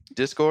that mean?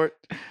 Discord?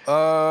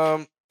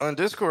 On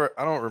Discord,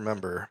 I don't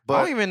remember. But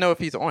I don't even know if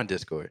he's on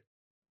Discord.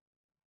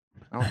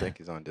 I don't think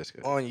he's on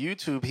Discord. On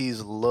YouTube,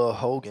 he's Lil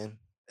Hogan.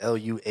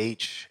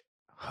 Luh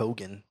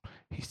Hogan.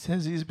 He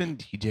says he's been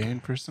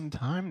DJing for some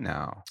time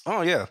now.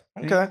 Oh, yeah.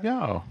 Okay. There you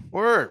go.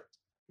 Word.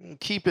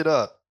 Keep it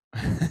up.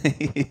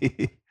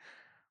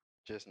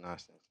 Just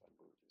not.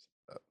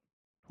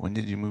 When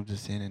did you move to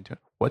San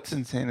Antonio? What's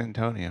in San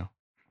Antonio?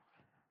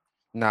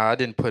 Nah, I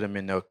didn't put him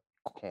in no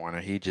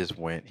corner. He just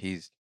went.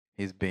 He's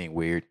being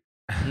weird.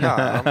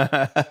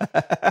 Nah,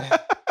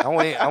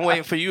 I'm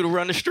waiting for you to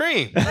run the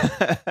stream.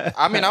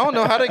 I mean, I don't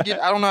know how to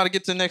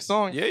get to the next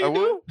song. Yeah, you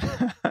do.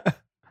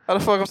 How the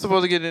fuck I'm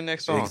supposed to get to the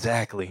next song?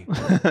 Exactly.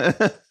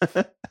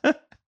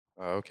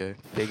 Oh, okay.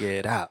 Figure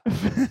it out.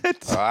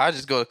 I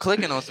just go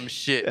clicking on some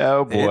shit.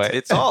 Oh boy,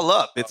 it's all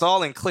up. It's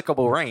all in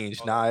clickable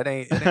range. Nah, it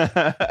ain't.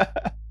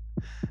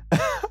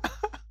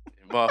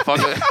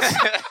 Motherfucker.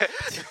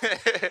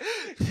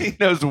 He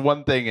knows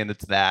one thing, and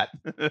it's that.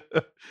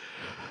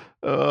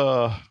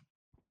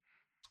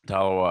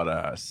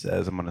 Dalawada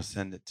says, I'm going to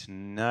send it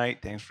tonight.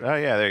 Thanks for... Oh,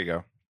 yeah, there you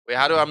go. Wait,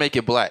 how do I make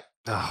it black?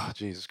 Oh,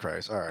 Jesus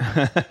Christ. All right.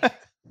 I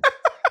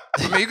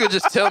mean, you could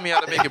just tell me how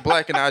to make it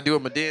black, and I'll do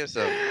it my damn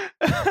self.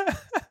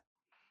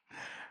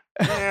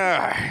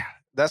 Yeah.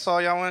 That's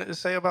all y'all wanted to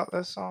say about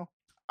that song?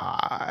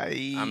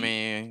 I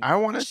mean, I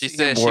want to. She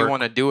said she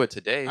want to do it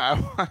today. I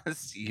want to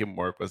see him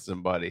work with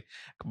somebody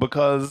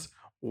because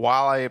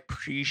while I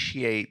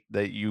appreciate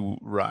that you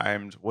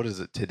rhymed, what is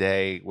it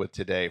today with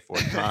today 4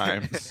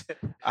 times?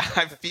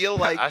 I feel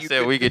like I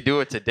said we could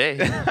do it today.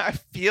 I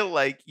feel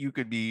like you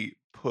could be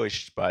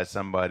pushed by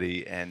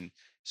somebody and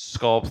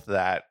sculpt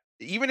that.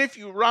 Even if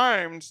you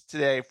rhymed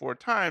today 4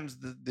 times,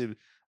 the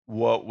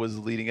what was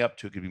leading up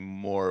to it could be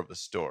more of a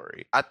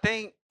story. I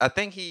think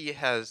he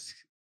has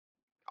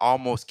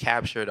almost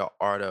captured the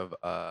art of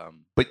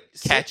but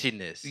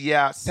catchiness.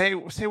 Yeah, say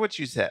what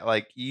you said.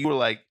 Like you were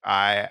like,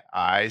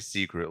 I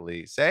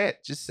secretly say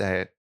it. Just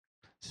say it.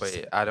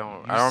 Wait, I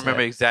don't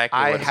remember exactly.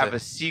 I have a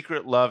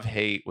secret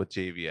love-hate with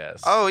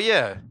JVS. Oh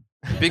yeah,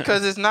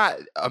 because it's not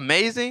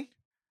amazing.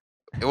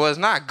 Well, it's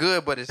not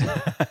good, but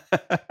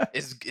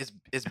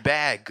it's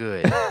bad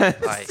good.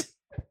 Like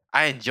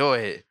I enjoy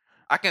it.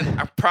 I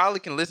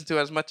probably can listen to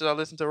it as much as I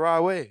listen to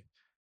Raw Wave.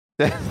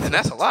 And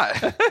that's a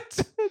lot.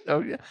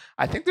 Oh yeah,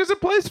 I think there's a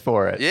place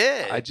for it.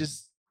 Yeah, I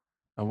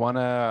want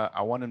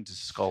him to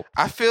sculpt.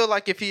 I feel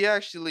like if he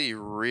actually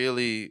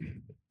really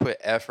put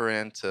effort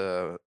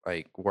into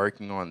like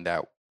working on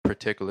that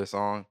particular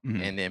song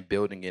and then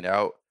building it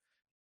out,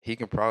 he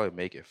can probably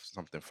make it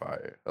something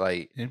fire.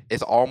 Like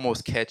it's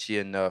almost catchy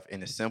enough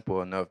and it's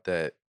simple enough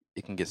that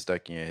it can get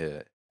stuck in your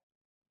head.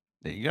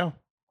 There you go.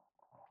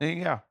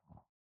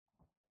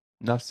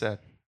 Enough said.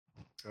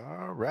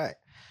 All right.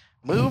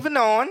 Moving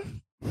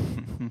on.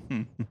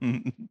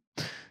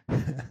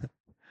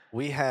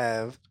 We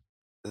have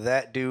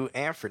that dude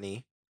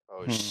Anthony.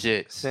 Oh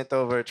shit! Sent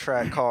over a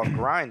track called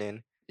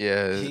 "Grinding."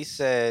 Yeah. He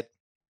said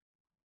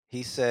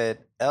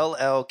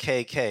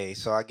LLKK.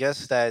 So I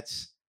guess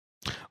that's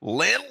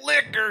Lint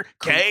Liquor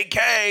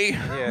KK.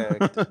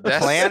 Yeah,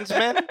 that's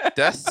Klansman.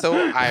 That's so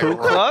ironic. Ku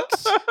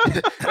Klux.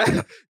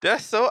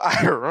 That's so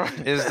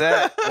ironic. Is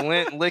that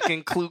Lint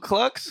Licking Ku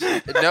Klux?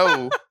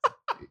 No.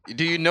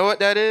 Do you know what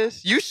that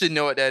is? You should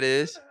know what that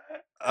is.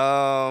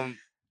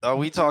 Are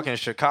we talking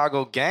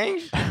Chicago gang?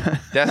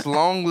 That's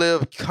Long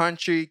Live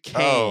Country King.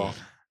 Oh,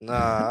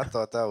 nah, I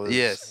thought that was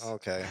Yes.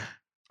 Okay.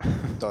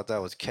 Thought that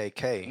was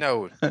KK.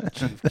 No.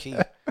 Chief Keef.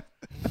 All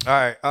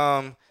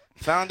right.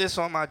 Found this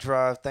on my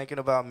drive, thinking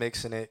about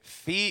mixing it.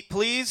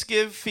 Please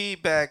give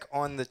feedback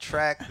on the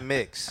track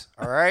mix.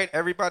 All right,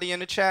 everybody in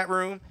the chat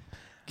room,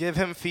 give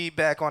him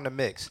feedback on the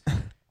mix.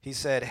 He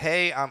said,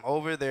 "Hey, I'm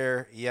over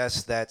there.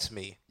 Yes, that's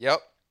me." Yep.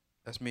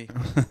 That's me.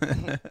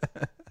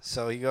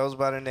 So he goes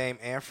by the name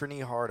Anthony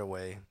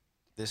Hardaway.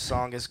 This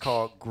song is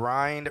called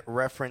Grind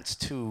Reference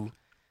 2,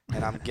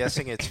 and I'm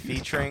guessing it's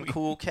featuring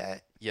Cool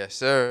Cat. Yes,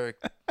 sir.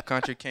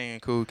 Country King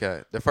and Cool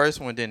Cat. The first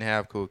one didn't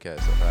have Cool Cat,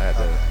 so I had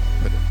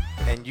to put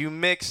it. And you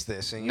mix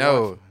this, and you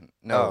No.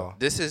 Oh.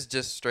 This is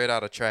just straight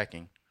out of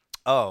tracking.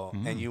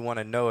 and you want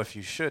to know if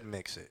you should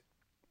mix it.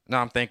 No,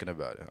 I'm thinking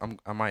about it.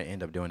 I might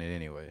end up doing it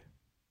anyway.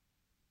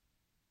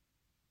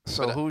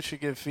 So who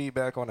should give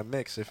feedback on the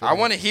mix? If I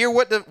want to hear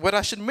what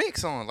I should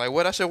mix on, like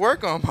what I should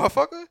work on,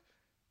 motherfucker.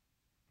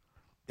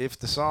 If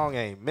the song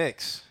ain't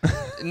mixed,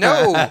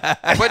 no,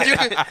 but you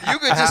could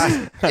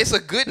just. It's a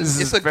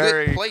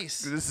good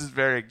place. This is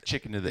very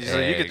chicken to the so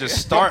egg. you could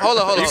just start. Hold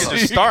on. You could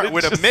just start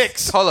with a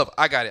mix. Hold up,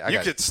 I got it. You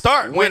could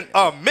start with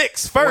a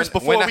mix first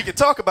before we can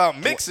talk about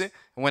mixing.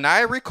 When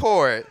I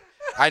record,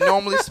 I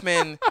normally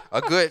spend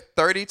a good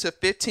 30 to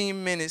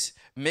 15 minutes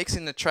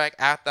mixing the track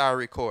after I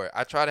record.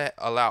 I try to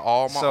allow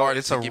all my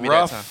artists to give me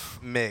that time. So it's a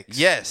rough mix.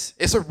 Yes,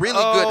 it's a really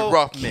good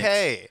rough mix.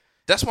 Okay.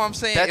 That's what I'm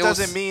saying. That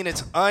doesn't mean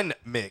it's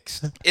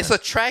unmixed. It's a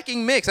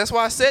tracking mix. That's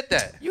why I said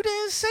that. You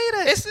didn't say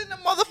that. It's in the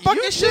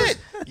motherfucking shit.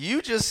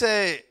 You just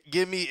said,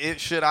 "Give me it.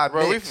 Should I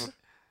Bro, mix?"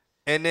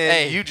 And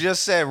then you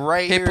just said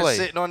right hit here, play.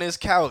 sitting on this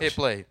couch, Hit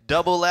play.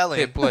 Double Ellen,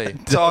 Hit play.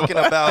 talking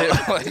about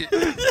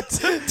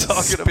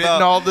Spitting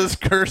all this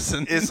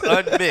cursing. it's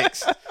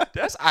unmixed.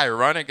 That's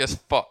ironic as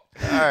fuck.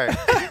 All right.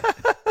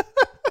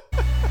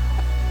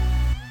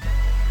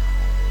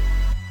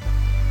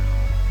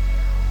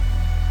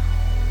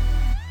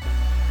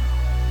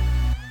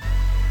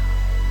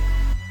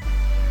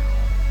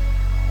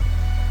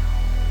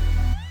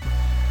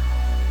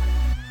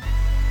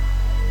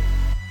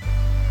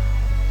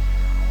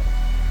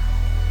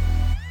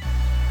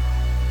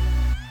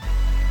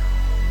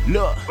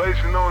 Look,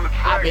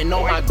 I've been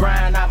on my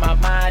grind, out my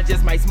mind,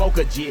 just might smoke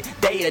a jit.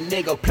 They a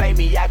nigga play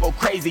me, I go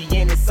crazy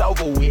and it's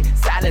over with.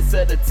 Silence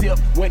of the tip,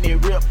 when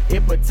it rip,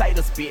 it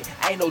potato spit.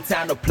 Ain't no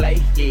time to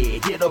play, yeah,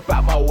 get up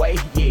out my way,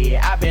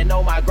 yeah. I've been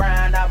on my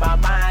grind, out my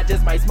mind,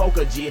 just might smoke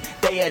a jit.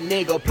 They a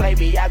nigga play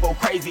me, I go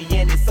crazy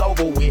and it's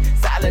over with.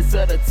 Silence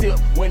of the tip,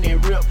 when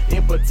it rip,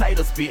 it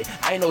potato spit.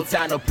 Ain't no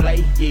time to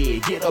play, yeah,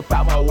 get up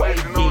out my way,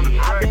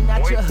 yeah. I've been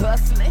out here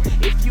hustling,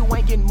 if you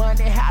ain't getting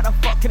money, how the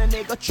fuck can a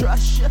nigga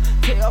trust you?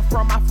 Tell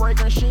from my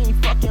fragrance, she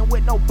ain't fucking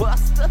with no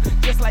buster.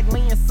 Just like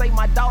Lynn say,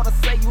 my daughter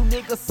say you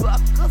niggas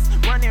suckers.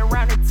 Running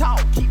around and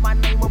talk, keep my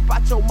name up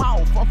out your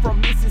mouth. I'm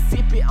from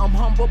Mississippi, I'm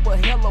humble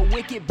but hella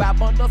wicked. Buy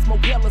bundle,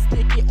 smoke hella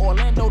sticky.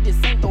 Orlando,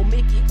 this ain't no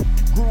Mickey.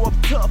 Grew up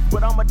tough,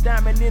 but I'm a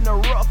diamond in the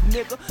rough,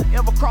 nigga.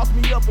 Ever cross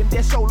me up and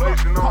that's your luck.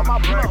 Call my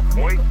bluff,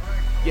 nigga.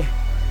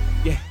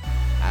 Yeah.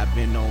 I've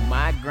been on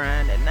my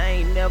grind and I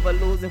ain't never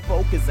losing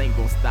focus, ain't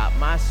gon' stop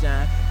my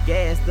shine.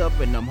 Gassed up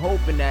and I'm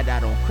hoping that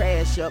I don't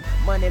crash up.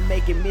 Money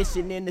making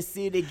mission in the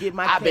city, get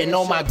my I've been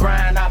on my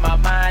grind, out my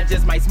mind,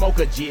 just might smoke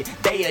a jit.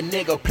 They a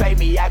nigga play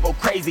me, I go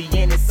crazy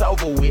and it's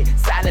over with.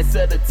 Silence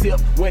of the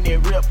tip, when it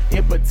rip,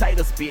 it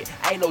potato spit.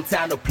 Ain't no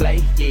time to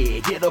play, yeah,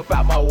 get up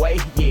out my way,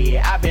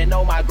 yeah. I've been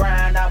on my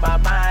grind, out my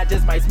mind,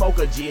 just might smoke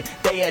a jit.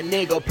 They a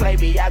nigga play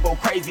me, I go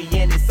crazy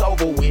and it's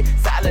over with.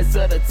 Silence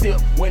of the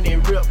tip, when it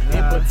rip,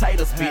 it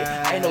potato spit.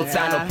 Ain't no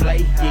time to play,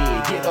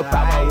 yeah, get up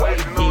out my way,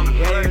 yeah.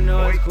 Yeah, you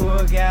know it's cool,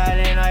 God,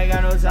 and I ain't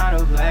got no time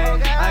to play.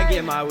 I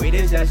get my weed,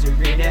 it's extra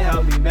green to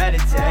help me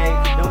meditate.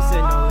 Don't sit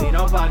no lean,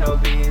 don't buy no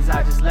beans,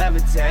 I just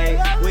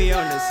levitate. We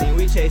on the scene,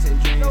 we chasing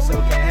dreams, so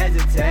can't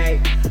hesitate.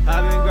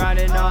 I've been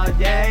grinding all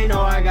day,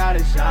 know I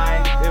gotta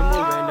shine. Been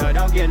moving up,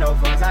 don't get no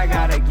funds, I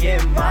gotta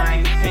get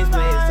mine. Ain't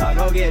split his talk,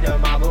 go get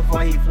him out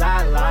before he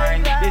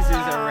flatline. This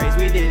is a race,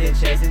 we didn't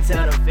chase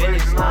until the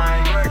finish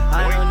line.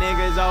 I know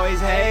niggas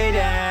always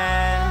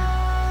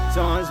hating,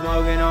 so I'm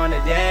smoking on the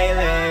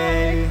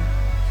daily.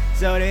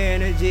 So the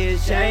energy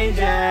is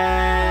changing,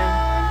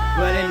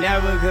 but it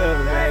never could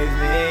raise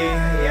me,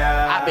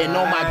 yeah. I've been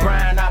on my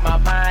grind, out my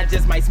mind,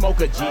 just might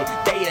smoke a jit.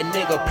 They a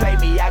nigga play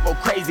me, I go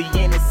crazy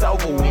and it's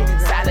over with.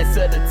 Silence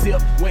of the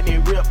tip, when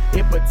it rip,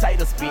 it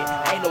potato spit.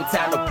 Ain't no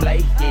time to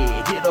play,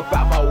 yeah, get up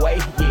out my way,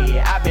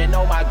 yeah. I've been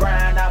on my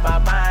grind, out my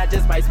mind,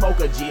 just might smoke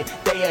a jit.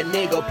 They a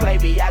nigga play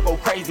me, I go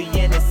crazy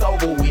and it's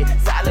over with.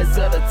 Silence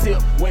of the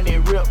tip, when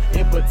it rip,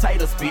 it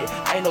potato spit.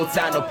 Ain't no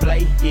time to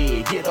play,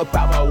 yeah, get up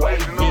out my way,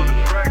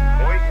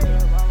 yeah.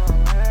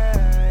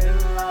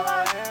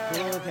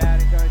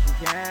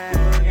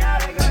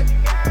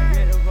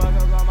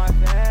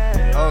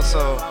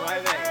 Also,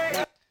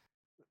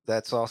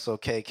 that's also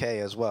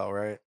KK as well,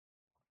 right?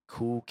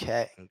 Cool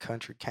Cat and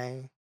Country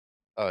King.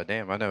 Oh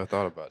damn, I never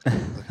thought about that.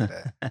 Look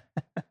at that.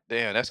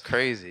 Damn, that's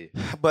crazy.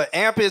 But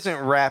Anthony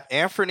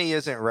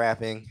isn't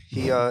rapping.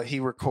 He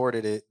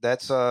recorded it.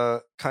 That's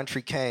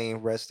Country Kane,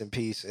 rest in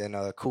peace, and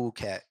Cool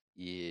Cat.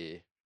 Yeah.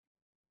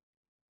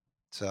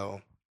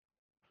 So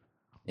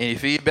Any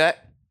feedback?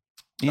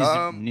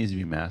 Needs to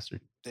be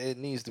mastered. it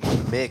needs to be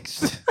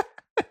mixed.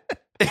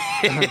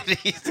 It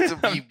needs to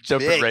be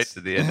Jumping right mixed.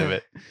 to the end of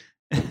it.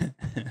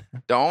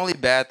 The only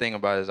bad thing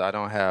about it is I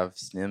don't have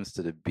stems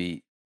to the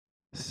beat.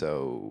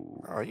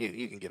 So Oh,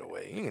 you can get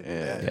away. You can do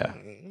Yeah. that. Yeah.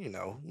 You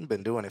know, you've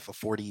been doing it for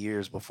 40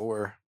 years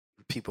before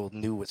people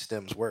knew what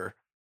stems were.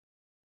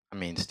 I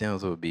mean,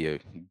 stems would be a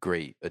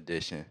great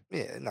addition.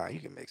 Yeah, no, you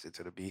can mix it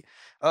to the beat.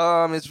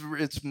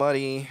 It's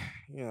muddy.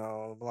 You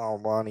know, blah blah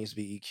blah needs to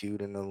be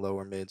EQ'd in the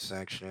lower mid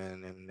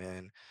section, and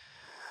then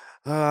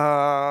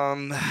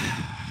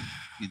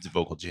Needs a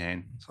vocal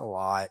chain. it's a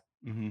lot.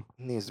 Mm-hmm. It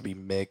needs to be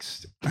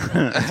mixed.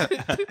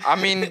 I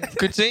mean,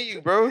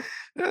 continue, bro.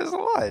 There's a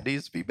lot. It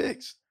needs to be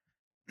mixed.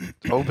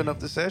 Open up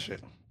the session.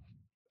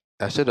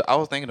 I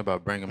was thinking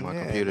about bringing my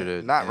Yeah, computer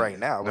to. not right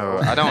now, No, bro.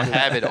 I don't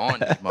have it on,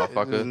 this It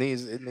motherfucker.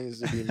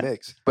 needs to be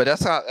mixed. But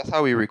that's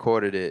how we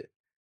recorded it.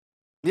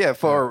 Yeah,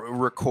 for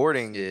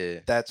recording, Yeah,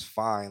 that's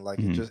fine. Like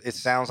Mhm. it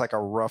sounds like a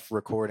rough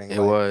recording. it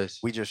Like, was.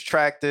 we just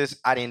tracked this.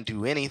 I didn't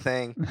do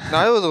anything.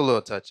 No, it was a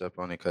little touch up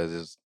on it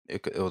because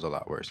it was a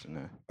lot worse than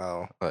that.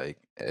 Oh, Like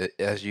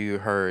as you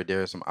heard,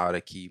 there are some out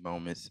of key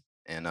moments,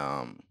 and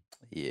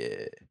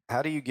yeah.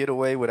 how do you get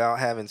away without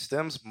having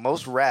stems?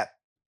 Most rap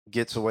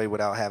gets away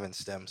without having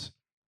stems.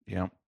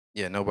 Yeah.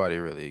 Yeah, nobody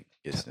really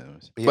gets them.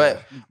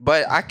 Yeah.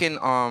 But I can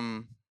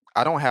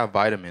I don't have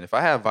vitamin. If I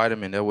had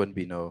vitamin, there wouldn't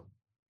be no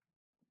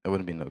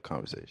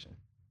conversation.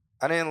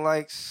 I didn't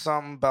like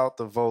something about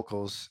the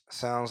vocals.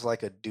 Sounds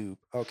like a dupe.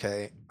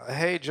 Okay.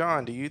 Hey,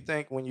 John, do you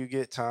think when you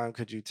get time,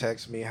 could you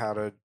text me how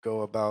to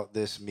go about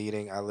this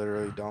meeting? I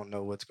literally don't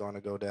know what's going to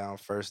go down.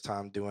 First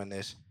time doing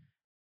this.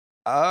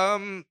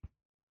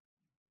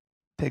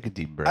 Take a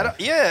deep breath. I don't.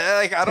 Yeah,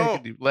 like I Take a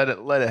don't. deep- let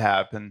it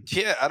happen.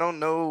 Yeah, I don't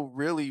know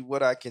really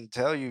what I can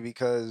tell you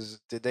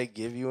because did they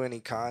give you any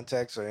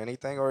context or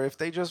anything? Or if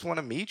they just want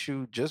to meet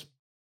you, just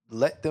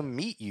let them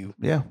meet you.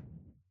 Yeah.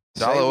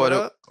 Say Dollar what what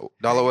up,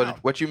 dollar hang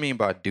out. what you mean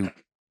by dupe?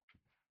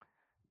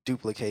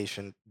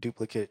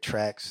 Duplicate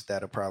tracks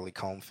that are probably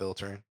comb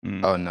filtering.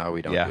 Mm. Oh no,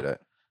 we don't Yeah. do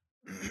that.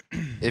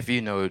 If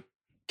you know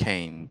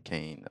Kane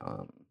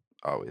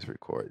always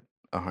record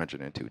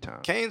 102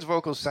 times. Kane's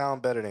vocals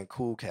sound better than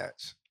Cool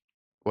Cat's.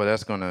 Well,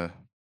 that's gonna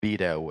be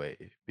that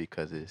way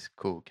because it's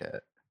Cool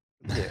Cat.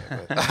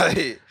 Yeah,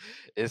 but,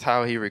 It's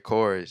how he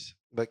records.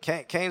 but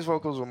Kane's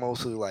vocals were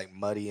mostly like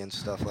muddy and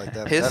stuff like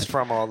that. But His- that's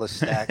from all the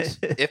stacks.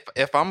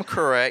 If I'm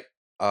correct,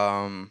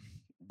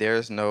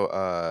 there's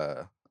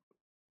no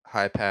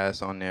high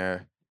pass on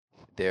there.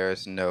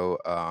 There's no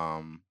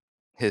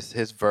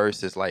his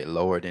verse is like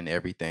lower than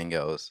everything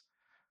else.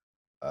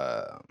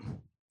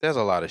 There's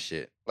a lot of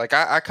shit. Like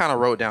I kind of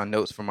wrote down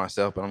notes for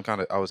myself,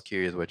 but I was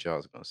curious what y'all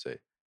was gonna say.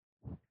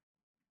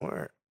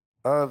 Word.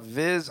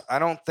 Viz, I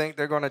don't think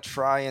they're gonna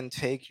try and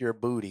take your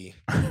booty.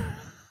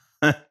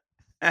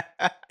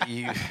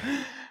 You,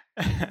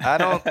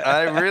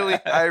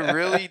 I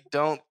really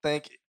don't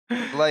think.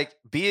 Like,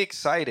 be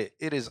excited.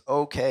 It is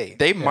okay.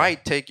 They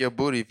might take your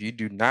booty if you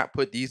do not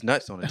put these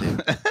nuts on the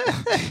table.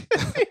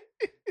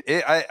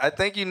 I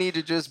think you need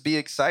to just be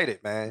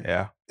excited, man.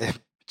 Yeah.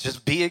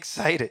 Just be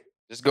excited.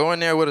 Just go in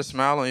there with a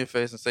smile on your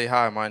face and say,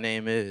 "Hi, my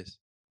name is."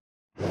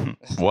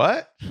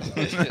 What?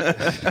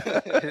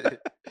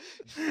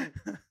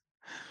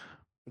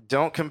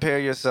 Don't compare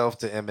yourself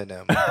to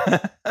Eminem.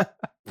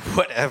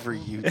 Whatever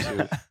you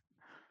do,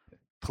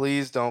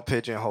 please don't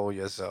pigeonhole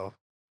yourself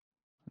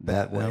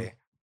that way.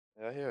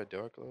 Did I hear a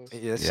door close?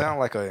 Yeah, it sound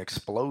like an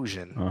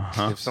explosion.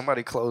 Uh-huh. If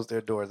somebody closed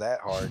their door that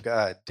hard,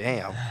 god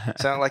damn.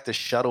 Sound like the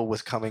shuttle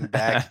was coming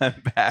back. into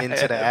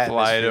the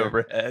flying atmosphere.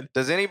 overhead.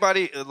 Does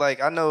anybody,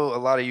 like, I know a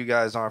lot of you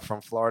guys aren't from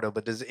Florida,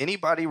 but does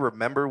anybody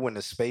remember when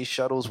the space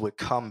shuttles would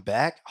come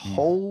back?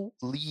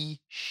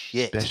 Holy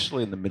shit.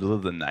 Especially in the middle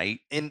of the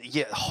night. And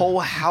yeah, whole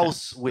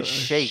house would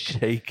shake.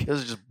 Shake. It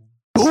was just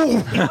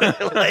boom.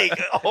 Like,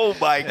 oh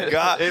my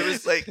God. It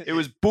was like it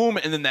was boom,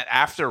 and then that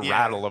after Yeah.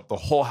 rattle of the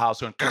whole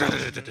house going.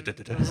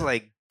 It was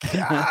like,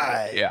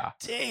 God Yeah.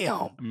 damn.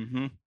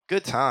 Mm-hmm.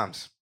 Good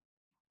times.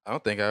 I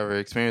don't think I ever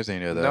experienced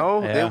any of that.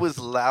 No, Yeah. it was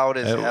loud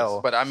as It was.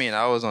 hell. But I mean,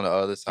 I was on the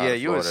other side. Yeah,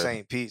 of you were in Florida.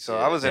 St. Pete, so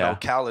Yeah. I was in Yeah.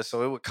 Ocala,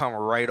 so it would come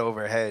right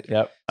overhead.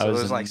 Yep. So I it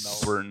was was in like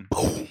Melbourne.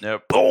 boom,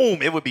 Yep.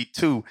 boom. It would be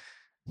two.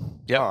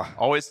 Yep. Ah.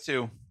 Always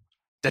two.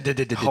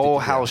 Whole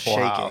house Whole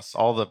shaking. house.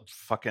 All the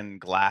fucking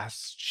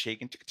glass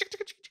shaking.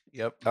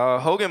 Yep.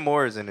 Hogan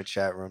Moore is in the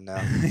chat room now.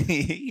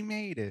 He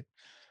made it.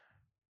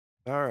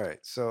 All right,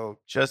 so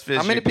Just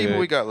How many people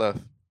we got left?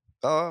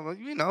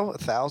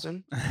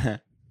 1,000.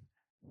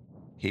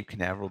 Cape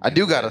Canaveral. I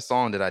do got a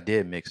song that I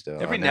did mix though.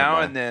 Every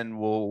now and then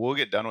we'll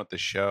get done with the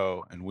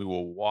show and we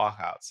will walk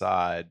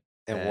outside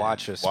And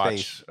watch a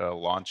space. a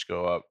launch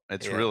go up.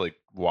 It's Yeah. really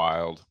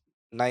wild.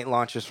 Night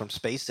launches from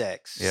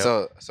SpaceX.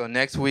 Yep. So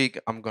next week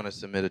I'm gonna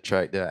submit a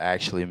track that I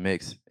actually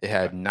mixed. It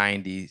had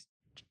 90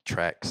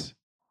 tracks.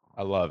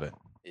 I love it.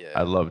 Yeah.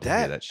 I love to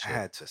hear that shit.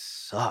 had to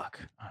suck.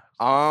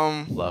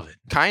 Love it.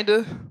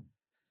 Kinda.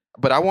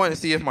 But I wanted to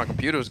see if my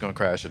computer was gonna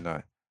crash or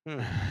not.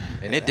 Hmm.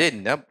 And it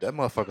didn't. That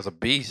motherfucker's a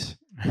beast.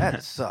 That had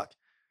to suck.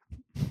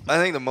 I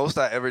think the most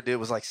I ever did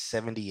was like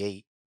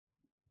 78,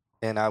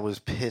 and I was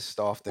pissed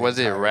off. Was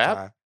it entire rap?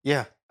 time.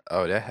 Yeah.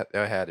 Oh, that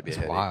had to be a It's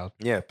headache. wild.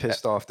 Yeah,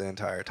 pissed off the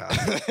entire time.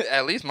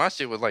 At least my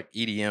shit was like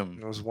It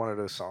EDM. was one of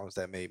those songs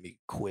that made me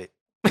quit.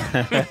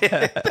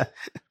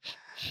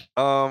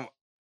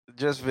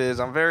 Just Viz,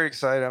 I'm very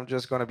excited. I'm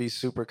just gonna be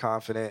super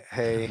confident.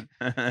 Hey,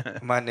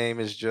 my name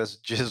is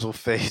just Jizzle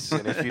Face,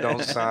 and if you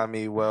don't sign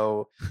me,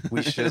 well, we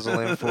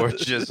shizzling for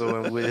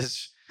Jizzle and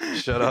Wiz.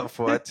 Shut up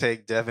before I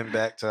take Devin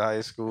back to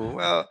high school.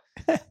 Well,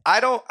 I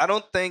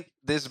don't think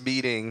this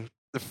meeting,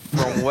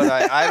 from what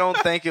I don't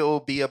think it will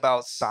be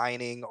about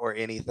signing or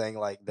anything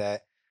like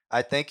that.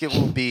 I think it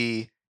will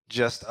be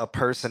just a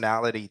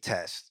personality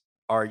test.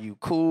 Are you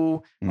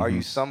cool? Are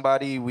you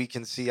somebody we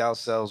can see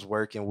ourselves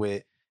working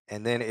with?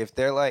 And then if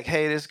they're like,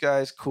 hey, this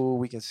guy's cool,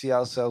 we can see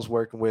ourselves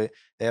working with,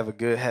 they have a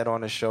good head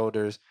on his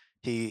shoulders,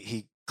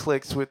 he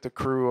clicks with the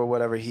crew or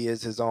whatever, he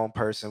is his own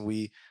person,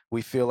 we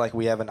feel like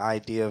we have an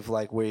idea of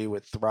like where he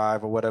would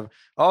thrive or whatever.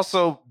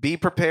 Also, be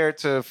prepared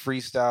to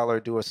freestyle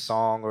or do a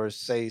song or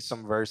say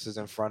some verses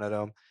in front of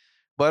them.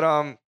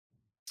 But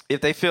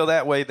if they feel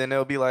that way, then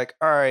they'll be like,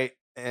 all right,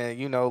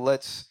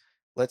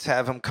 let's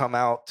have him come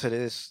out to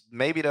this.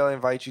 Maybe they'll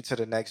invite you to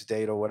the next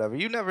date or whatever.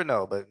 You never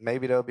know, but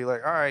maybe they'll be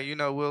like, all right,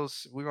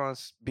 we're going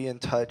to be in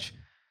touch.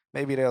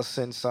 Maybe they'll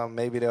send something.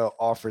 Maybe they'll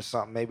offer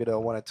something. Maybe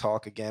they'll want to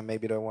talk again.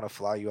 Maybe they'll want to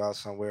fly you out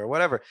somewhere or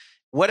whatever.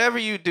 Whatever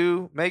you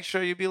do, make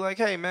sure you be like,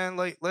 hey, man,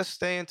 like, let's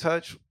stay in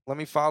touch. Let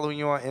me follow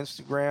you on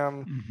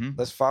Instagram.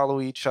 Let's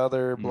follow each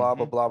other, blah,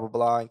 blah, blah, blah,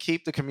 blah. And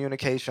keep the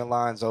communication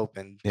lines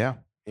open. Yeah.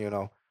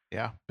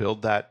 Yeah.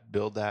 Build the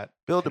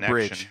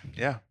bridge.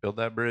 Yeah. Build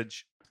that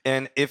bridge.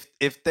 And if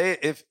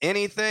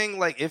anything,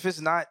 like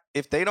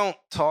if they don't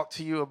talk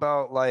to you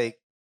about like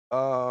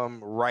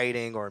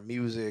writing or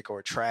music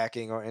or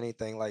tracking or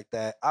anything like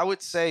that, I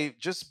would say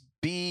just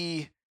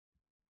be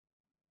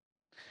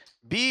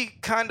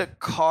kind of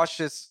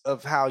cautious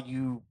of how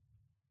you,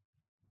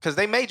 because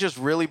they may just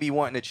really be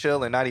wanting to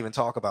chill and not even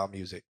talk about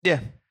music.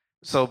 Yeah.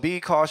 So be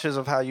cautious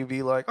of how you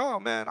be like, oh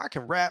man, I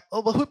can rap.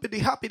 Oh, but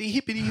hoopity hoppity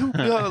hippity hoop.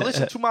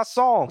 Listen to my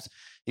songs.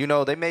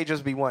 They may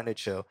just be wanting to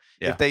chill.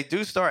 Yeah. If they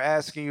do start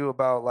asking you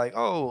about like,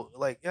 oh,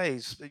 like, hey,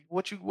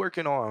 what you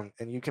working on?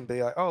 And you can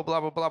be like, oh,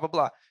 blah, blah, blah, blah,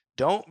 blah.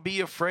 Don't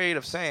be afraid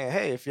of saying,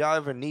 hey, if y'all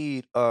ever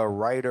need a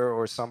writer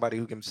or somebody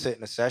who can sit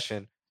in a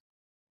session,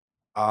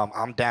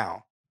 I'm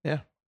down. Yeah.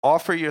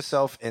 Offer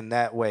yourself in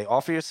that way.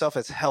 Offer yourself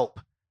as help.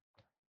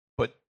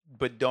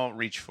 But don't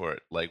reach for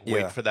it. Like Yeah.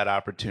 wait for that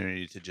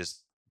opportunity to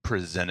just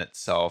present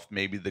itself.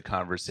 Maybe the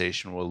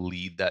conversation will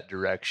lead that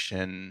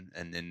direction,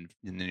 and then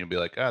you'll be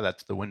like, oh,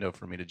 that's the window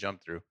for me to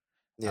jump through.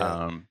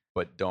 Yeah.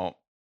 But don't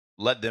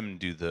let them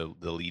do the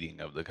leading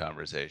of the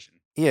conversation.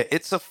 Yeah,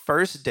 it's a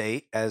first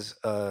date, as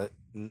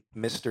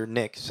Mr.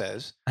 Nick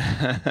says.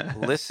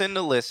 Listen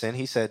to listen.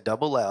 He said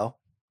double L.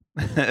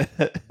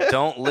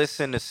 Don't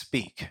listen to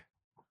speak.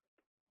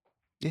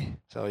 Yeah.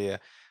 So yeah.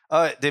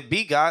 Did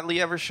B Godly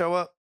ever show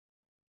up?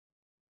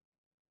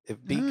 If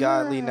B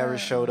Godly never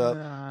showed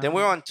up, then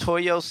we're on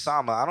Toyo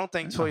Sama. I don't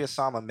think Toyo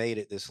Sama made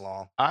it this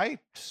long. I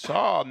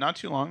saw not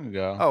too long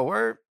ago. Oh,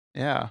 word?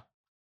 Yeah.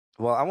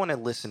 Well, I want to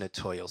listen to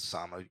Toyo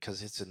Sama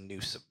because it's a new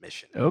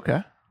submission.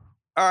 Okay.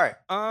 All right.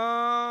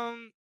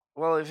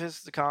 Well, if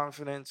it's the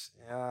confidence,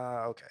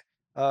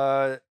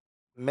 okay.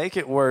 Make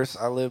it worse.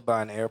 I live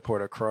by an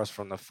airport across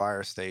from the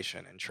fire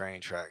station and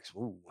train tracks.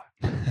 Ooh.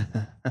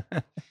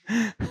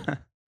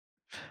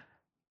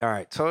 All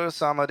right,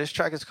 Toyo-sama, this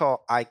track is called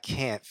I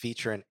Can't,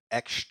 featuring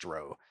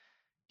Extro.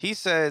 He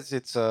says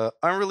it's a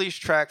unreleased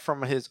track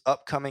from his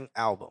upcoming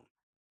album.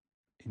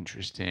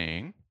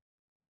 Interesting.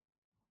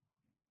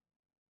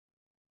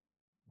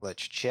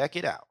 Let's check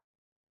it out.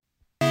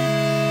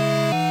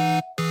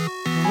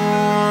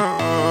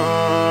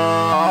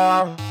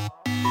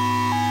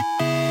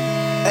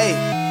 Hey,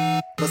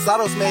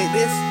 Masatos made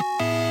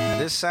this.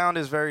 This sound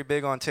is very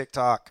big on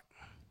TikTok.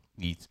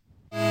 Neat.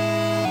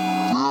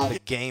 The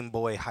Game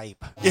Boy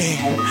hype.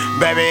 Yeah,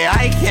 baby,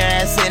 I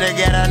can't seem to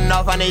get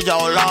enough. I need your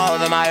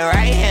love in my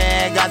right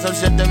hand. Got some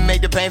shit to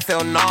make the pain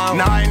feel numb.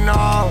 Now I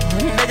know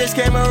niggas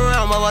came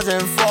around but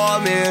wasn't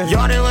for me.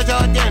 Y'all did what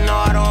y'all did, no,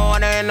 I don't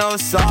wanna hear no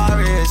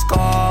sorry. It's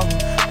cold.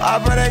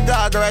 I pray to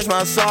God to rest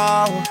my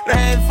soul. They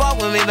ain't fuck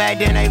with me back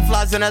then, they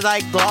flossing as I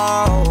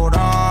glowed.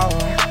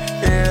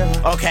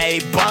 Yeah. Okay,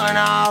 burn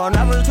out.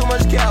 Never too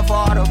much care for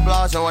all the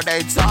blogs and what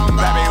they talking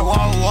about. Baby,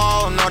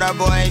 whoa, know that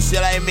boy ain't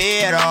shit like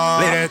me at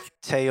all.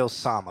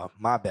 Toyo-sama,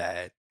 my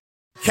bad.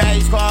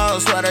 Case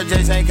closed, sweater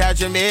Jace ain't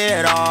catching me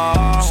at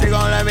all. She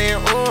gon' let me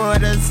ooh at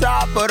the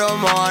top of the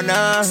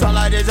morning. So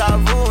like deja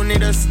vu,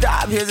 need to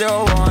stop, here's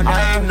your warning.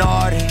 I ain't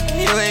naughty,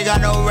 you ain't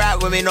got no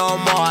rap with me no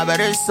more, but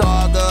it's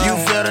all good. You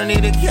feel the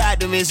need to cat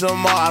to me some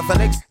more.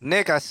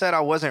 Nick, I said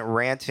I wasn't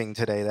ranting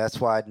today. That's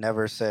why I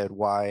never said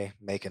why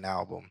make an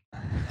album.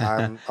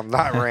 I'm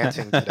not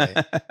ranting today.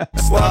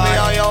 What be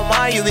on your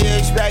mind, you be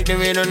expecting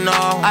me to know.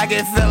 I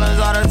get feelings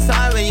all the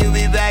time and you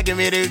be begging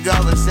me to go,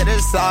 but shit,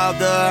 it's all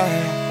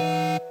good.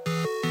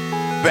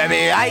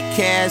 Baby, I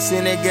can't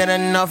seem to get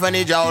enough, I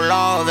need your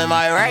love in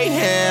my right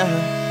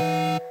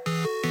hand.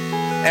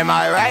 In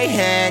my right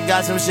hand,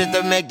 got some shit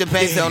to make the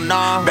pain feel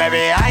numb.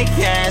 Baby, I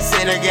can't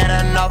seem to get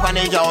enough, I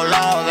need your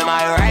love in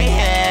my right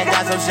hand.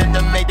 Got some shit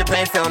to make the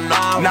pain feel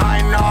numb. Now I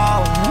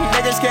know,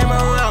 niggas came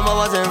around but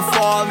wasn't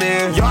for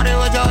me. You did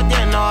what you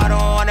did, no, I don't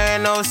wanna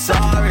hear no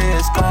sorry,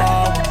 it's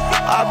cold.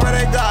 I pray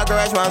to God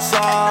caress my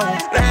soul.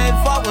 They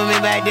ain't fuck with me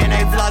back then,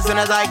 they flossing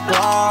as I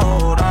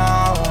glowed.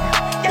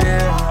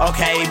 Yeah.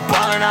 Okay,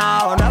 ballin'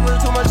 out, never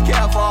too much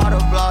care for all the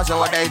blogs and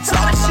what they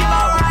talk about. She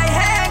my right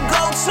hand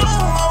go to,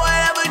 or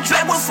whatever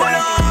drink before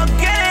you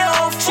get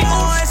off. She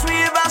gon' ask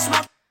me about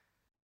smoke.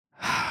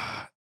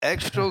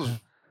 Extras,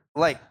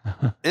 like,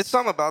 it's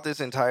something about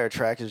this entire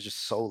track is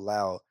just so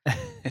loud.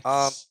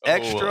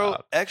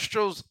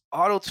 Extra's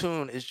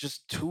auto-tune is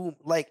just too,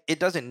 like, it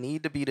doesn't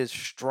need to be this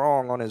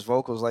strong on his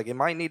vocals. Like, it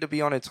might need to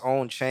be on its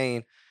own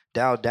chain,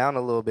 down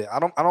a little bit. I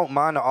don't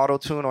mind the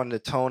auto-tune on the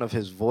tone of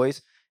his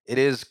voice. It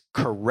is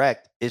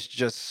correct. It's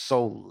just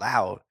so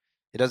loud.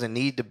 It doesn't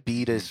need to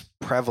be this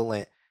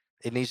prevalent.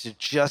 It needs to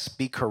just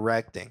be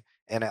correcting.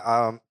 And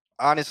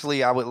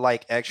honestly, I would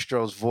like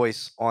Extra's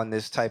voice on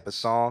this type of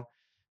song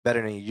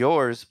better than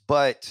yours,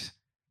 but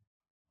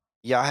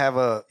y'all have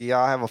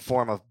a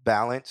form of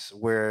balance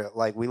where,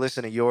 like, we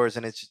listen to yours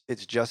and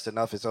it's just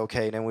enough, it's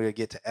okay. Then we would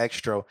get to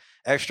Extra.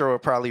 Extra will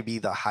probably be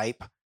the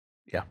hype.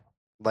 Yeah.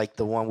 Like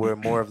the one where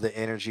more of the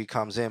energy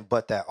comes in,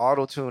 but that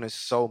auto-tune is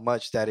so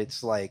much that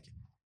it's like,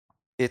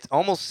 it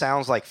almost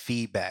sounds like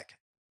feedback.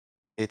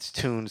 It's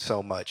tuned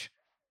so much,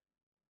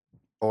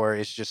 or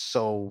it's just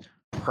so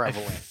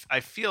prevalent. I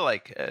feel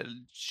like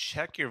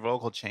check your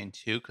vocal chain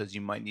too, because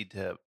you might need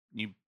to.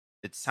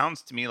 It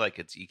sounds to me like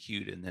it's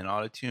EQ'd and then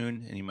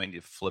auto-tuned, and you might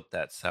need to flip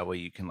that so that way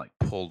you can like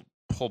pull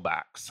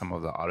back some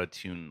of the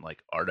auto-tune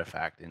like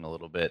artifacting a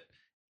little bit.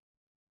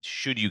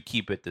 Should you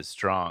keep it this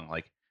strong?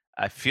 Like,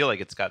 I feel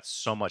like it's got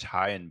so much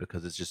high end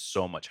because it's just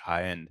so much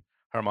high end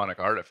harmonic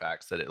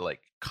artifacts that it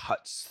like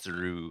cuts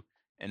through.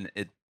 And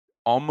it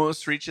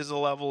almost reaches a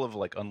level of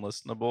like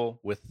unlistenable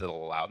with the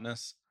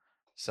loudness.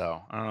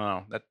 So I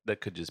don't know.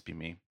 That could just be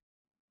me.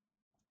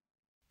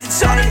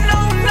 It's on a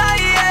new night,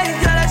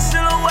 yeah. Got that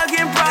silhouette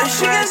in progress.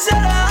 She can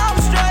tell her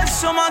I'm stressed.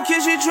 So my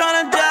kids, she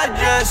tryna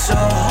digest. So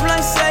I'm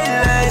like, say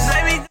less.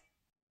 Baby.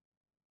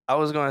 I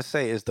was gonna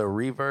say, is the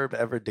reverb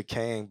ever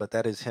decaying? But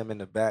that is him in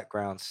the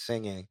background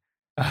singing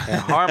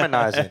and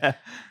harmonizing,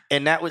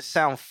 and that would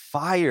sound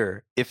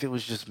fire if it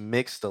was just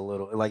mixed a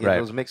little, like if it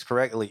was mixed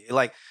correctly.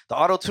 Like the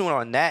auto tune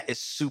on that is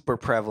super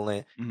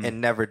prevalent and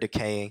never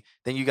decaying.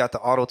 Then you got the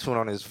auto tune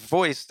on his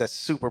voice that's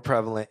super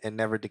prevalent and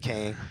never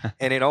decaying,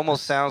 and it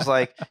almost sounds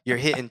like you're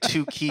hitting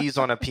two keys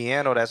on a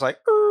piano that's like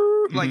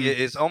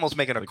it's almost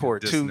making a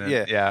chord too.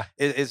 Yeah,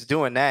 it's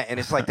doing that, and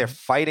it's like they're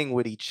fighting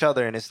with each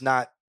other, and it's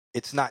not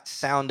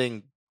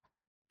sounding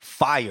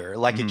fire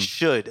like it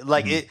should.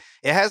 Like it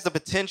has the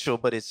potential,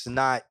 but it's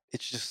not.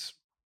 It's just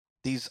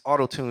these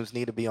auto tunes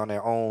need to be on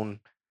their own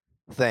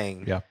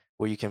thing. Yeah,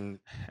 where you can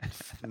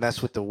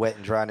mess with the wet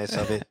and dryness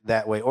of it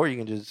that way, or you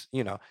can just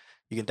you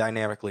can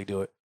dynamically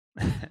do it.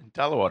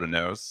 Dalawater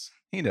knows.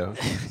 He knows.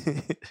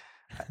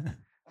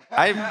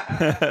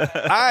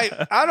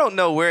 I don't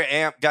know where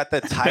Amp got the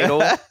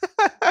title.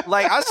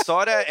 Like I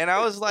saw that and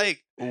I was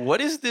like,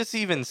 what is this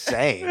even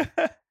saying?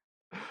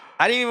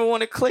 I didn't even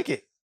want to click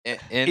it.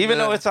 Even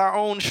though it's our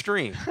own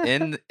stream.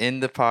 In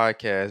the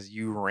podcast,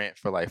 you rant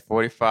for like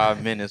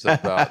 45 minutes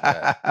about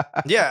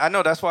that. Yeah, I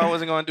know. That's why I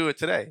wasn't going to do it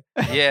today.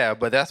 Yeah,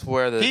 but that's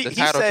where the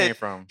title came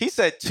from. He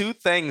said two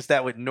things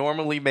that would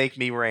normally make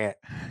me rant.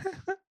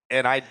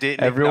 And I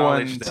didn't.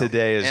 Everyone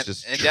today is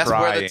just and trying.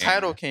 That's where the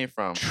title came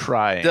from.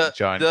 Trying,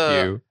 John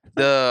Q.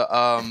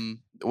 The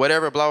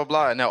whatever, blah, blah,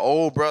 blah. And the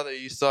old brother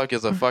you suck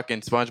is a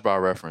fucking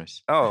SpongeBob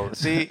reference. Oh,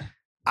 see?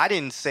 I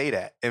didn't say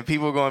that. And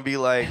people are going to be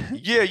like,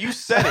 yeah, you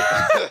said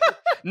it.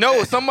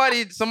 No,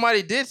 somebody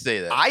did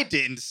say that. I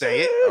didn't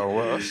say it. Oh,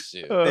 well,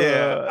 shit.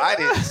 Yeah, I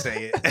didn't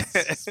say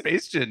it.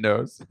 Space Jit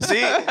knows.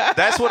 See,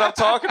 that's what I'm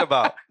talking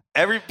about.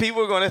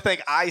 People are going to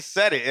think I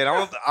said it. And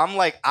I'm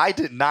like, I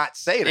did not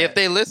say that. If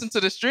they listen to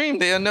the stream,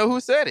 they'll know who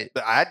said it.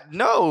 I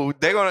know.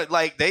 They're going to,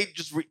 like,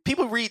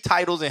 people read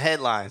titles and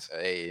headlines.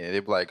 Hey, they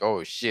be like,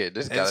 oh, shit,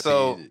 this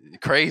gotta be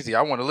crazy.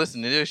 I want to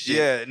listen to this shit.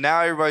 Yeah,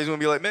 now everybody's going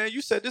to be like, man,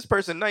 you said this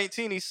person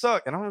 19, he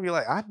sucked. And I'm going to be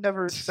like, I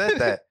never said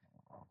that.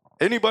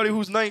 Anybody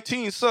who's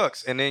 19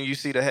 sucks. And then you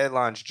see the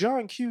headlines,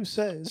 John Q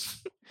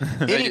says,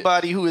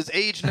 anybody who is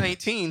age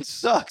 19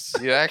 sucks.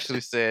 You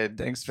actually said,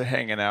 thanks for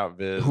hanging out,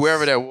 Viz.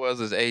 Whoever that was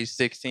is age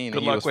 16 Good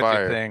and he luck was with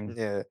fired. Your thing.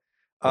 Yeah.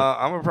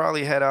 I'm going to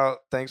probably head out.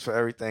 Thanks for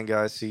everything,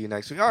 guys. See you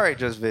next week. All right,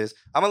 Just Viz.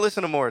 I'm going to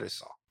listen to more of this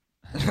song.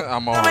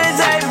 I'm on.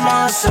 Take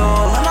my soul,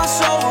 and my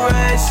soul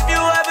rest. If you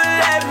ever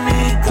let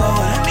me go,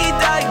 let me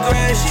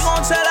digress. She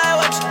gon' tell her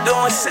what you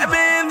doing. 7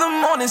 in the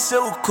morning. on this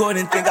silver cord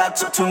and think I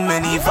took too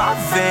many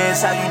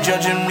vivants. How you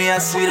judging me? I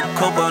see the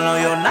couple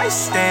on your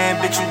nightstand.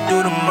 Bitch, you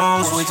do the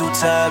most. Way too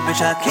tired,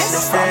 bitch, I can't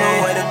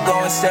stand. Way to go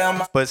and stay on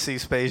my. But see,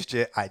 Space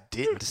Jet, I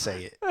didn't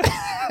say it.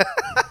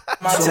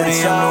 My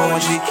tell when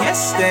she can't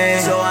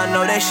stand. So I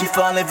know that she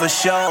falling for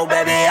sure,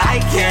 baby. I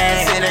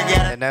can't sit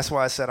again. And that's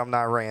why I said I'm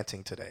not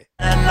ranting today.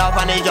 Enough,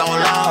 I need your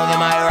love in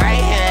my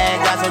right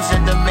hand. Got some shit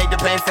to make the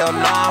pain feel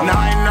numb.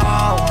 Now I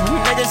know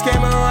niggas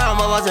came around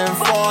but wasn't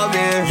for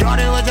me. Y'all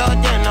did what y'all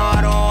did, no, I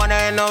don't want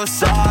to no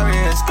sorry.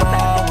 It's gone.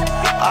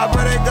 I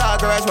pray to God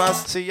to rest my.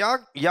 See, y'all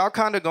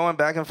kind of going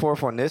back and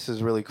forth on this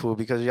is really cool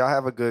because y'all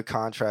have a good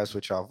contrast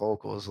with y'all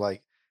vocals.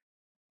 Like,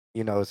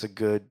 you know, it's a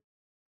good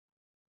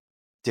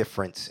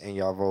difference in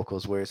y'all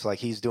vocals where it's like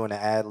he's doing an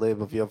ad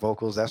lib of your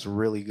vocals. That's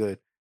really good.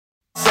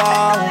 So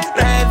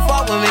they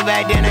fuck with me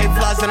back then, they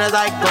flossing as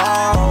I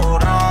go.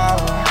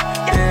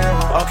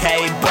 Yeah.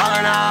 Okay,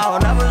 burn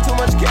out. Never too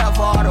much care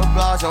for all the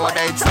blogs and what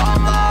they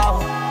talking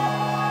about.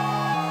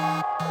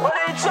 What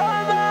they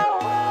talking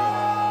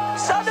about?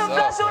 Shut the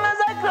door soon as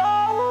I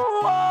close.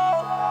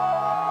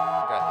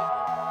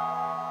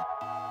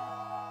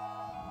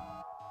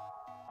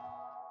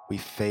 We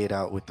fade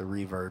out with the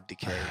reverb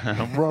decay.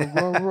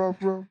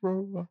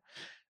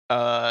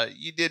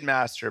 You did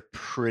master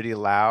pretty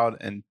loud,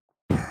 and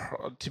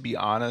to be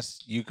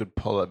honest, you could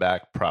pull it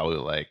back probably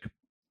like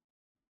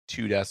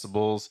 2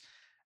 decibels,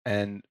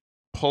 and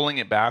pulling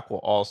it back will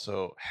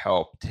also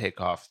help take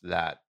off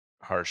that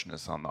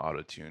harshness on the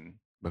auto tune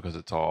because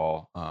it's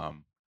all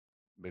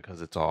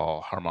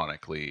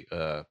harmonically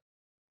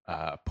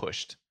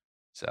pushed.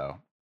 So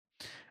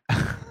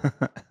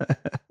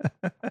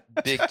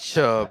Big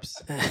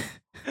chubs.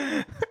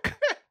 And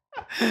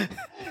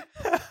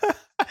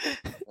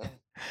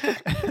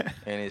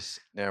it's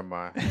never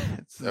mind.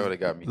 That would have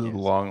got me. The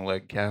long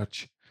leg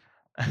couch.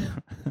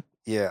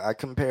 Yeah, I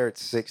compared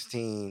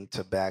 16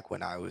 to back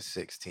when I was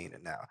 16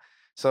 and now.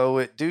 So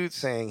with dude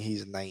saying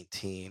he's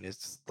 19,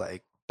 it's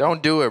like,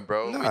 don't do it,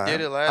 bro. nah, We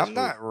did it last I'm week.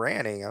 not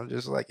ranting. I'm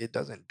just like, it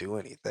doesn't do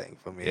anything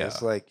for me. Yeah.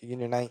 It's like,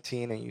 you're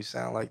 19 and you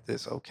sound like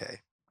this. Okay.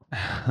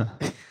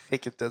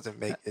 Like, it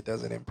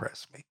doesn't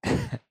impress me.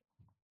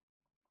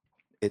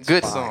 It's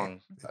Good fine.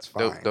 song. It's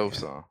fine. Dope yeah.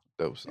 song.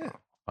 Dope song. Yeah,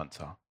 fun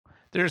song.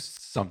 There's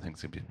some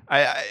things to be.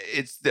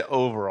 It's the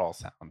overall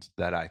sound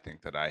that I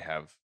think that I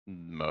have.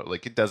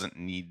 Like, it doesn't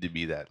need to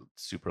be that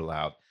super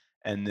loud,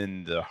 and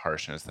then the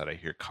harshness that I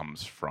hear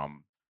comes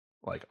from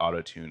like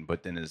auto tune,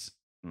 but then is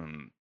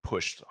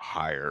pushed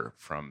higher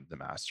from the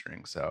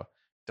mastering. So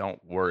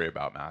don't worry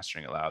about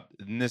mastering it loud.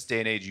 In this day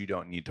and age, you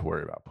don't need to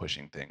worry about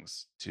pushing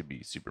things to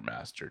be super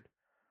mastered.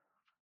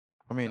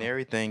 I mean,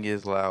 everything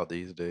is loud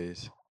these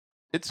days.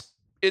 It's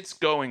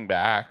going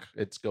back.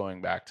 It's going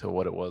back to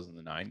what it was in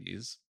the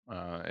 90s.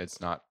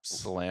 It's not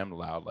slammed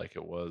loud like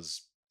it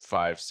was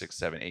 5, 6,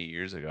 7, 8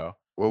 years ago.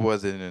 What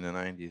was it in the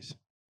 90s?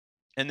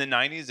 In the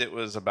 90s, it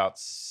was about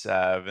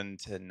 7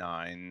 to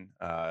 9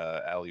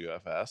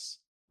 LUFS.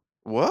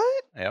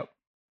 What? Yep.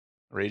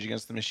 Rage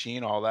Against the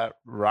Machine, all that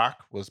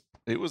rock was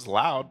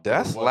loud.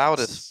 That's loud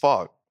as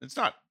fuck. It's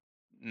not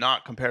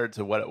compared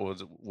to what it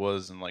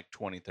was in like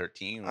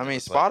 2013. I mean,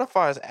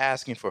 Spotify is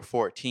asking for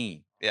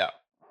 14. Yeah.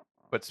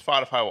 But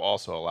Spotify will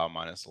also allow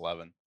minus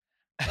 11.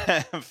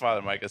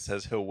 Father Micah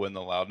says he'll win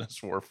the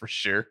loudness war for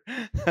sure.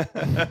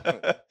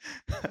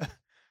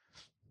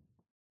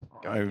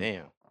 God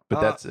damn.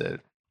 But that's it.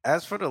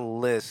 As for the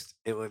list,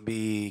 it would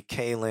be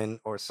Kalen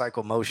or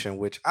Psychomotion,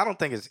 which I don't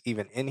think is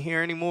even in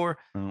here anymore.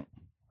 Mm.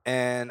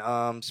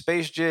 And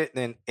Space Jet,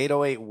 then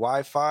 808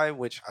 Wi-Fi,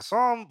 which I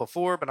saw him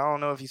before, but I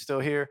don't know if he's still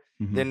here.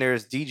 Mhm. Then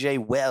there's DJ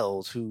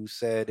Wells, who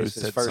said Who it's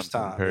his said first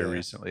something time. very yeah.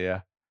 recently,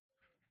 yeah.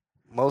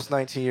 Most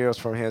 19-year-olds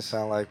from here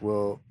sound like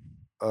we'll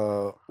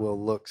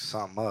look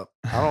something up.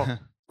 I don't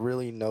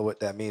really know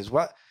what that means.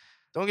 What?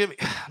 Don't get me.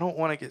 I don't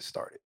want to get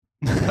started.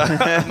 No, bro.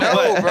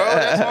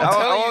 That's what I'm I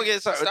telling won't you. get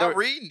started. Stop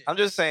reading it. I'm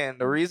just saying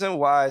the reason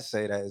why I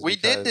say that is We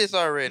did this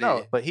already.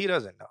 No, but he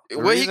doesn't know. The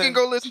Well, he reason- can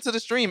go listen to the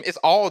stream. It's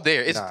all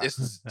there. It's Nah.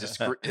 it's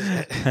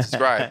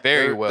described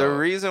very well. The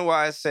reason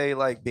why I say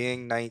like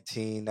being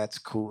 19, that's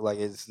cool. Like,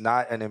 it's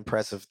not an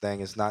impressive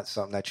thing. It's not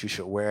something that you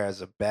should wear as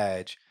a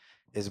badge.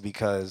 Is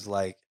because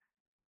like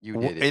You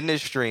did it. in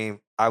this stream,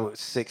 I was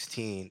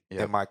 16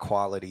 Yep. and my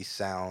quality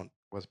sound.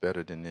 What's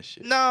better than this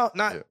shit? No,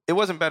 not. Yeah. It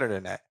wasn't better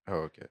than that. Oh,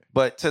 okay.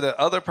 But to the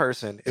other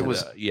person, it To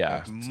was the-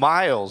 yeah.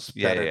 miles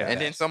Yeah, better. yeah. Than And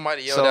that. then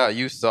somebody yelled So- out,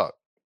 "You suck."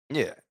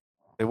 Yeah,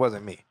 it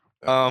wasn't me.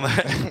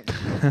 Okay.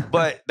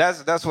 But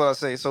that's what I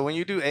say. So when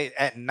you do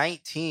at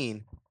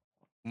 19,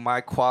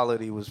 my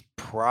quality was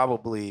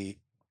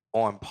probably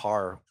on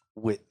par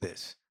with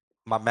this.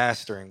 My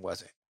mastering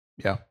wasn't.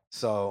 Yeah.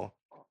 So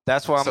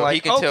that's why I'm So like,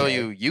 he can tell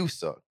okay. you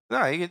suck.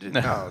 No, he can just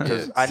no,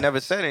 because Yeah. I never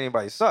said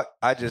anybody sucked.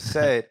 I just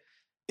said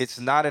it's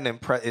not an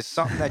impress. It's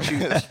something that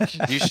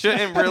you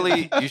shouldn't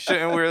really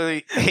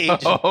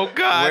age. Oh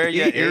God! wear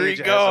your Here he age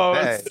as a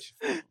goes.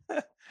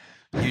 badge.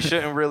 You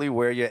shouldn't really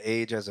wear your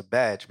age as a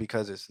badge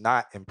because it's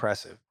not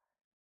impressive.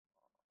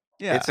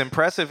 Yeah. It's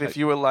impressive if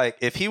you were like,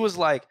 if he was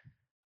like,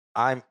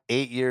 I'm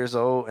 8 years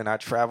old and I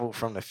traveled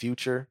from the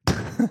future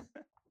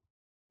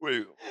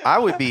Wait, I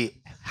would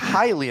be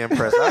highly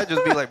impressed. I'd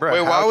just be like, bro,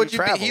 Wait, why how'd would you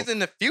travel? be? He's in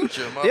the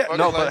future, Yeah, motherfucker.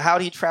 no, like, but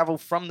how'd he travel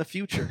from the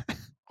future?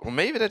 well,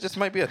 maybe that just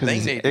might be a 'Cause thing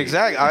he's- they do.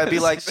 Exactly. I'd be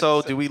like,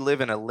 so do we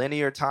live in a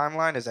linear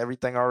timeline? Is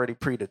everything already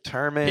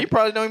predetermined? He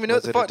probably don't even know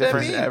Was what the it a fuck that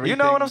different- means. You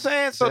know what I'm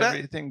saying? So that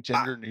everything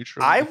gender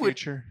neutral. I in the would-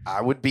 future?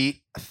 I would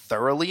be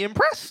thoroughly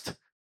impressed.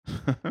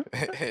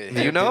 It'd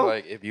You be know?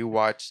 like if you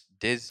watch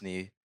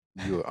Disney,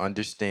 you will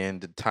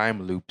understand the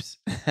time loops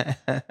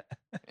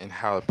and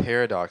how a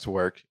paradox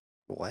work.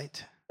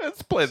 What?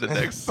 Let's play the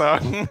next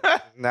song.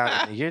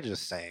 Now you're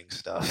just saying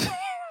stuff.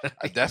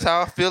 That's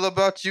how I feel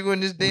about you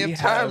and this damn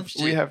time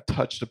shit. We have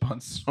touched upon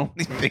so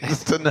many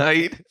things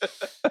tonight.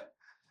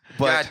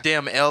 But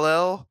Goddamn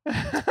LL.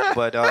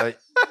 but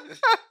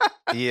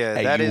yeah,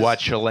 Hey, that you is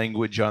watch your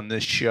language on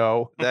this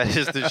show. that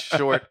is the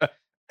short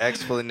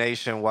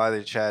explanation why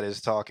the chat is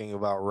talking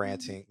about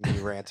me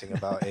ranting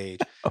about age.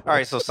 All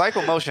right, so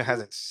Psycho Motion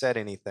hasn't said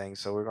anything,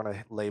 so we're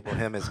gonna label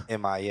him as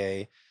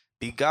MIA.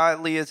 Be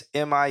Godly is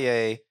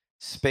MIA.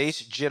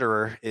 Space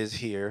Jitterer is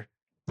here.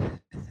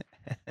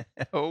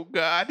 Oh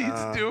God, he's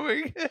Uh,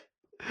 doing it.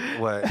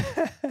 What?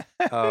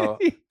 Oh,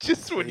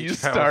 Just when he you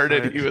traveled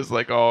started, for- he was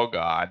like, "Oh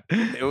God."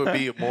 It would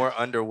be more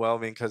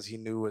underwhelming because he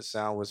knew what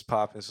sound was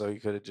popping, so he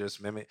could have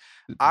just mimicked.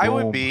 I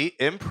would Boom. be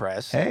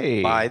impressed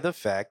Hey. by the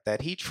fact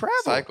that he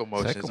traveled. Psycho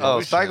Motion. Psycho is Oh,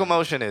 always Psycho shit.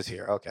 Motion is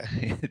here. Okay.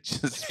 It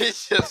just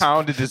It's just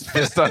pounded his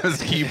fist on his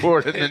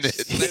keyboard and then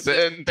It's hit just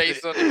send.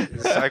 face on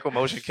it. Psycho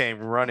Motion came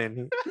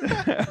running.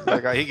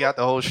 Like he got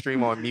the whole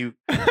stream on mute.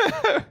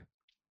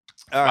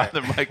 All right.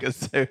 Father Micah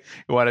said,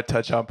 "You want to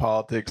touch on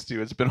politics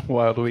too? It's been a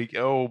wild week."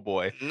 Oh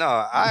boy.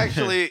 No,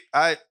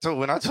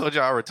 when I told you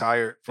I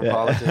retired from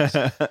politics,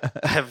 I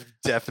have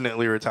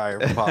definitely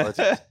retired from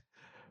politics.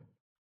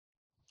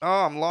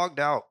 Oh, I'm logged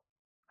out.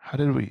 How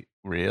did we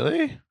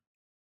really?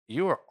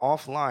 You are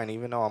offline,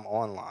 even though I'm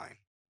online.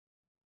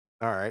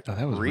 All right. Oh,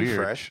 that was weird.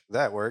 refresh.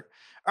 That worked.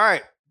 All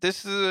right.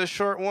 This is a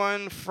short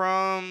one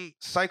from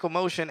Psycho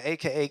Motion,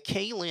 aka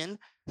Kaylin.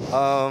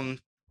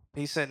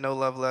 He sent no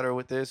love letter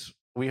with this.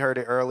 We heard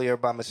it earlier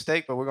by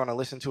mistake, but we're going to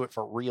listen to it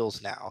for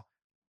reals now.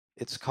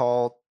 It's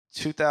called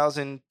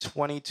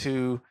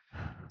 2022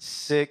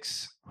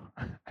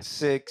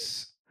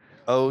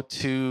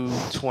 6602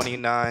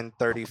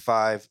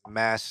 2935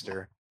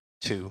 Master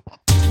 2.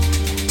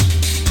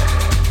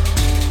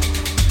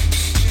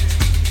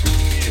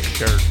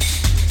 Shirt.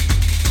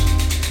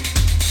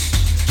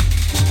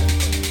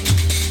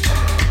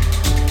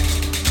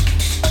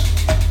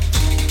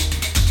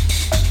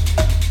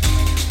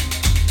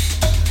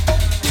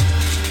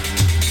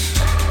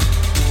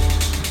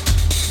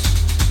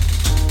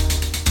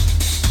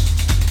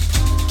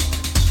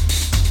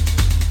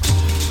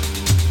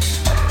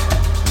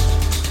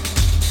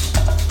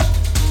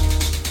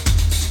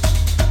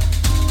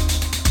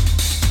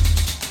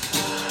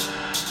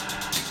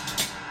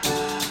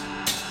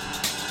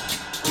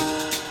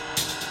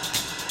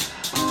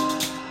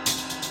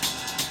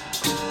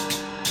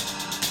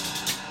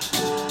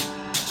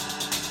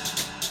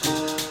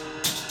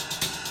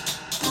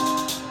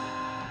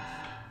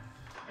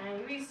 And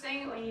you be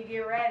singing when you get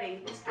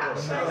ready.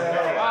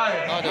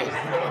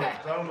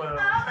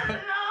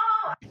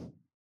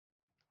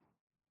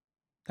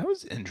 That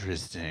was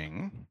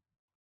interesting.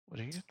 What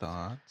are your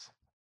thoughts?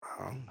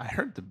 Um, I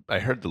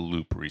heard the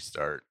loop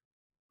restart.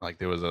 Like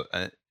there was a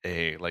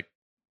like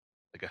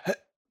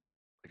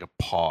a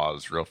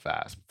pause real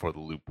fast before the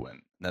loop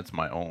went. That's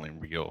my only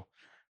real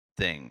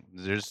thing.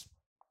 There's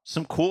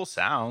some cool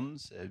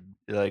sounds.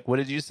 Like what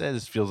did you say?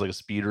 This feels like a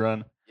speed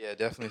run. Yeah,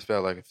 definitely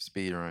felt like a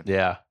speed run.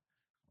 Yeah.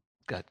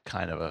 Got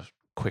kind of a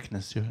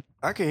quickness to it.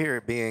 I could hear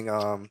it being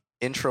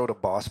intro to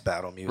boss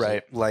battle music,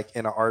 Right. like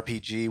in an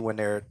RPG when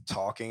they're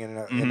talking and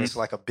Mhm. it's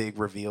like a big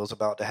reveal's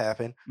about to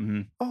happen.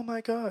 Mhm. Oh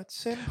my God,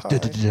 senpai!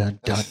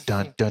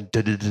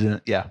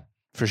 Dun-dun-dun-dun-dun-dun-dun. Yeah,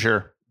 for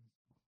sure.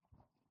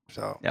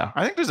 So Yeah,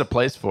 I think there's a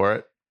place for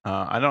it.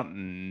 I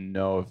don't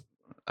know if.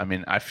 I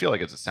mean, I feel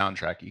like it's a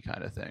soundtracky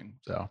kind of thing.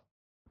 So.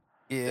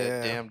 That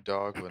yeah, damn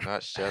dog will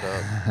not shut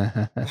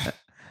up.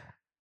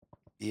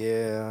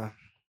 yeah,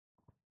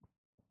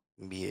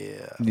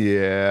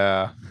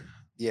 Yeah.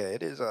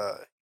 it is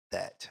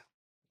that.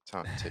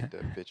 Time to take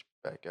that bitch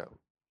back out.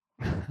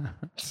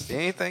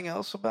 Anything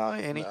else about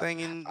it?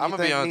 Anything in? I'm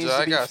gonna be honest, needs with you,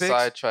 to I be got fixed?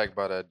 sidetracked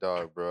by that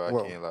dog, bro. I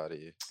Whoa. can't lie to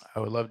you. I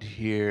would love to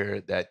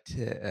hear that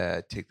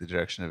take the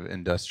direction of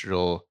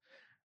industrial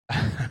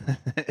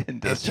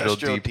Industrial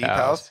deep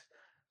house.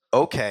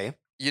 Okay,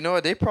 You know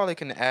what? They probably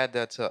can add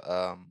that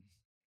to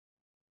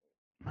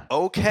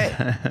okay.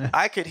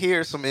 I could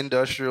hear some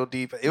industrial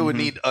deep. It would Mhm.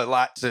 need a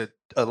lot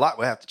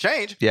would have to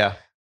change. Yeah,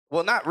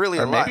 Well, not really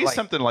or a lot. maybe like-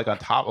 something like on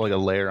top, like a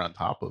layer on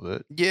top of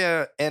it.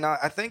 Yeah, and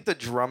I think the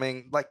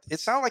drumming, like it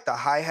sounded like the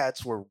hi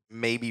hats were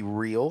maybe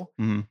real,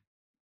 Mhm.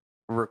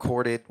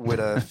 recorded with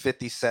a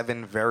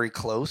 57 very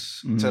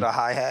close to Mhm. the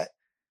hi hat.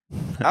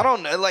 I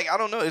don't know, I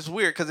don't know. It's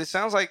weird because it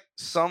sounds like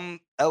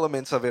some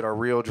elements of it are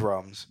real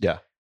drums. Yeah.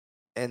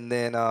 And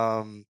then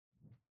a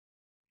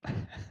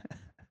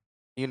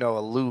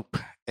loop,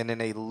 and then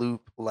they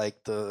loop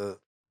like the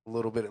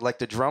little bit. Like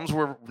the drums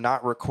were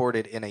not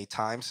recorded in a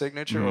time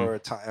signature or a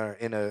time or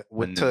in a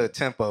to a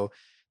tempo.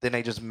 Then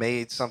they just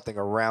made something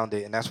around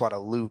it, and that's why the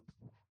loop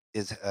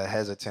is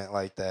hesitant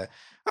like that.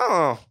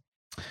 Oh,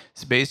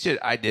 Space Jet,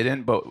 I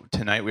didn't, but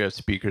tonight we have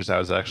speakers. I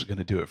was actually going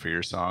to do it for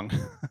your song.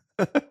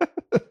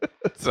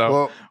 So,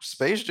 well,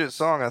 Space Jet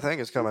song I think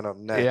is coming up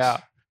next. Yeah.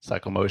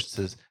 Cycle Motion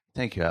says,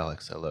 "Thank you,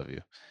 Alex. I love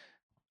you.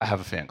 I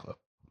have a fan club.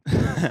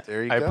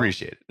 There you I go.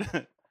 appreciate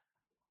it."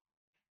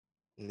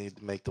 You need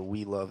to make the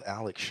We Love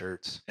Alex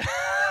shirts.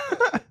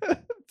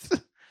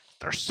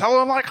 They're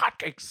selling like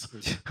hotcakes.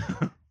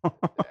 The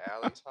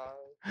Alex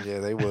Hive. Yeah,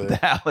 they would.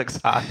 The Alex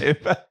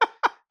Hive.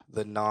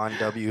 The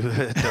non-W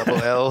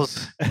double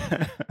L's.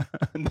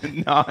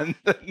 the non.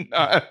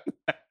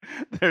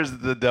 There's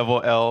the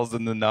double L's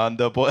and the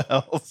non-double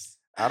L's.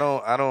 I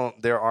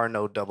don't. There are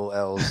no double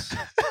L's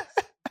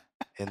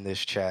in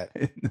this chat.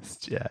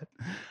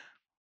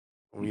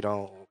 We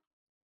don't.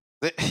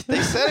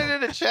 They said it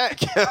in the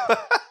chat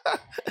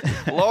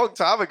a long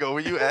time ago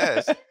when you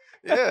asked.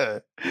 Yeah.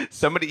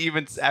 Somebody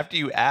even after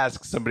you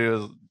asked, somebody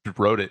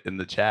wrote it in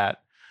the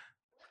chat.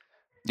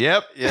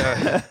 Yep.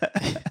 Yeah.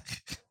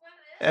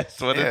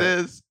 That's what it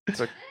is.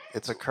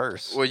 It's a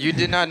curse. Well, you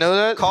did not know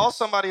that? Call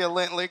somebody a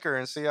lint liquor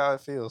and see how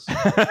it feels.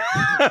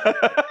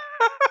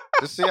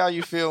 Just see how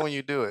you feel when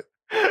you do it.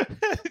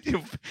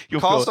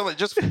 You'll call feel somebody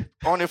just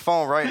on your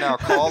phone right now.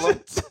 Call them.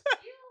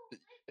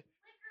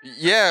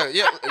 Yeah,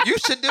 you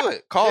should do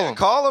it. Call them.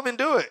 Call them and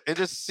do it, and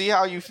just see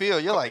how you feel.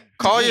 You're like,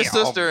 call your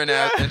sister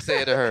and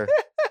say it to her.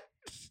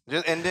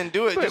 And then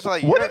do it. Just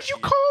like, what did you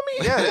call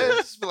me? Yeah,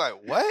 just be like,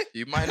 what?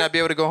 You might not be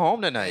able to go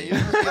home tonight. You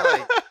just be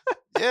like,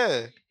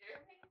 yeah.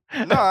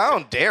 No, I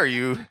don't dare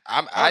you.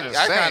 I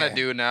kind of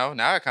do now.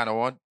 Now I kind of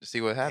want to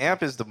see what happens.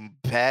 Amp is the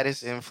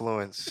baddest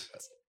influence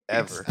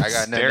ever. I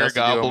got nothing else to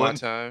do on my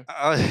time.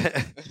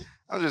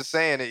 I'm just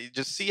saying it.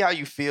 Just see how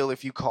you feel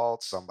if you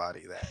called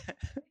somebody that.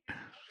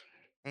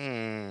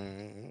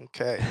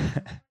 Okay.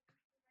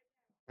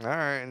 All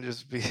right, and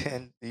just be.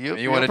 And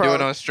you want to do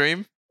it on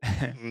stream?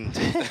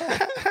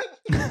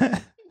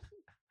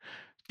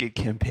 Get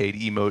Kim paid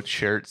emote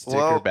shirt,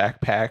 sticker,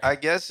 backpack. I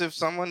guess if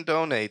someone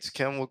donates,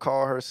 Kim will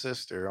call her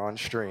sister on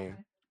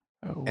stream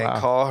and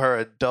call her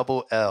a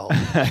double L.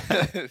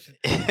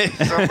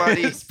 If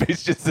somebody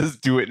Space just says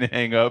do it and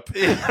hang up.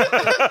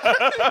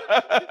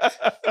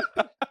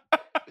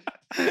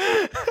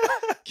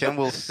 Kim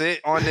will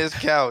sit on this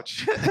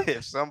couch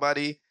if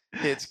somebody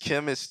hits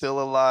Kim is still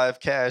alive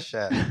cash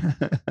app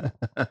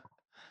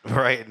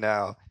right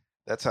now.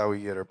 That's how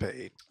we get her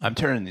paid. I'm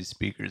turning these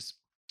speakers.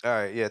 All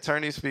right, yeah.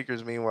 Turn these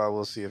speakers. Meanwhile,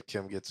 we'll see if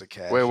Kim gets a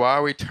cash. Wait, why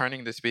are we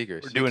turning the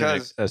speakers? We're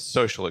doing a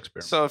social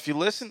experiment. So if you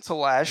listen to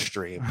last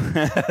stream,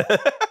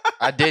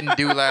 I didn't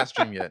do last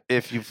stream yet.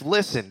 If you've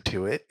listened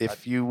to it,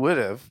 if you would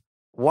have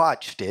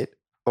watched it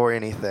or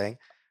anything,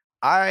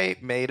 I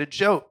made a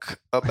joke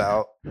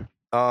about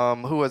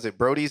who was it?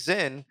 Brody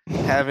Zen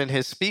having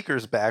his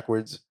speakers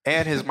backwards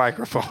and his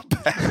microphone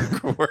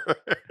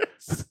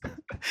backwards,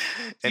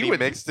 and he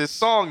mixed his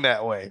song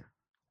that way.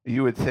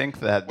 You would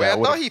think that. Wait,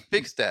 I thought he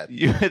fixed that.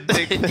 You would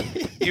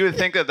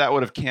think that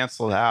would have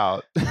canceled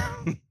out.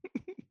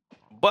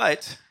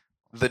 But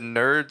the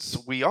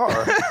nerds we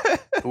are,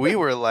 we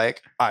were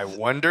like, I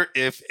wonder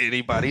if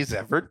anybody's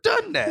ever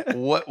done that.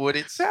 What would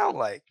it sound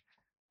like?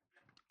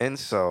 And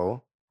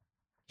so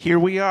here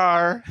we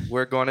are.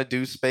 We're going to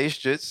do Space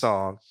Jet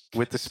song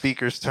with the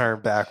speakers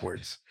turned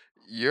backwards.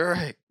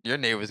 Your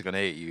neighbor's going to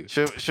hate you.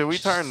 Should we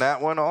turn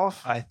that one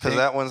off? Because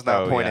that one's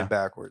not pointing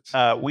backwards.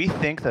 We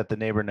think that the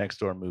neighbor next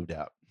door moved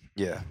out.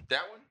 Yeah.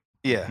 That one?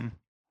 Yeah. Mm-hmm.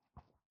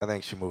 I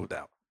think she moved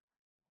out.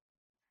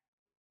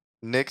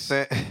 Nick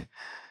sent...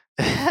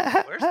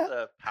 Where's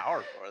the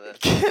power for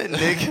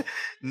this?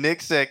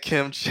 Nick said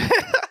Kim chat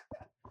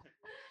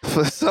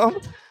for some.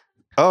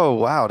 Oh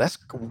wow, that's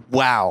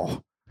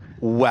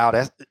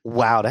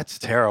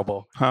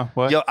terrible. Huh?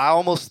 What? Yo, I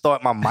almost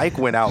thought my mic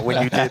went out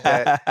when you did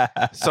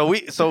that.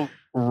 So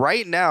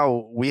right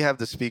now we have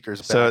the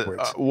speakers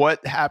backwards. So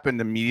what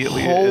happened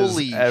immediately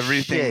Holy is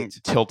everything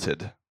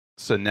tilted.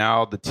 So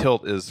now the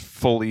tilt is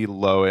fully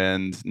low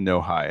end,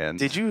 no high end.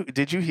 Did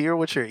you hear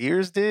what your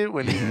ears did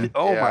when he?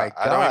 Oh my god!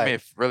 I don't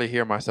even really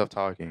hear myself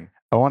talking.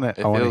 I want to. It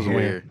feels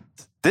weird.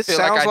 This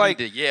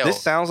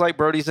sounds like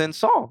Brody's in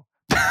song.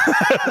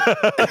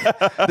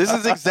 This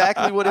is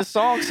exactly what his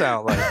song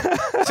sounds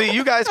like. See,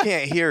 you guys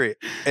can't hear it,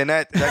 and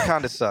that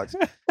kind of sucks.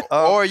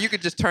 Or you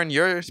could just turn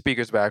your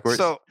speakers backwards.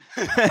 So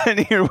and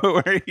hear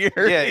what we're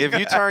hearing. Yeah, if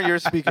you turn your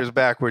speakers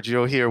backwards,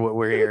 you'll hear what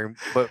we're hearing.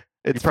 But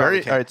it's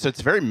very all right. So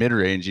it's very mid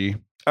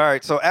rangey. All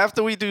right. So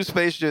after we do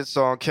Space Jet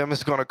song, Kim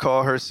is gonna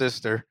call her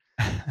sister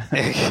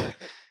and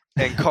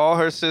call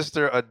her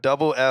sister a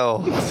double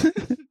L.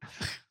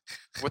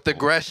 With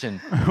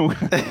aggression.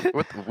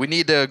 We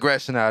need the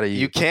aggression out of you.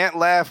 You can't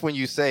laugh when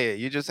you say it.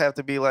 You just have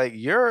to be like,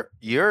 you're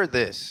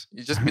this.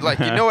 You just be like,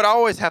 you know what? I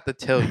always have to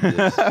tell you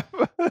this.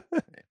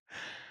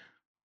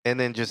 And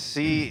then just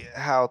see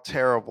how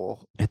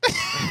terrible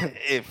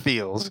it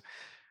feels.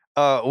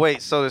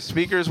 Wait, so the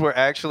speakers were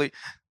actually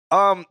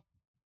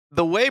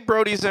the way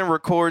Brody Zen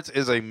records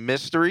is a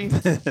mystery,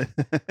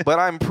 but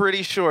I'm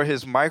pretty sure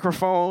his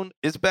microphone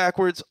is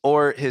backwards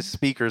or his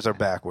speakers are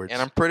backwards.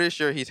 And I'm pretty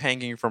sure he's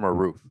hanging from a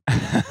roof.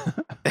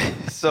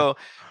 So,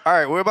 all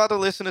right, we're about to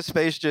listen to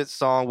Space Jit's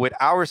song with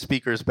our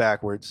speakers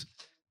backwards.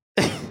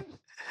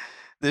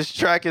 This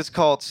track is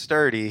called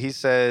Sturdy. He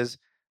says,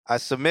 I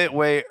submit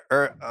way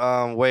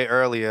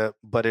earlier,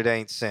 but it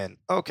ain't sin.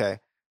 Okay.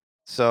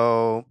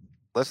 So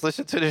let's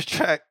listen to this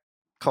track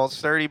called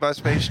Sturdy by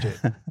Space Jit.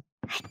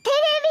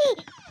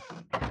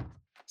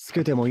 つ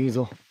けてもいい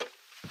ぞ。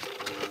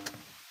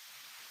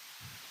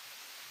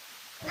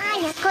あ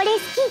やこれ好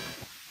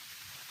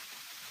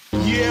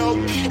き。 Yeah,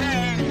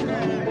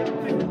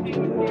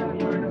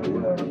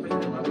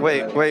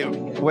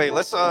 Wait.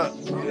 Let's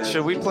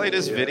should we play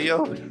this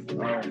video?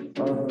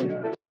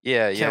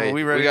 Yeah.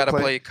 We gotta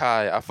play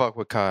Kai. I fuck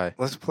with Kai.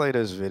 Let's play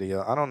this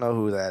video. I don't know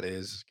who that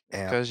is.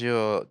 Because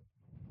you're.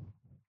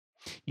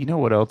 You know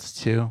what else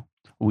too?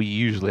 We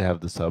usually have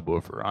the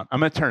subwoofer on.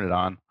 I'm gonna turn it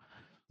on.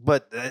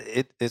 But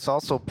it's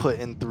also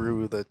putting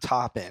through the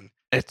top end.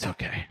 It's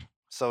okay.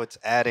 So it's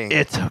adding.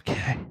 It's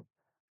okay.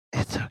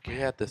 It's okay. We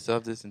had to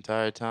sub this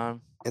entire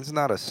time. It's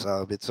not a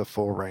sub. It's a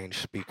full range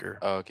speaker.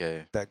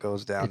 Okay. That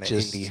goes down to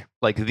 80.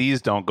 Like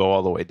these don't go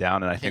all the way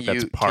down, and I think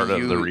that's part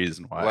of the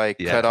reason why. Like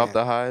cut off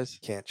the highs.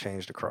 Can't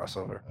change the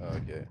crossover.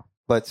 Okay.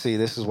 But see,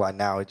 this is why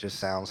now it just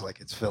sounds like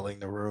it's filling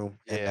the room.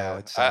 And now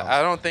it sounds...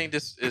 I don't think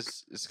this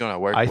is gonna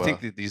work. I think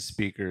that these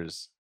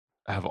speakers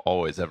have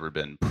always ever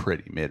been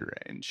pretty mid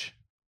range.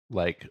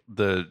 Like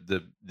the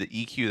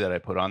EQ that I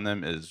put on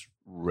them is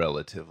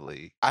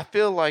relatively. I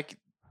feel like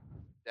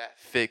that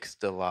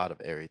fixed a lot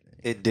of everything.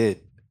 It did.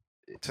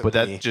 But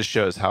that just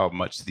shows how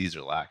much these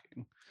are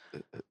lacking.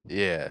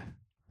 Yeah.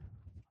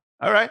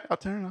 All right, I'll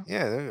turn it on.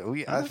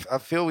 Yeah, I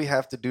feel we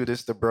have to do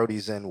this the Brody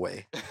Zen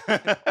way.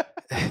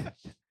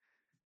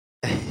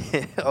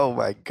 Oh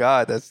my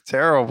God, that's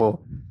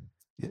terrible.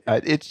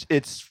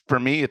 It's for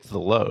me. It's the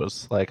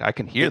lows. Like I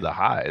can hear the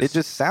highs. It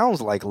just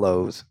sounds like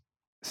lows.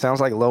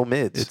 Sounds like low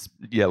mids. It's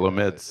low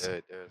mids.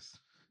 There's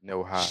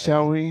no high.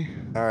 Shall we?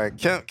 All right,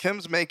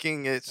 Kim's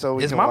making it so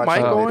we Is can my watch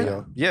mic the going?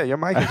 video. Yeah, your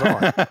mic is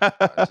on.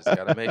 I just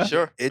gotta make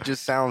sure. It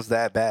just sounds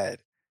that bad.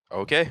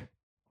 Okay.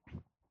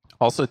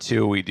 Also,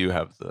 too, we do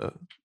have the.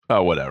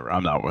 Oh, whatever.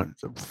 I'm not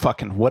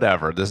fucking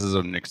whatever. This is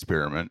an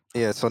experiment.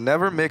 Yeah, so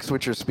never mix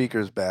with your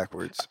speakers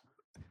backwards.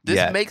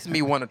 This makes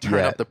me want to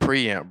turn up the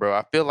preamp, bro.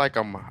 I feel like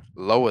I'm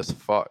low as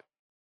fuck.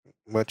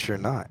 But you're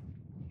not.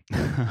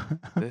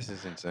 This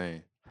is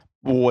insane.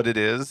 What it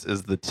is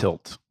the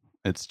tilt.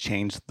 It's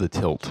changed the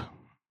tilt.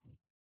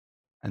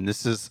 And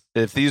this is,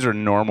 if these are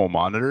normal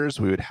monitors,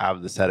 we would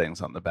have the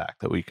settings on the back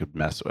that we could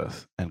mess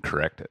with and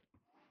correct it.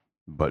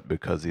 But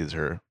because these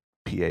are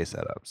PA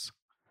setups.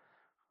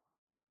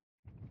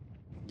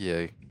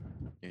 Yeah,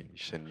 you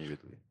shouldn't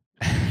usually.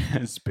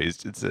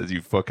 Space, it says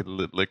you fucking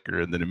lit liquor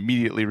and then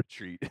immediately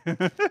retreat.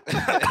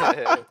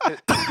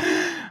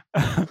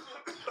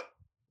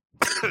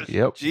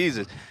 Yep.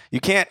 Jesus. You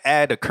can't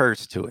add a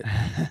curse to it.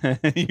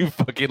 You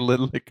fucking lit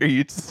liquor.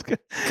 You just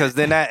because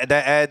then that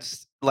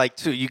adds like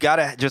two. You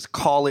gotta just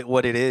call it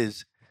what it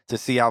is to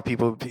see how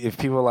people, if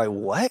people are like,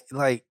 what?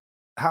 Like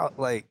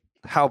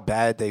how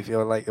bad they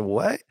feel, like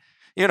what?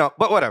 You know,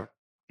 but whatever.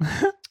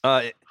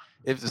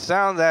 If it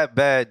sounds that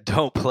bad,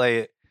 don't play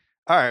it.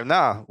 All right,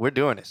 nah, we're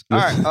doing this. All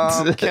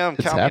right, Kim,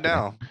 count me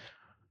down.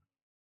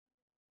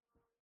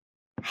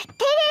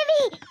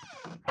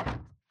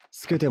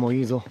 つけても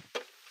いいぞ。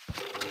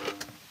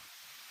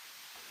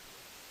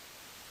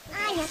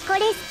あやこれ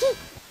好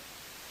き。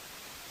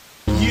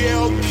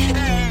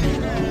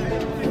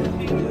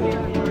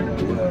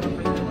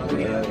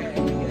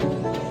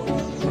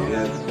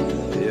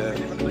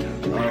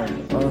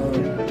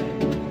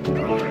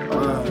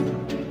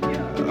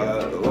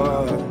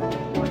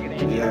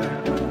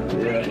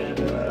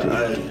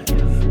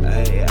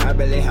 I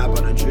barely hop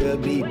on a drill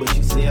beat, but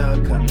you see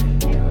I'm coming.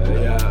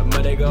 Yeah,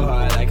 Monday go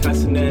hard like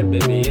Hassanet,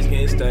 baby, it's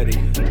getting sturdy.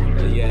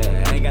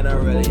 Yeah, I ain't got no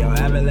really, yo,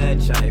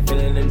 avalanche, I ain't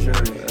feeling the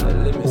jury.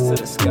 Limits to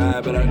the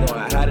sky, but I'm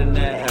going higher than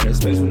that, out of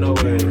space with no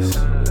worries.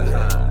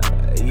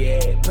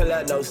 Yeah, pull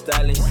out no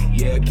stylist.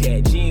 Yeah,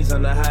 cat jeans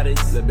on the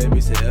hottest. The baby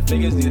said her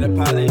fingers need a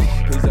polish.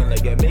 Please don't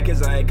look at me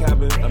cause I ain't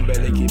copping. I'm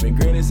barely keeping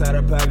green inside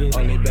her pocket.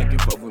 Only back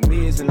and forth with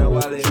me is in the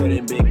wallet.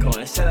 Trading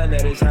Bitcoin, selling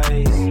at his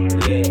highest.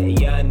 Yeah,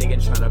 young nigga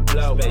tryna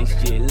blow.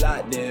 Space Jit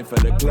locked in for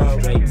the glow.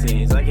 Straight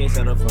teens, I can't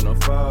settle for no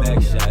fall.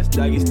 Back shots,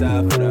 doggy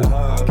style for the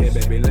hog. Okay,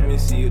 baby, let me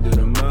see you do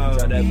the most.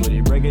 Drop that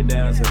booty, break it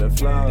down to the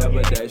floor.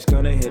 Double dash,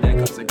 gonna hit that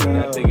coast to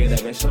coast. Figure that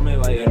can show me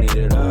why you need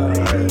it all.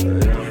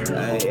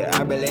 Hey,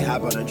 I barely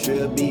hop on a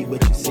drill beat,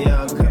 but you see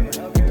I'm coming.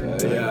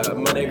 Yeah,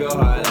 money go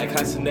hard like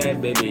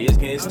Hassanet, baby, it's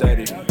getting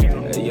sturdy.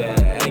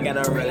 Yeah, ain't got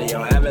no really,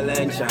 yo,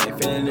 avalanche, I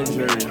ain't feeling the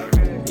jury.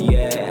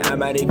 Yeah,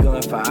 I'm already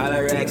going for all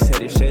the racks, hit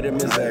the shade of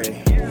Missouri.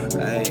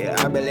 Hey,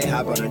 I barely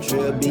hop on a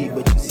drill beat,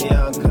 but you see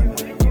I'm coming.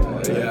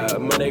 Yeah,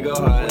 money go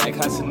hard like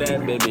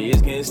Hassanet, baby,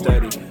 it's getting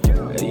sturdy.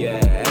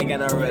 Yeah, ain't got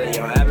no really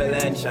on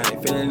avalanche, I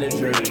ain't feeling the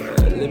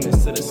dream.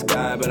 Limits to the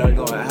sky, but I'm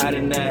going higher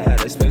than that.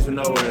 Had a space with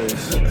no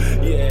words.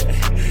 Yeah,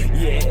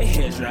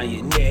 hands around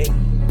your neck.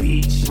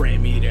 Beach,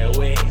 bring me that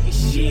way.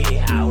 Shit,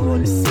 I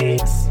want the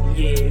sex.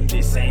 Yeah,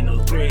 this ain't no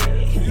threat.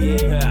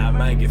 Yeah, I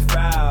might get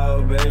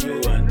foul,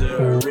 baby,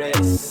 under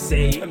arrest.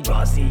 Say,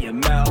 boss in your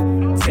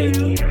mouth, take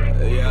it.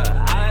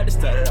 Yeah, I had to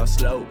start it off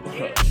slow.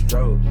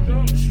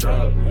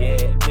 Stroke, yeah,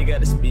 think I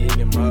the speed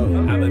in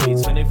mode. I'ma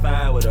be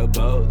 25 with a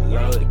boat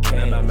load of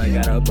cash. My man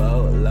got a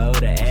boat load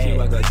of ass. She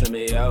walk up to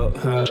me, yo,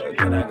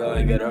 can I go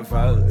and get her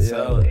photo?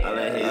 So, I'm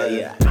like, hell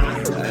yeah.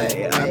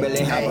 I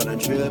really hop on a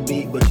drill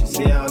beat, but you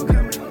see how I'm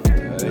coming.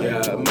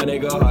 Yeah, money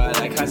go hard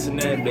like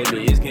Hassanet,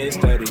 baby, it's getting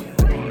steady.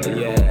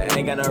 Yeah,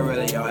 ain't got no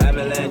really on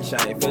avalanche,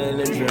 I ain't feeling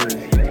the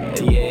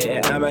dream.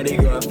 Yeah, I'm ready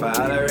going for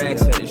all the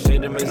racks, headed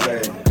straight to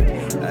Missouri.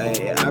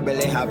 I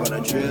really hop on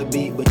a drill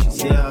beat, but you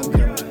see how I'm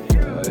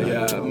coming.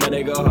 Yeah,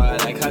 money go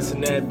hard like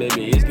Hassanet,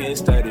 baby, it's getting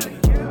steady.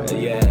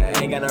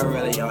 Yeah, ain't got no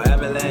really on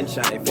avalanche,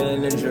 I ain't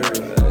feeling the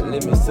dream.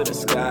 Limits to the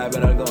sky,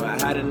 but I'm going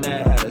higher than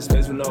that, had a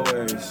space with no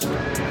words.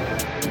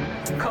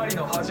 狩り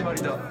の始ま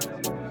りだ。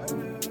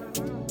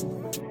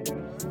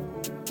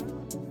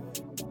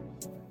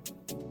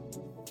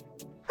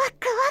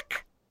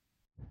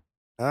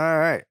All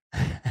right.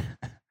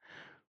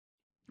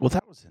 Well,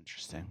 that was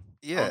interesting.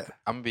 Yeah.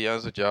 I'm gonna be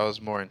honest with you, I was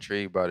more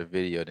intrigued by the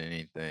video than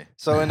anything.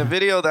 So in the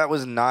video that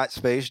was not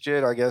Space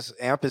Jit, I guess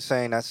Amp is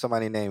saying that's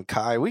somebody named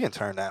Kai. We can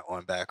turn that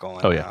one back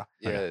on. Oh yeah.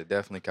 Yeah,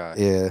 definitely Kai.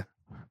 Yeah.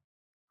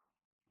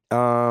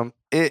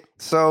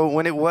 So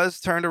when it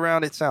was turned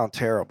around, it sounded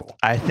terrible.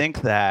 I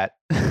think that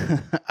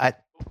I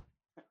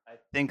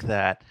think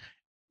that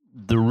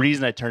the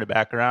reason I turned it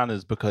back around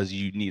is because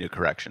you need a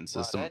correction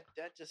system. Wow,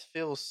 that just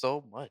feels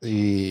so much.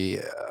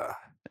 Yeah.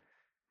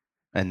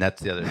 And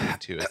that's the other thing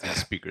too, is these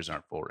speakers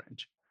aren't full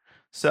range.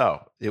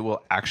 So it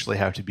will actually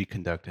have to be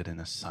conducted in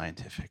a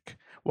scientific.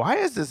 Why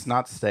is this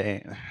not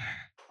staying?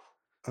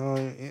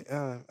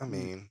 I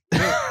mean,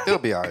 it'll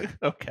be all right.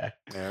 Okay.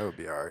 Yeah, it'll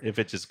be all right. If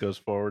it just goes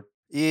forward.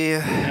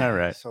 Yeah. All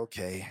right. It's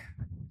okay.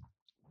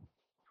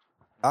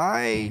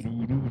 I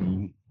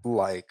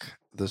like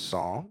the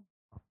song.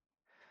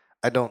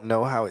 I don't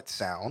know how it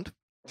sound.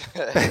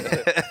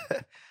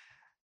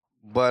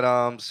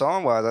 But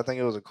song wise, I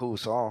think it was a cool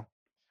song.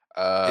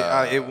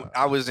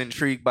 I was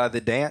intrigued by the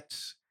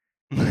dance.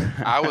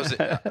 I was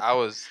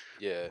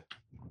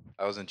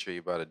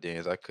intrigued by the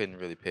dance. I couldn't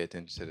really pay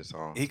attention to the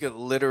song. He could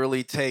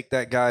literally take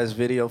that guy's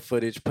video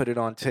footage, put it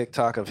on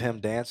TikTok of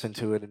him dancing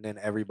to it, and then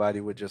everybody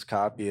would just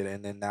copy it.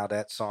 And then now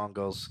that song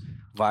goes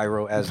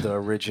viral as the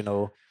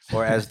original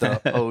or as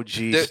the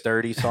OG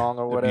sturdy song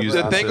or whatever.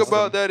 The thing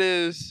about that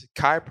is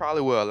Kai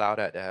probably will allow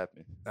that to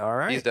happen. All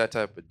right. He's that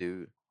type of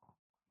dude.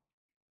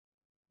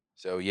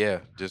 So yeah,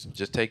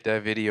 just take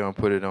that video and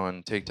put it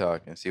on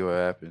TikTok and see what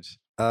happens.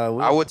 I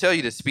would tell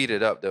you to speed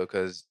it up though,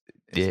 because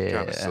it's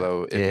kind of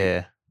slow.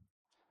 Yeah.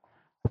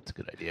 That's a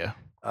good idea.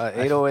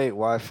 808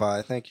 Wi-Fi.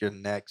 I think you're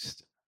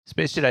next.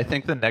 Space Jit, I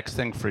think the next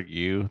thing for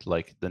you,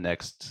 like the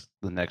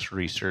next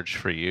research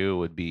for you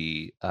would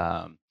be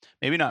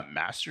maybe not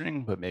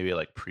mastering, but maybe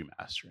like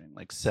pre-mastering,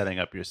 like setting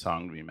up your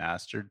song to be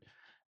mastered.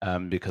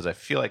 Because I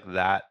feel like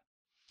that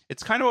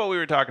it's kind of what we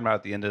were talking about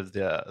at the end of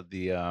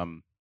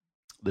the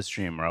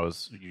stream where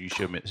you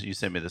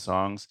sent me the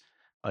songs,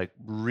 like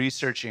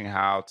researching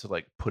how to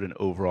like put an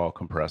overall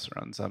compressor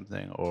on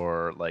something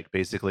or like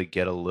basically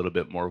get a little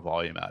bit more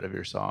volume out of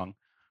your song.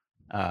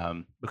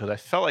 Because I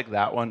felt like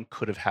that one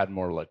could have had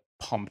more like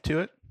pump to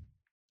it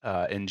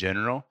in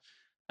general.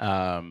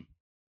 I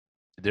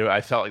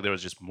felt like there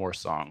was just more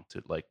song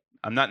to like,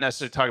 I'm not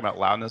necessarily talking about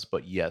loudness,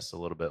 but yes, a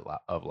little bit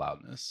of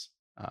loudness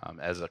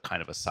as a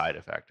kind of a side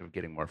effect of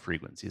getting more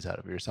frequencies out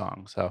of your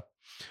song. So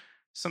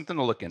something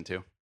to look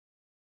into.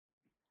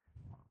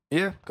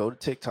 Yeah, go to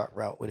TikTok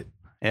route with it.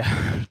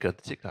 Yeah, go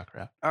to TikTok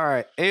route. All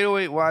right,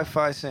 808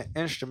 Wi-Fi sent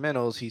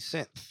instrumentals. He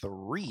sent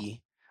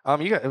 3.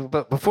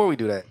 But before we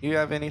do that, you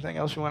have anything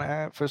else you want to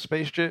add for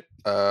Space Jit?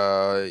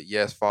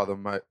 Yes, Father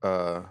Mike.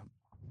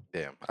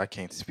 Damn, I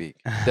can't speak.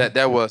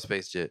 That was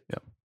Space Jit.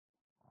 Yep.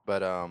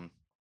 But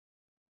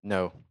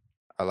no,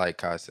 I like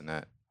Kais in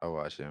that. I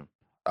watch him.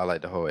 I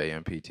like the whole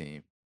AMP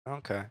team.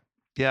 Okay.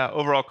 Yeah,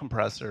 overall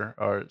compressor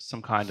or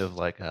some kind of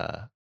like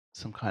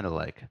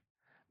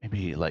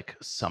maybe like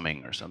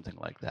summing or something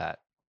like that.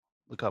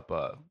 Look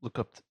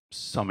up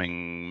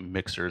summing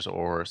mixers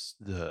or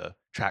the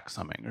track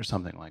summing or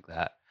something like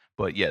that.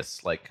 But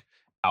yes, like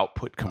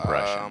output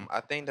compression.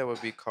 I think that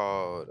would be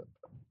called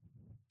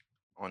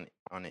on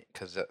it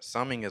because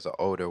summing is an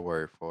older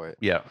word for it.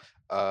 Yeah.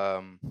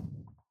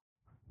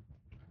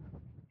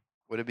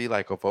 Would it be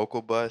like a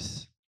vocal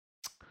bus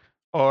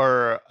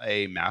or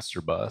a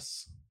master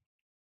bus?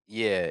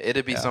 Yeah,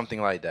 it'd be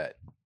something like that.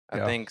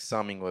 Yeah. I think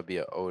summing would be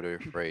an older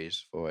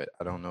phrase for it.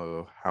 I don't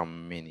know how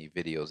many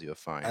videos you'll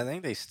find. I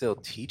think they still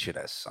teach it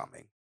as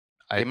summing.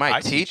 They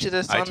might teach it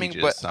as summing,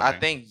 but I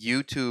think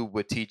YouTube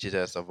would teach it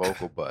as a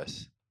vocal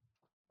bus.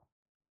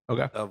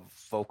 Okay. A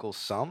vocal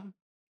sum?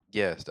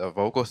 Yes, a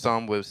vocal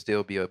sum would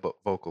still be a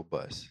vocal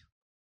bus.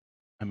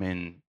 I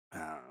mean, I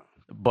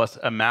don't know.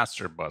 a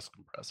master bus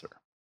compressor.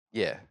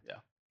 Yeah.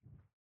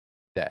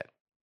 That.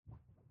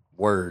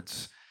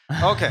 Words.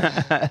 Okay.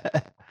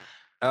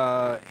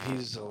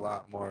 He's a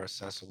lot more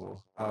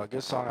accessible.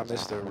 Good song. I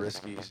missed the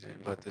Riskies,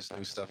 but this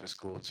new stuff is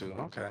cool too.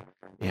 Okay.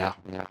 Yeah.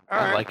 All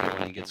I right. like it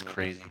when he gets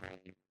crazy.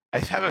 I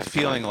have a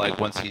feeling like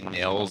once he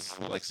nails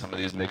like some of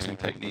these mixing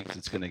techniques,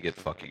 it's gonna get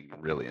fucking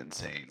really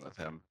insane with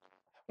him.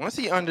 Once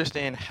he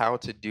understands how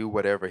to do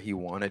whatever he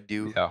want to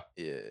do. Yeah.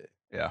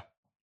 Yeah.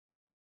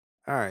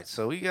 All right.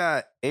 So we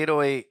got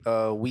 808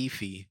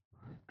 Wi-Fi.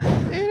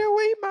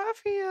 808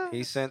 Mafia.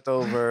 He sent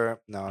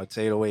over. No, it's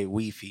 808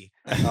 Wi-Fi.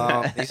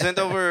 He sent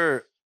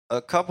over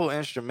a couple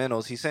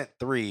instrumentals. He sent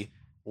 3.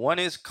 One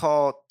is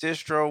called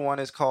Distro. One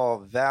is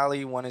called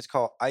Valley. One is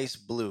called Ice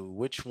Blue.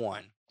 Which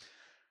one?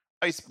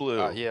 Ice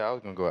Blue. Yeah, I was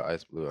gonna go with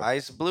Ice Blue.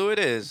 Ice Blue it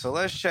is. So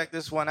let's check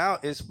this one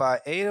out. It's by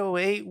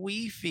 808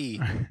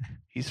 Wi-Fi.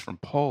 He's from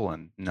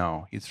Poland.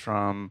 No, he's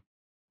from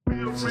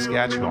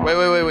Saskatchewan.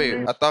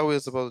 Wait. I thought we were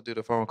supposed to do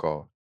the phone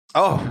call.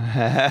 Oh,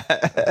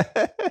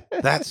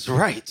 that's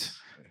right.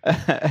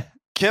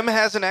 Kim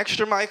has an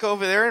extra mic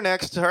over there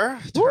next to her.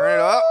 Turn it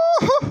up.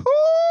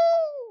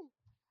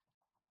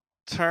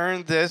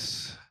 Turn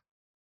this.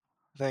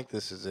 I think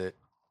this is it.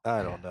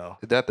 I don't know.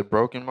 Is that the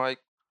broken mic?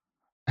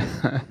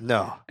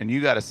 No. And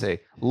you got to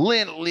say,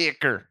 lint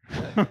liquor.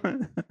 I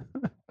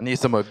need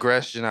some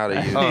aggression out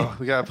of you. Oh,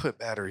 we got to put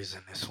batteries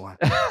in this one.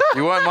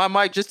 You want my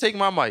mic? Just take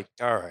my mic.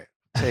 All right.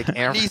 Take I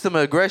Aaron. need some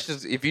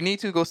aggressions. If you need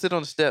to, go sit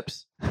on the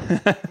steps.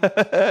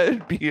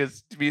 be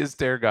a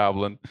stair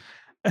goblin.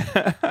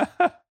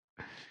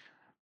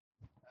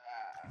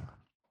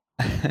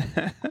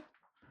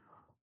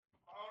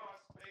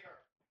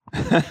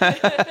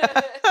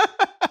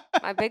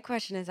 My big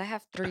question is, I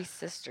have 3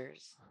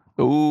 sisters.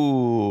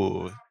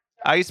 Ooh,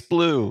 Ice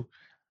Blue.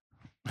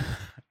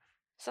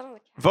 Son of a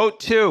cat. Vote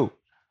 2.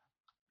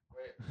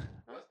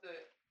 What's the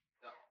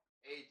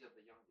age of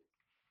the youngest?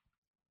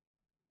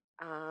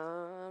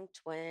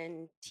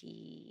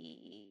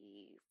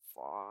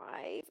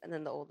 25, and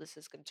then the oldest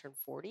is gonna turn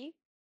 40.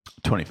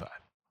 25.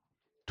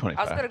 I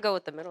was gonna go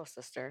with the middle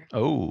sister.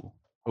 Oh,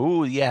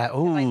 yeah. 'Cause I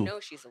Oh, know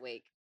she's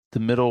awake. the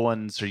middle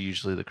ones are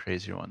usually the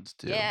crazier ones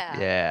too. Yeah.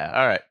 Yeah.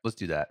 All right, let's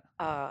do that.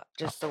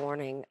 Just a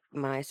warning,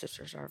 my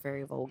sisters are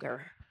very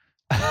vulgar.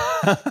 So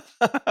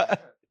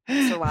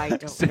I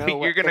don't so know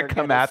what you're gonna they're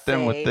come gonna at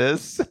them with say.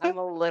 this. I'm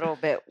a little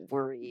bit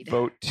worried.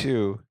 Vote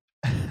 2.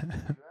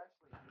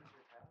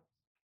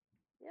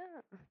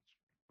 Yeah.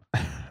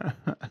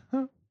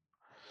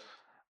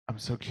 I'm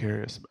so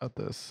curious about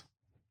this.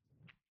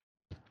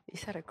 You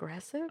said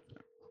aggressive?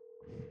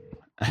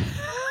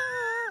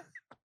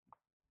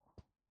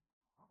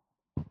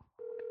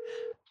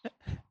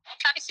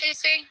 Hi,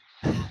 Cece.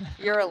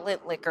 You're a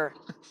lint liquor.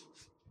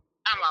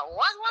 I'm a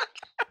what?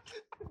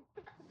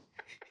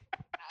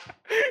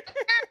 I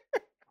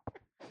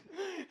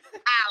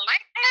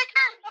like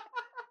liquor.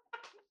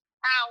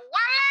 What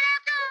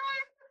liquor?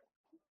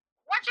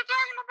 What you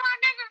talking about,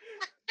 nigga?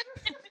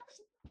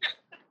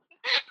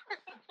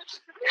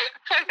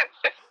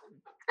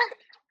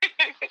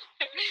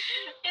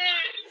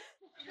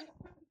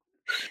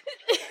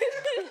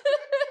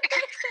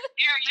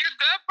 You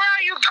good, bro?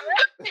 You good?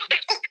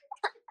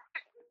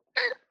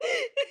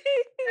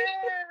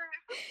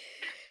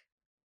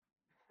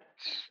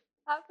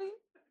 Happy?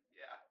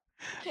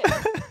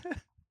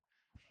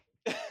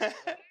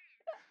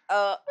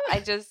 I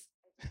just.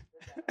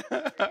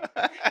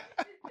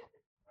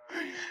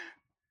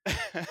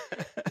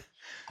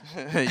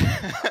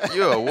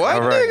 You're a what,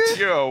 All right. nigga?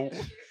 Yo,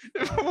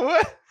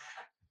 what?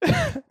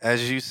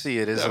 As you see,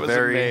 it is That a was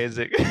very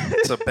amazing.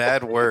 It's a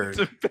bad word.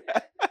 It's a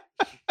bad-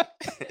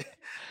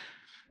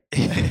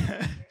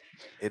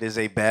 It is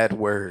a bad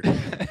word.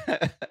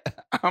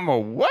 I'm a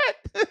what?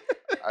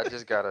 I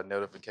just got a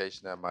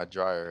notification that my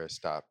dryer has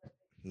stopped.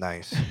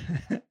 Nice.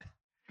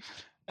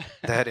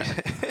 That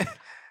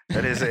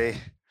is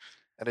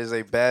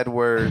a bad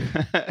word.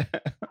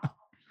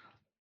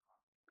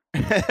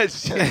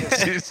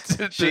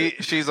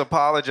 She's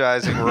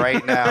apologizing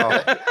right now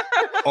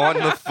on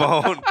the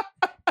phone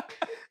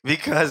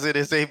because it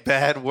is a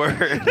bad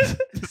word.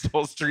 This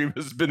whole stream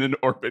has been an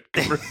orbit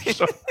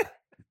commercial.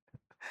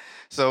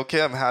 So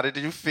Kim, how did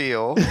you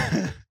feel?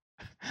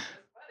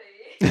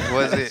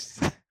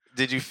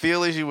 Did you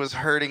feel as you was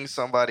hurting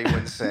somebody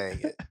when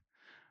saying it?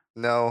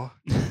 No.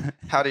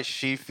 How did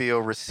she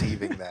feel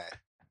receiving that?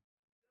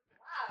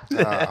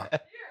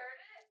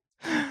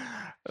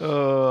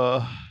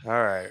 All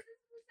right.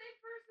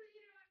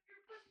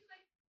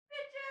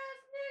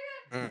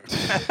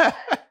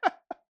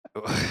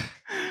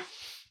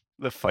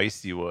 The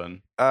feisty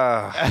one.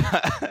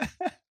 I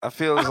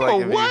feel it's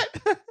like what?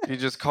 if you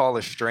just call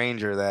a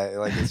stranger that,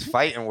 like, it's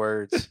fighting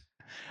words.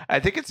 I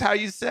think it's how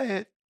you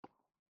say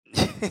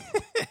it.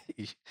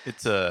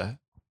 It's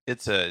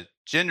a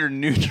gender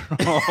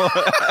neutral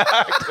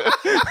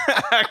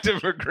act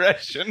of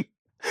aggression.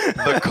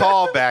 The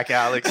callback,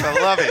 Alex. I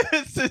love it.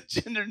 It's a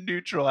gender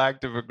neutral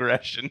act of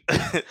aggression.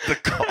 The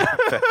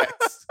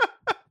callbacks.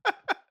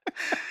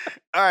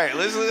 All right,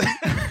 let's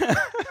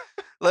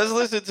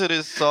listen to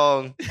this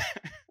song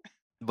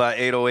by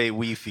 808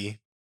 Weefy.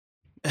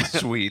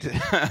 Sweet.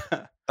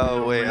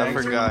 Oh wait, I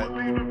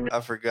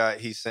forgot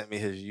he sent me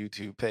his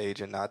YouTube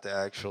page and not the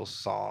actual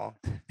song.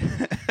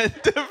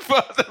 The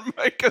father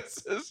Micah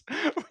says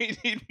we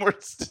need more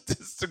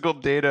statistical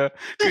data.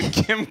 Could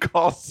Kim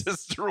call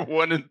sister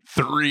 1 and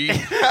 3?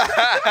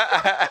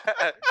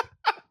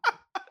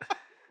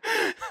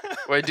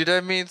 Wait, do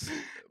that mean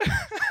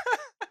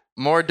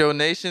more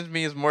donations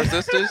means more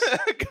sisters?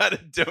 Gotta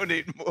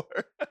donate more.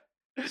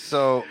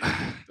 So,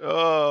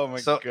 oh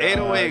my god.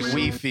 808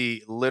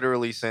 Weefy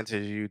literally sent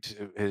his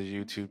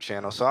YouTube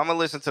channel. So I'm gonna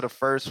listen to the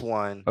first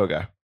one.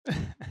 Okay.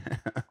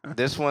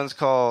 This one's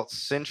called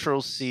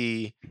Central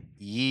C,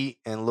 Yeet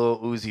and Lil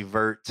Uzi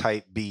Vert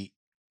type beat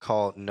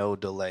called No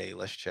Delay.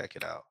 Let's check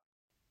it out.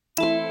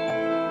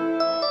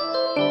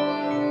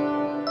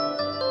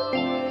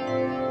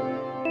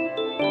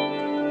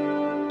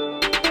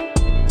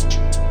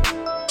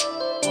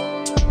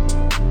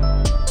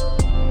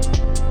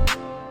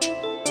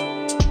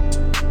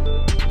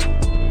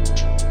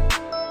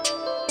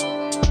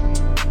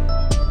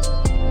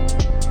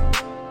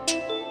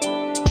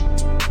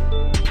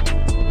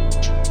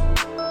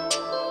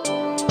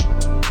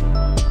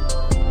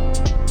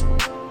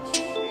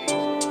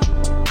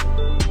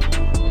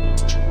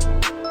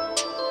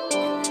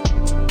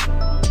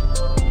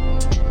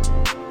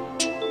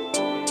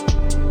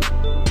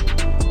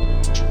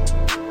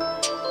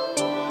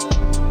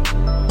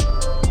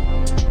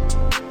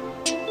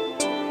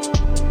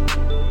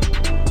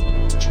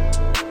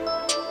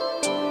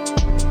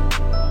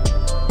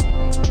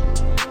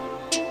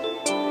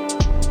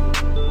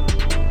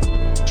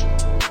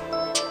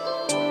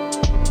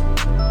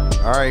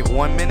 All right,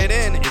 1 minute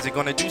in. Is it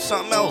going to do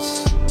something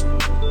else?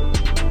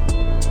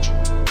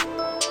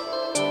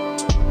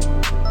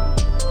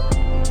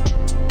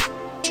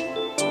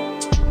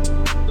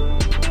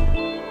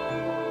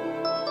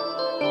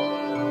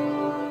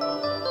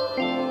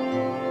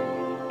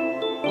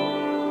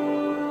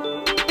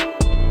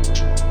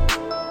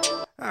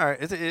 All right,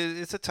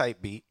 it's a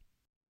tight beat.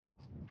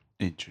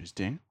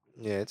 Interesting.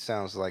 Yeah, it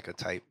sounds like a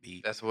tight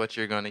beat. That's what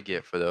you're gonna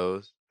get for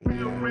those.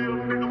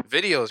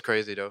 Video is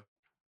crazy though.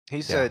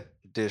 He said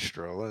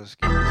distro. Let's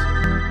get this.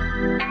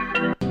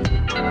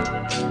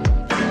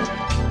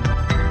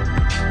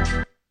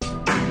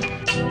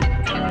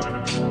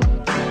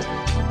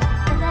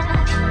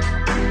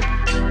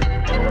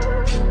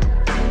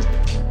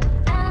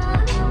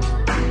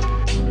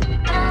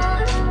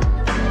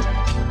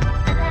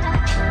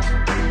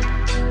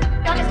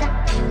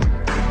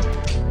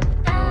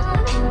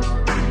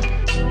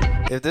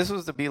 If this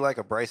was to be like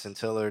a Bryson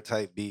Tiller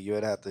type beat, you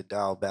would have to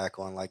dial back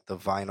on like the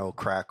vinyl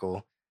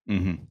crackle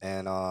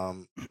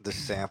and the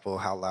sample,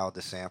 how loud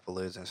the sample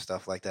is and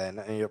stuff like that.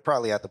 And you'll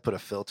probably have to put a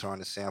filter on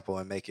the sample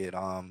and make it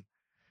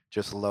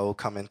just low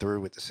coming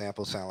through with the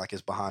sample sound like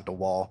it's behind the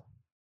wall.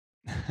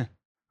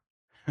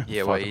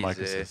 Yeah, Father well,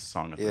 Micah says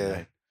song of the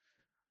night.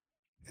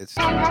 It's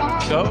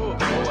go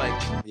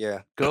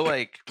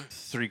like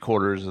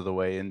 3/4 of the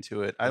way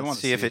into it. I want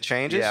to see if it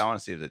changes. Yeah, I want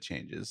to see if it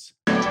changes.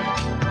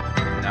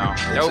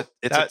 No,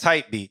 it's a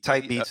tight beat.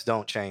 Tight beats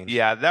don't change.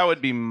 Yeah, that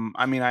would be.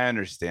 I mean, I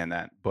understand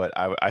that, but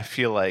I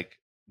feel like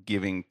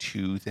giving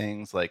two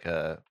things like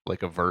a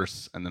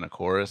verse and then a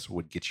chorus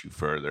would get you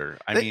further.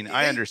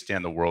 I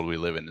understand the world we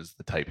live in is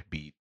the type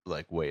beat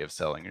like way of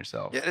selling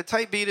yourself. Yeah, the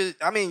tight beat is.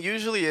 I mean,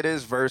 usually it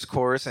is verse,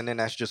 chorus, and then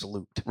that's just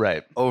looped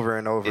right over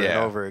and over and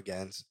over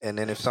again. And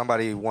then if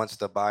somebody wants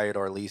to buy it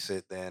or lease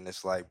it, then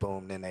it's like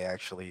boom. Then they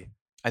actually.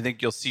 I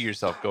think you'll see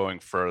yourself going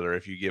further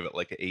if you give it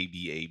like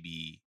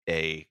a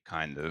A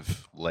kind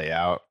of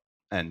layout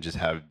and just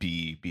have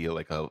B be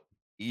like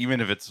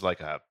even if it's like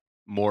a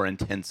more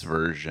intense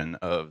version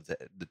of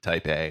the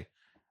type A,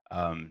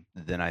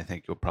 then I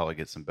think you'll probably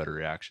get some better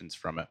reactions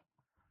from it.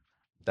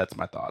 That's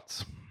my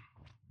thoughts.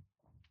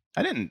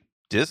 I didn't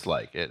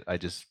dislike it. I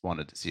just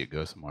wanted to see it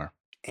go somewhere.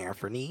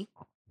 Anthony?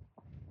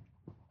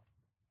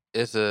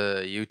 It's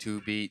a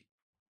YouTube beat.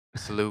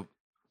 It's a loop.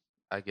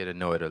 I get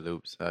annoyed at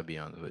loops. I'll be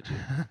honest with you.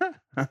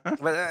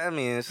 But I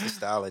mean, it's the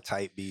style of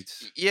tight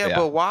beats. Yeah,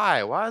 but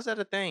why? Why is that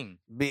a thing?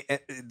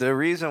 The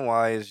reason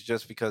why is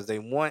just because they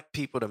want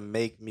people to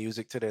make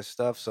music to their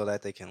stuff so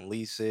that they can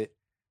lease it.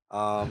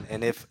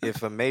 And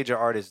if a major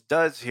artist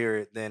does hear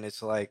it, then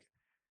it's like,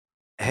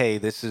 hey,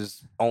 this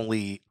is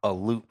only a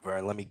loop,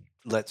 right?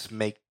 Let's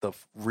make the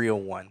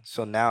real one.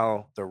 So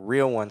now the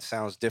real one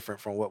sounds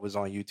different from what was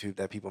on YouTube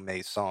that people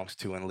made songs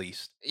to and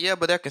leased. Yeah,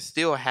 but that can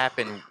still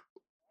happen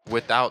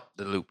without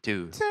the loop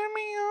too.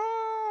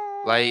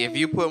 Like if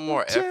you put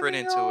more effort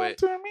into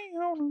it.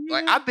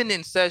 Like I've been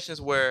in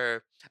sessions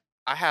where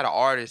I had an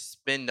artist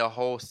spend the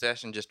whole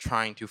session just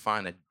trying to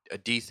find a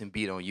decent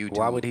beat on YouTube.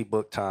 Why would he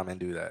book time and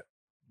do that?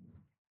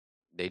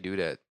 They do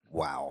that.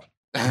 Wow.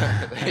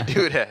 They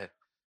do that.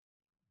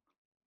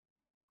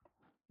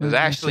 It's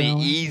actually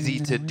easy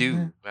to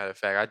do. Matter of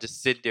fact, I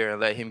just sit there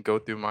and let him go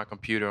through my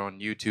computer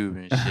on YouTube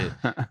and shit.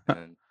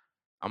 And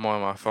I'm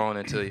on my phone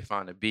until you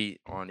find a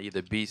beat on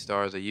either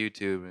BeatStars or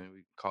YouTube, and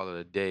we call it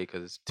a day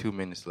because it's 2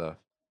 minutes left.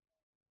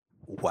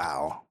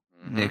 Wow.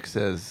 Nick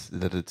says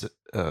that it's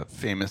a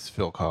famous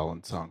Phil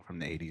Collins song from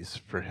the 80s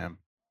for him.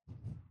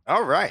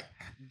 All right.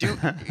 You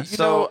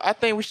know, I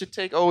think we should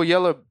take Old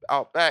Yeller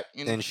out back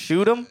and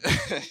shoot him.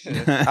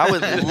 I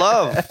would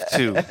love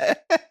to.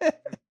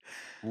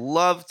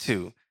 Love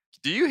to.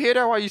 Do you hear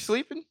that while you're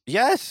sleeping?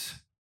 Yes.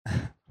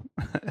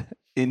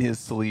 In his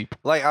sleep.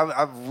 Like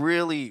I've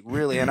really,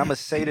 and I'm gonna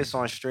say this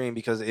on stream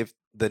because if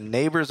the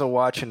neighbors are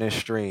watching this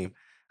stream,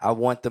 I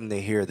want them to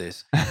hear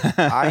this.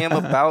 I am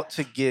about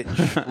to get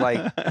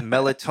like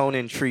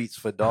melatonin treats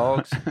for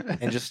dogs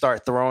and just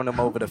start throwing them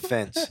over the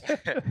fence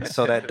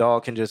so that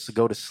dog can just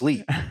go to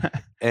sleep.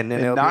 And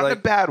then they'll not be like, in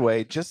a bad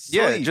way, just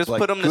sleep. Yeah, just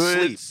put them to good,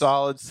 sleep.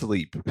 Solid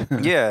sleep.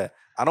 Yeah.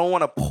 I don't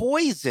want to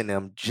poison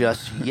them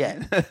just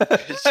yet.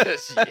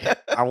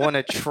 I want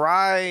to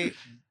try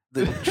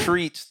the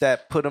treats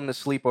that put them to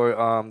sleep or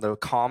the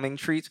calming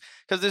treats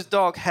because this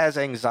dog has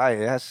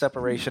anxiety. It has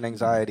separation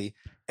anxiety.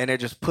 And they're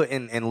just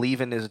putting and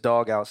leaving this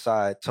dog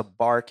outside to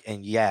bark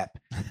and yap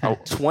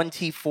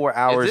 24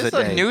 hours Is this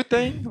a day. a new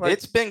thing? Like,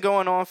 It's been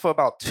going on for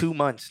about 2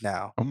 months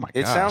now. Oh my god!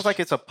 It sounds like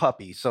it's a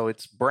puppy, so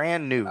it's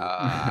brand new.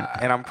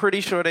 And I'm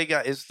pretty sure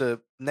it's the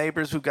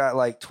neighbors who got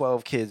like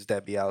 12 kids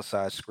that be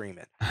outside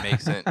screaming.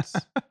 makes sense.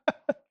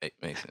 It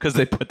makes sense. because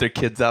they put their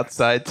kids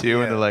outside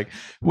too, and they're like,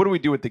 "What do we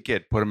do with the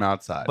kid? Put him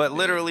outside." But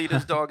literally,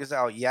 this dog is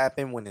out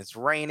yapping when it's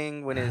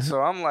raining.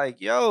 So I'm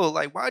like, yo,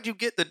 like, why'd you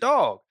get the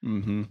dog?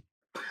 Mm-hmm.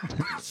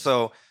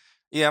 So,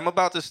 yeah, I'm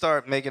about to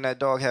start making that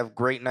dog have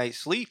great night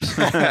sleeps.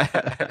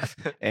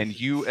 And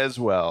you as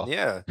well.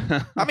 Yeah.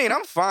 I mean,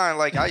 I'm fine.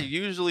 Like,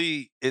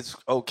 it's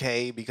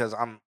okay because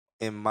I'm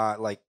in my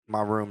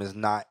room is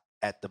not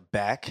at the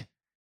back.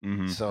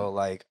 Mm-hmm. So,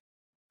 like,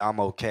 I'm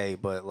okay.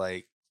 But,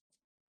 like,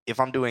 if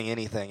I'm doing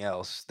anything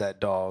else, that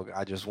dog,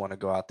 I just want to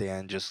go out there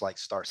and just, like,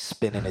 start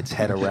spinning its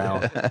head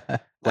around.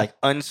 Like,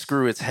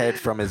 unscrew its head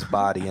from its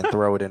body and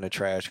throw it in a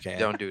trash can.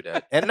 Don't do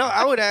that. And no,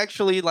 I would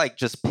actually, like,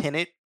 just pin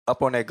it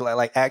up on that glass,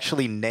 like,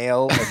 actually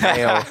nail a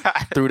nail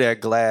through that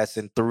glass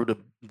and through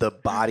the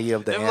body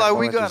of the They're animal. like,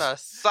 we got a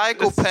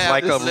psychopath.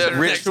 like that's living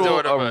next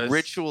door to a us.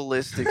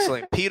 ritualistic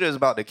slang. Peter is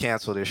about to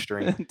cancel this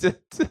stream.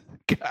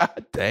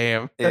 God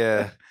damn.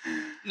 Yeah.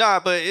 Nah,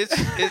 but it's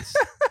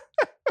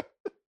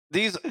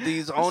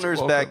these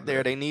owners back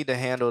there, they need to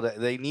handle that.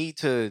 They need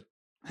to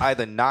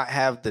either not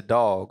have the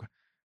dog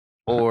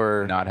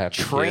or not have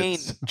the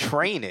kids.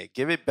 train it.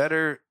 Give it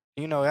better,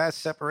 it has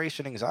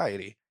separation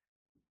anxiety.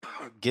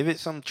 Give it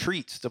some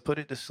treats to put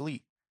it to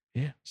sleep.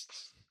 Yeah.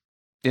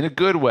 In a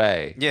good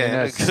way. Yeah, In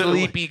a good way.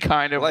 sleepy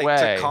kind of Like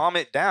way. to calm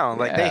it down.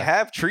 Like they Yeah.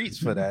 have treats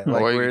for that.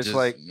 Like Or you where could it's just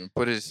like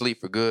put it to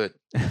sleep for good.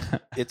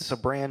 it's a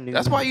brand new.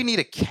 That's why you need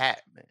a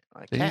cat, man.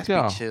 Like There you cats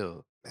go. be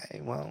chill.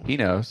 Hey, well, He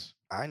knows.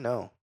 I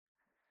know.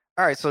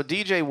 All right, so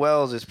DJ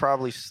Wells is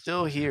probably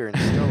still here and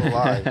still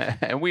alive.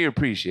 And we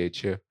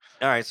appreciate you.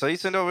 All right, so he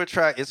sent over a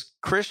track. It's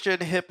Christian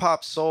hip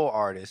hop soul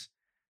artist.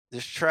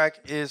 This track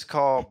is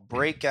called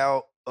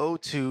Breakout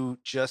O2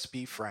 Just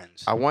Be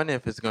Friends. I wonder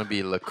if it's gonna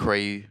be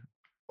Lecrae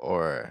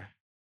or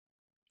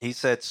He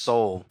said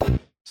soul,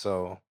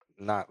 so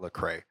not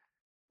Lecrae.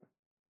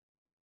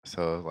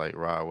 so like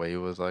Rod Wave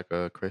was like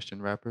a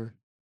Christian rapper.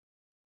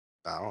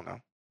 I don't know.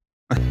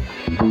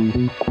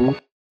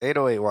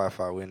 808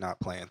 Wi-Fi, we're not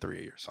playing 3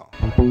 of your songs.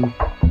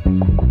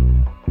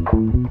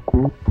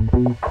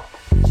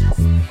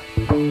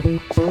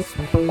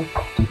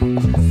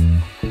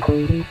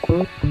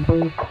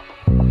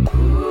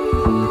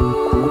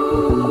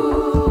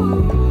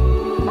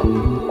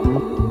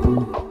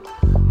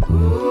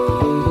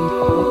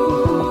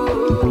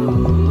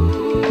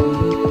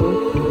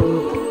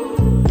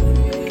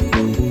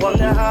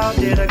 Wonder how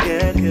did I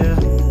get here?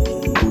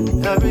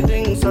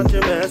 Everything's such a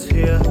mess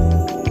here.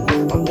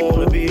 I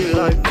wanna be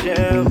like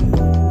Jim.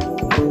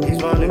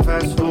 He's running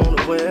fast on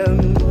the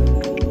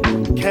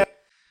whim.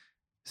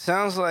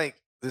 Sounds like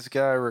this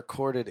guy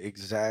recorded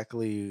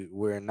exactly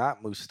where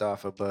not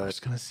Mustafa, but I was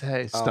gonna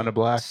say Stunna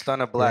Black.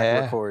 Stunna Black Yeah.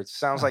 records.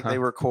 Sounds like they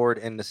record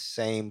in the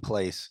same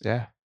place.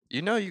 Yeah.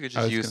 You know you could I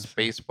just was use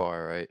gonna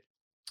spacebar, right?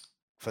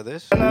 For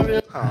this?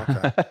 Oh,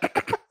 okay.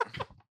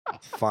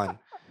 Fun.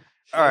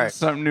 All right.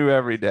 Something new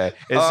every day.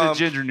 It's a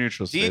gender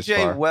neutral space DJ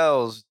bar.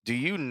 Wells, do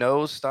you know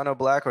Stunna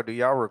Black or do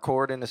y'all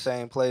record in the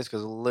same place?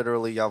 Because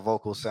literally y'all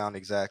vocals sound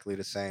exactly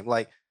the same.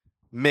 Like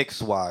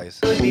mix wise.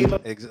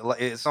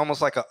 It's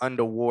almost like an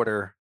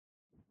underwater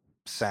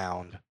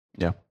sound.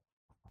 Yeah.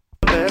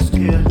 Best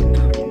here.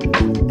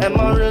 Am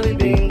I really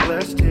being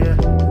blessed here?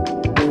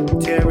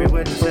 Terry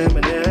went to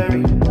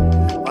seminary.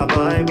 My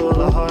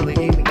Bible I hardly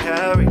even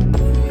carry.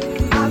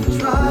 I've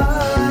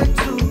tried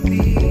to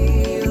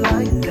be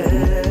like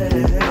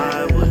that.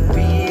 I would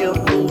be a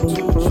fool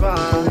to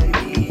try.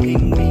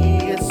 Being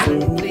me is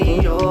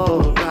simply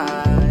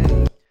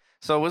alright.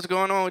 So what's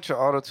going on with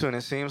your auto tune?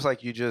 It seems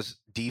like you just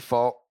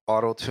default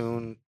auto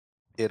tune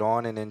it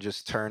on and then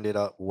just turned it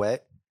up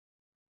wet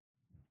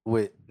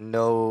with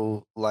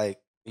no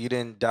You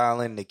didn't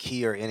dial in the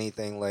key or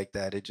anything like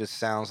that. It just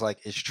sounds like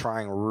it's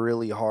trying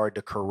really hard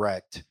to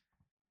correct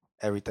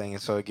everything,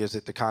 and so it gives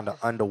it the kind of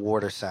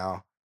underwater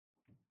sound.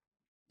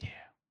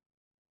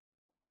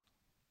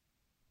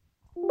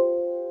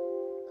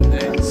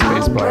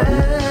 Spacebar.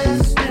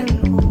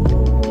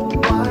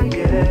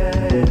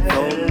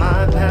 Though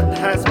my path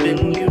has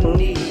been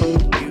unique,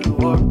 you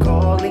are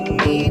calling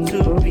me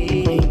to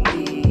be me.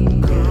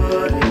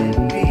 Could it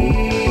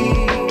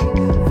be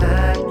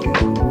that you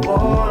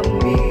want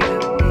me to be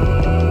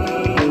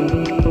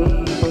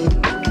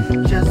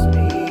just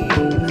me?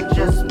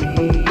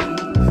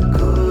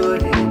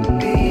 Could it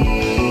be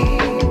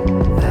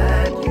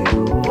that you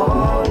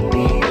want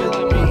me to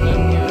be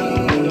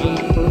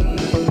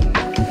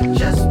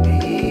just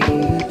me?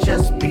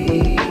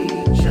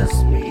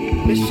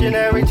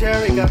 Missionary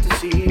Terry got to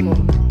see more.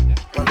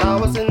 While I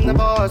was in the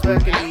bars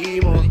back in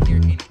emo,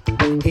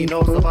 he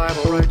knows the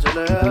Bible right to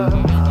left,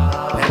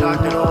 and I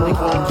can only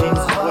quote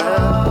Jesus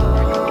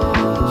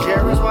well.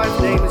 Jerry's wife's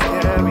name is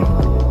Carrie.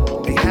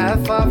 They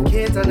have 5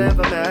 kids I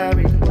never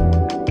married.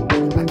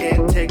 I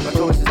can't take my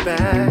choices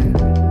back.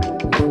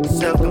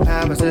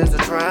 Self-comparison's a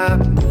trap.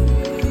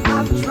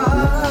 I've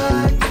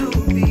tried to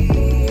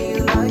be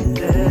like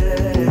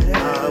that.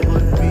 I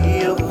would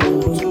be a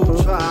fool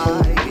to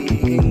try.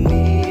 Being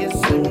me is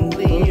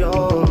simply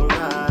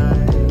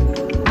alright.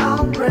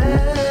 I'll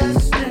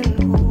rest in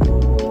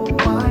who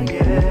I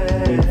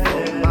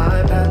am.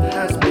 My path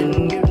has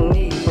been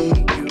unique.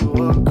 You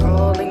are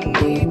calling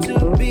me to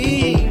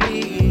be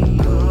me.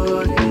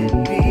 Could it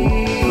be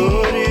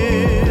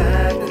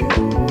that you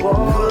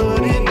want?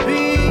 Could it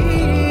be?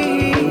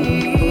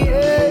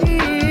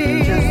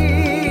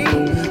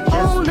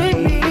 Only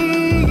me.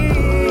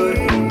 Could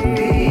it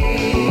be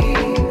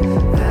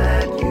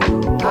that you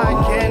want? I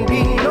can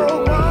be no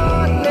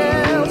one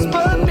else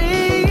but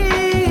me.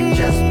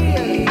 Just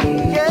me.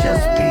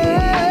 Just me.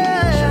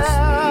 Just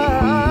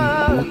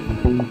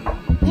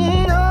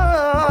me. No,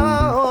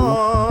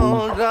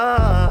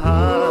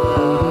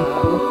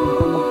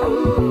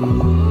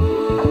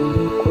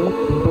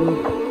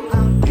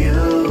 I'm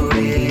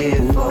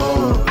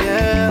beautiful,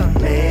 yeah,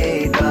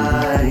 made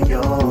by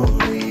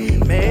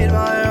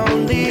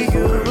only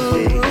you.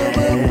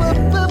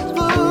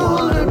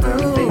 What a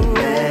perfect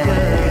man.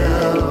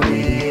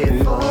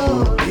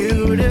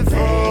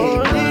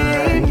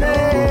 Beautifully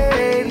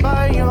made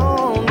by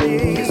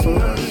only this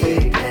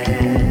perfect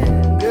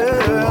man. What a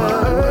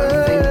perfect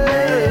man.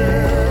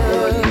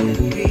 Could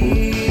it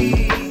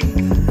be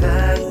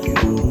that you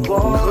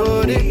want?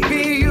 Could it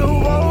be you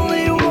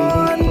only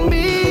want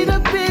me to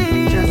be?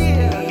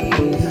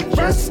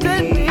 Just me.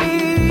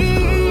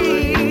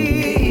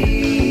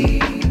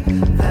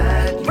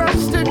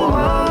 Rest in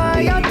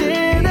my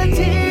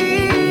identity.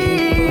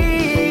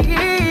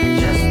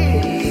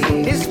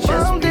 It's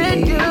found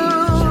in you.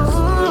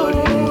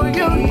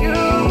 You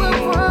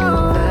will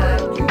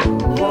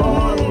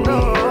prove no.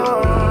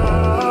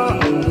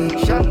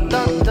 Shut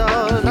da da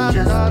da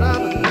da da.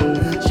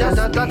 Shut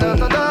da da da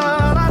da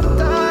da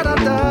da da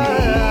da.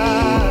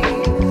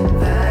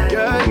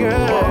 Yeah, yeah,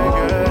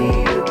 yeah.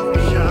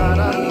 Shut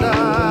da da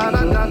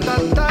da da da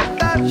da.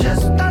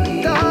 Just da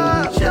da.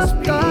 Just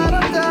da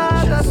da da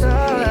da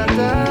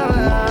da.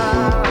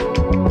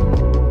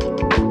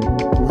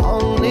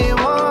 Only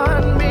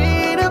want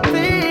me to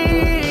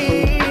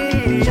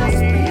be just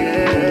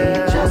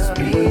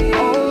me,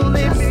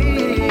 only me.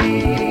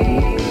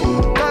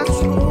 That's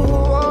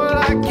all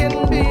I can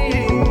be.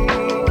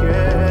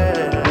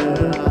 Yeah,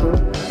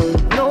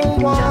 no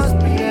one else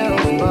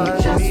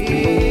but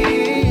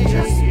me.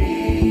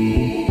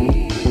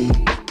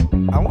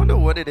 I wonder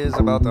what it is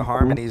about the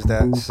harmonies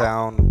that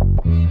sound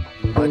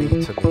muddy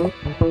to me.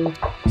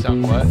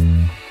 Sound what?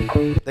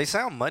 They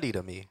sound muddy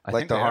to me, I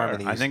like think the they are.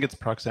 harmonies. I think it's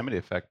proximity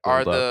effect.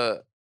 Are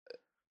buildup.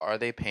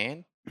 they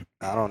paying?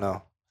 I don't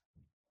know.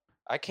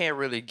 I can't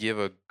really give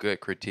a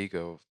good critique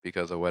of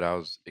because of what I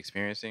was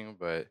experiencing,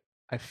 but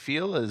I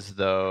feel as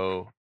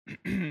though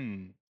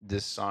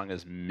this song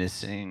is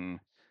missing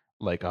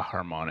like a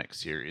harmonic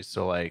series.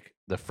 So like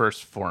the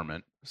first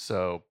formant,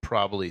 so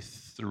probably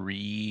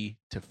 3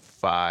 to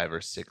 5 or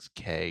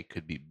 6K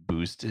could be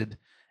boosted,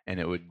 and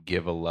it would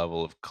give a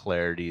level of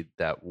clarity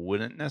that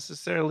wouldn't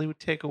necessarily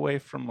take away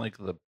from like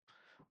the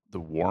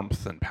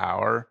warmth and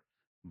power,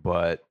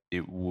 but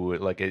it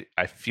would like it.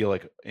 I feel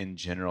like in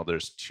general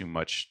there's too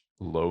much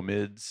low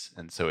mids,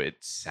 and so it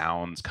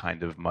sounds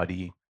kind of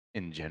muddy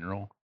in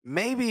general.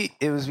 Maybe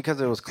it was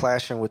because it was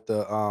clashing with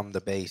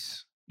the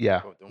bass.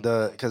 Yeah.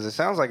 Because it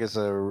sounds like it's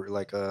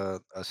a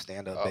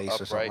stand-up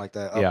bass or something like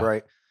that. Yeah.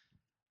 Upright.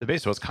 The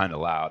bass was kind of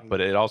loud, but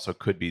it also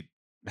could be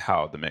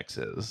how the mix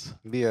is.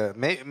 Yeah,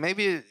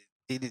 maybe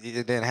it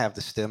didn't have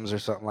the stems or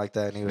something like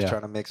that, and he was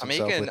trying to mix I mean,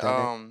 himself he with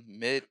can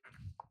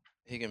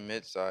he can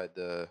mid side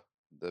the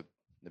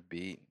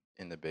beat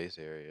in the bass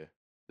area.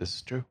 This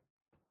is true.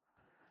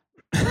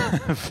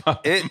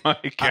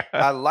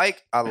 I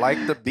like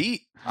the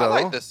beat. I Though.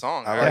 like the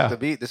song. I like the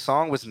beat. The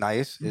song was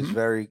nice. It's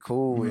very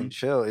cool and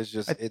chill. It's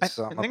just it's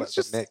something about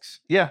the mix.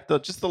 Yeah,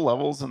 just the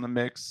levels and the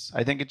mix.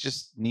 I think it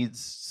just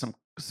needs some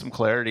some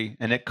clarity.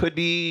 And it could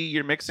be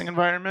your mixing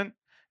environment.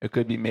 It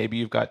could be maybe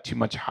you've got too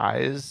much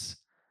highs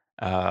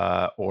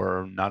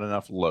or not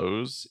enough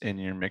lows in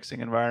your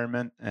mixing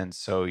environment. And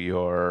so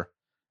you're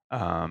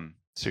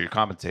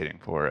compensating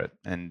for it.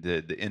 And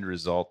the end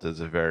result is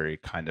a very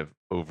kind of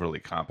overly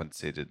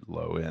compensated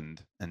low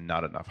end and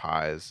not enough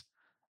highs.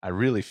 I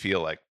really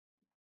feel like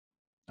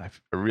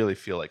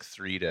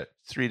 3 to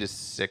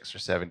 6 or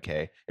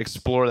 7K.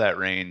 Explore that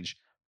range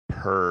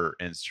per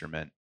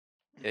instrument.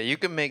 Yeah, you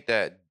can make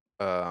that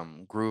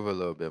groove a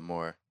little bit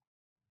more.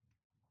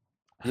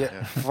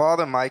 Yeah,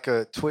 Father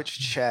Micah, Twitch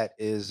chat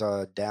is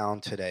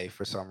down today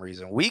for some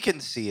reason. We can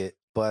see it,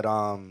 but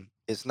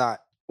it's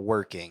not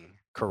working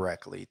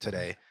correctly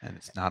today. And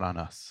it's not on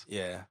us.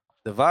 Yeah.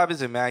 The vibe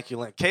is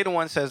immaculate.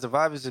 K1 says the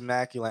vibe is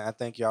immaculate. I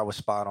think y'all was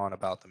spot on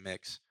about the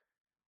mix.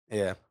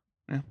 Yeah.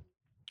 Yeah.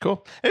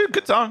 Cool. Hey,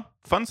 good song.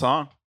 Fun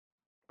song.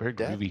 Very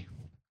groovy.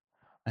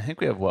 I think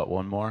we have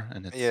one more,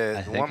 and it's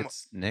I think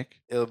it's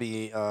Nick. It'll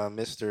be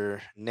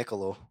Mr.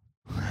 Nicolo.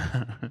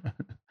 I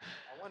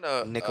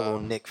wanna Nicolo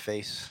Nick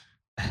face.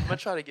 I'm gonna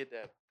try to get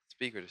that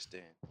speaker to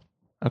stand.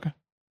 Okay.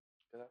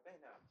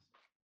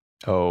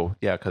 Oh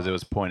yeah, because it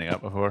was pointing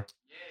up before.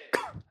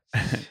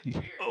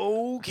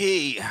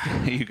 Okay.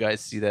 You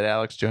guys see that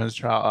Alex Jones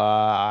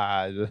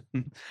trial?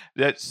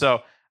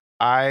 So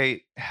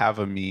I have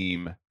a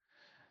meme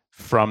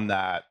from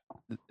that.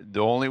 The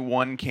only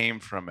one came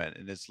from it,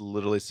 and it's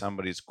literally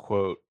somebody's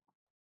quote.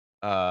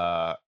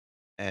 And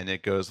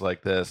it goes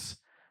like this: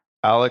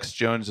 Alex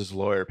Jones's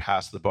lawyer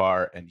passed the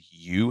bar, and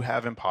you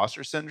have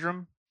imposter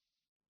syndrome.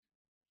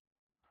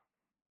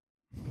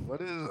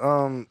 What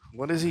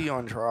is he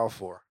on trial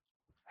for?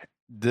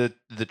 The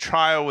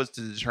trial was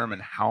to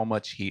determine how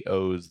much he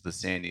owes the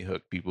Sandy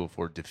Hook people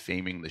for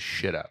defaming the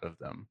shit out of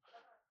them.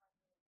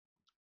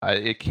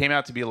 It came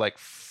out to be like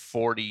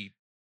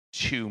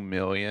 42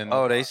 million.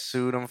 Oh, they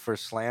sued him for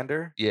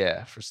slander?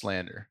 Yeah, for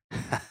slander.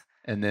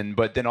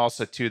 But then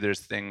also too, there's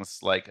things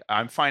like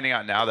I'm finding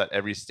out now that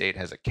every state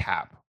has a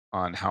cap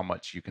on how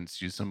much you can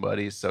sue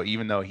somebody. So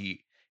even though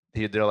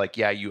they're like,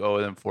 yeah, you owe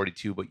them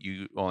 42, but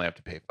you only have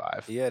to pay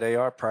 5. Yeah, they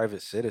are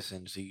private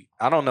citizens.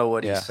 I don't know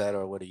what he said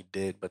or what he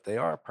did, but they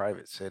are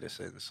private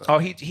citizens. So. Oh,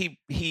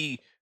 he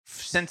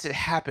since it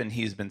happened,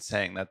 he's been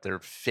saying that they're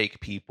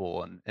fake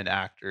people and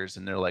actors,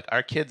 and they're like,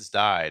 our kids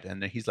died,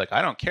 and he's like,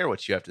 I don't care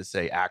what you have to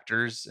say,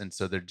 actors, and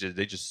so they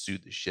just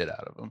sued the shit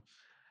out of him.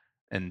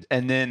 And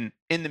then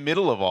in the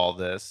middle of all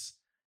this,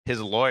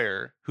 his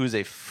lawyer, who's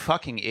a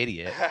fucking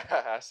idiot,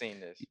 I've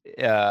seen this,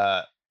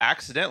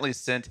 accidentally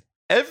sent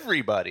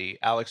everybody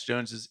Alex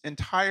Jones's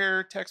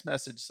entire text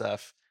message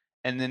stuff,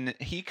 and then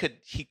he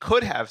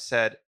could have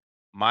said,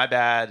 my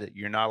bad,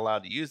 you're not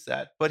allowed to use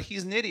that, but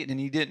he's an idiot and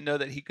he didn't know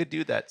that he could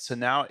do that. So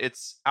now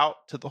it's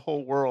out to the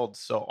whole world.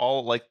 So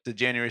all like the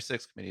January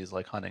 6th committee is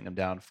like hunting him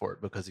down for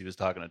it because he was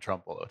talking to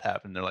Trump while it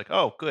happened. They're like,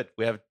 oh, good,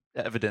 we have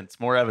evidence,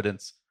 more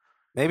evidence.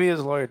 Maybe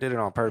his lawyer did it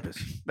on purpose.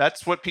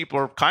 That's what people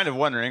are kind of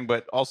wondering,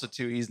 but also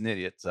too, he's an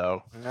idiot.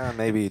 So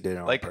maybe he did it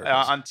on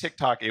purpose. On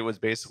TikTok, it was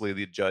basically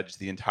the judge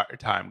the entire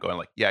time going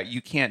like, yeah,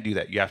 you can't do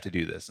that. You have to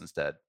do this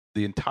instead.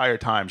 The entire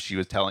time she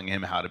was telling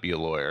him how to be a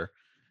lawyer.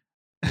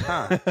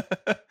 Huh.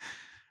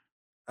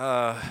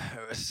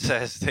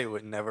 Says they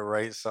would never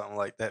write something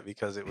like that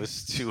because it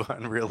was too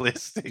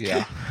unrealistic.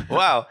 Yeah.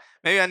 Wow.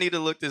 Maybe I need to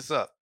look this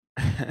up.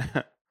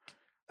 All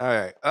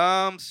right.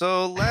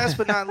 So last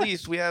but not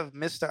least, we have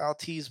Mr.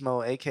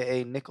 Altismo,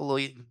 aka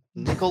Nicoley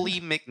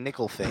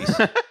McNickelface.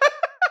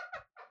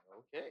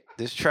 Okay.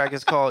 This track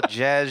is called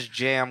Jazz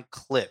Jam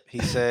Clip. He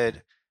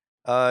said,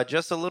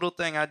 just a little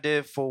thing I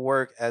did for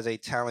work as a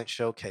talent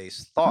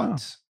showcase.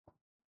 Thoughts?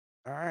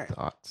 All right.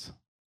 Thoughts.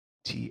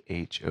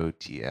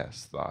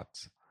 THOTS.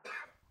 Thoughts.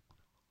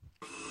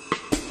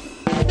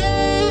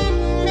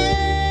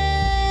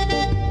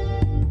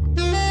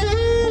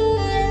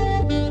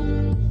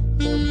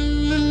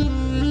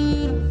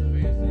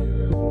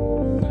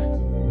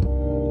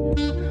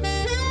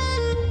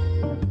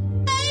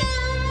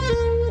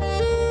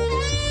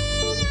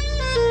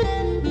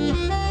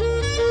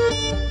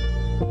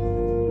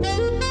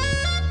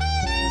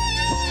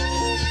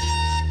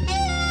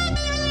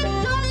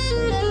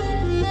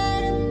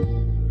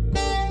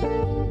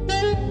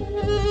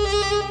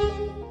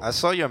 I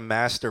saw your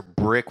master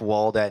brick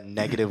wall at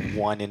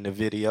 -1 in the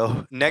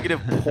video.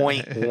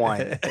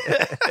 -0.1.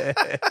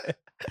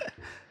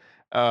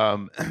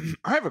 I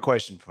have a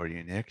question for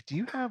you, Nick. Do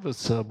you have a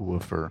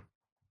subwoofer?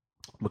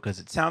 Because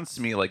it sounds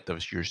to me like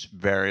your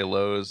very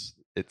lows,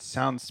 it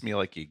sounds to me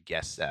like you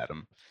guessed at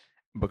them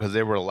because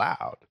they were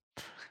loud.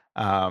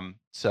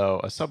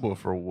 So a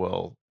subwoofer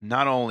will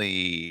not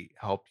only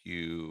help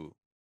you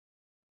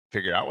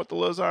figure out what the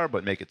lows are,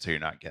 but make it so you're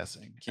not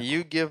guessing. Can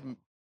you give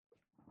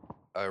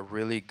a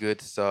really good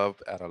sub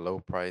at a low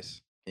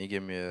price? Can you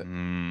give me a?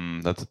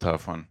 That's a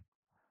tough one.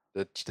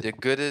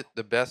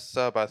 The best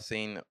sub I've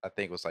seen, I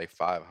think, was like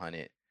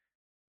 500.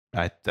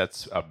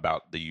 That's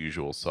about the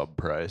usual sub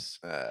price.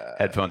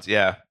 Headphones,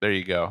 yeah, there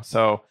you go.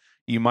 So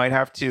you might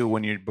have to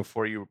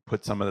before you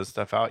put some of this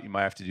stuff out, you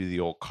might have to do the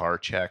old car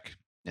check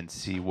and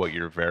see what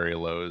your very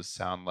lows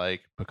sound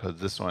like, because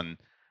this one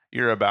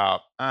you're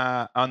about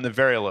on the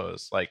very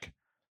lows, like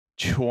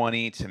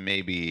 20 to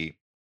maybe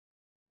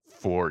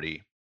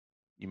 40.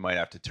 You might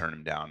have to turn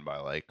them down by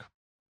like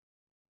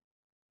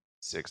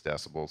 6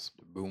 decibels.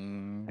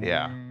 Boom.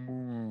 Yeah.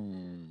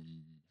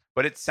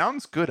 But it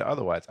sounds good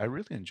otherwise. I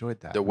really enjoyed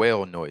that. The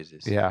whale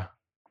noises. Yeah.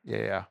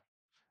 Yeah.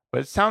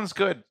 But it sounds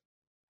good.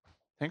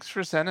 Thanks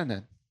for sending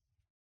it.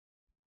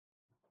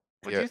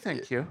 What do you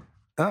think, Q?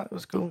 Oh, it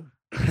was cool.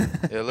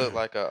 It looked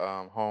like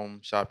a home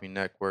shopping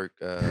network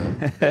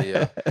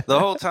video. The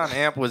whole time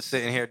Amp was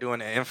sitting here doing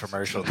the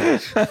infomercial thing.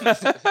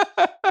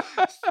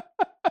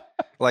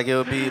 Like it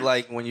would be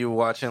like when you're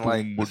watching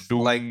like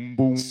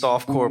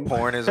softcore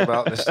porn is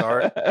about to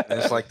start. And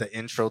it's like the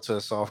intro to a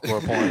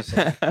softcore porn.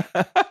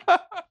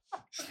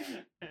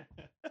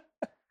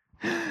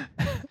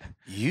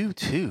 You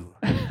too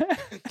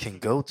can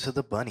go to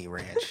the Bunny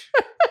Ranch.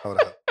 Hold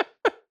up.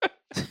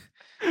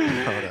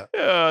 Hold up.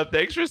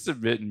 Thanks for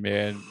submitting,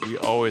 man. We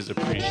always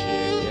appreciate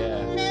it.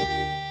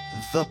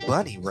 Yeah. The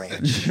Bunny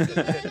Ranch.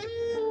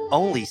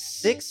 Only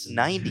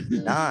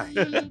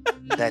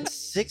 $6.99.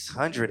 That's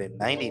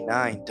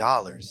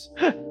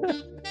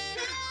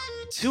 $699.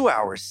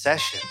 2-hour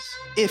sessions,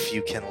 if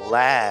you can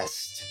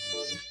last.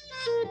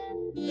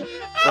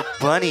 The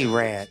Bunny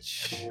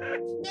Ranch.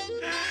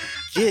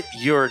 Get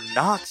your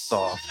knocks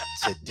off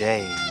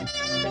today.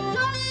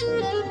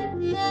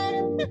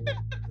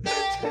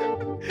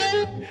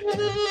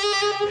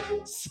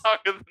 Song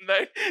of the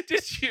night.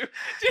 Did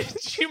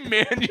you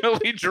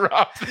manually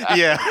drop that?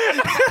 Yeah.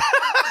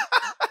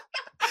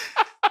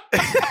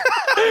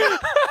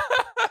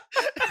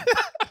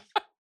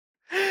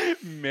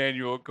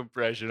 Manual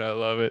compression. I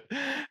love it.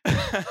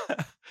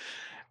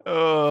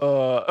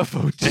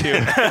 Vote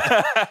 2.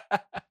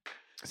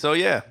 So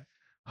yeah.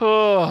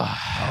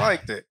 I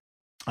liked it.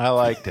 I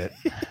liked it.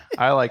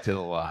 I liked it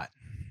a lot.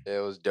 It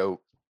was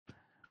dope.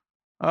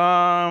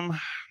 All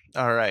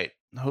right.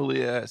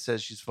 Julia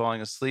says she's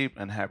falling asleep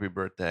and happy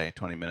birthday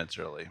 20 minutes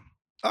early.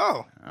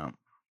 Oh.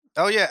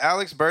 Oh yeah,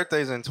 Alex's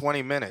birthday's in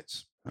 20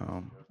 minutes.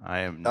 I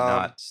am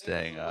not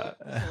staying up.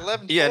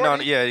 Yeah, no,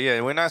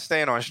 yeah. We're not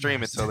staying on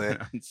stream until then.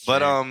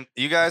 But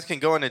you guys can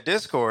go into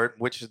Discord,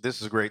 which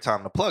this is a great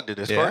time to plug the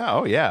Discord. Yeah,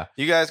 oh yeah.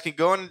 You guys can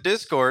go into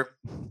Discord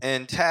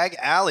and tag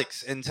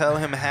Alex and tell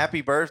him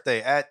happy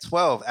birthday at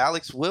 12.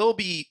 Alex will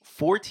be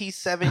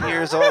 47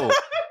 years old.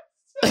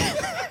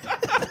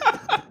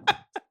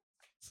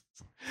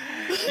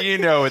 You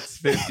know it's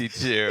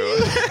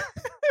 52.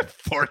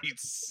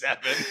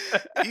 47.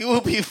 You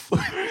will be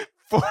 47.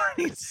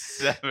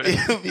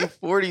 You'll be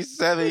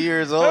 47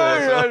 years old.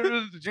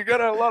 Hey, you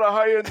got a lot of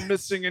high end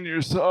missing in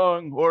your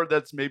song, or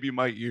that's maybe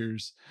my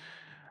ears.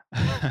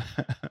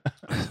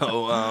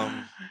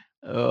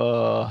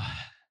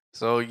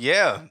 So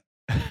yeah,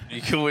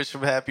 you can wish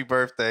him happy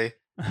birthday.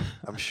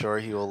 I'm sure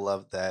he will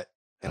love that,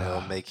 and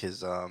it'll make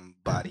his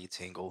body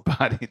tingle.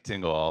 Body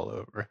tingle all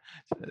over.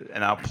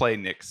 And I'll play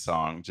Nick's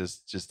song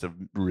just to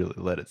really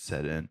let it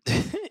set in.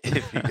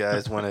 If you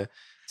guys want to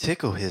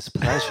tickle his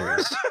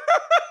pleasures,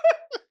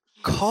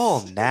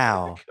 call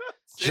now.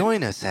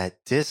 Join us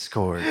at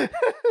Discord.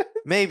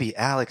 Maybe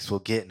Alex will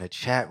get in a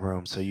chat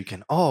room so you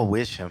can all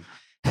wish him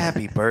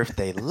happy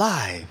birthday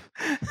live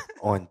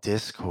on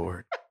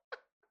Discord.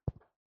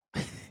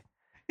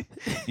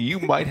 You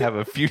might have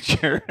a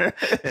future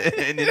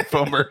in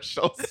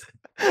infomercials.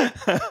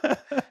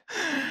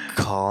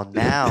 Call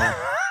now.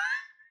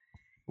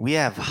 We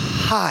have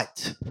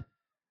hot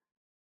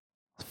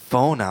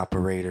phone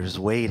operators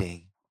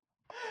waiting.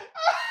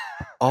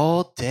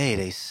 All day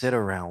they sit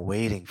around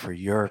waiting for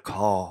your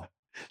call.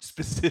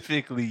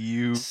 Specifically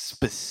you.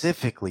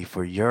 Specifically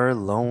for your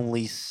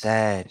lonely,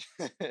 sad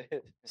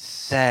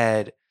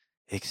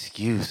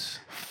excuse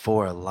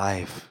for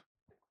life.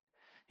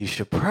 You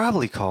should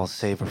probably call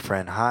Save a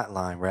Friend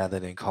hotline rather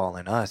than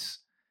calling us.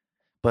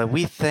 But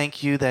we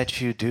thank you that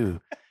you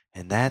do.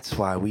 And that's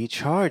why we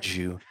charge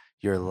you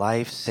your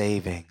life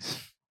savings.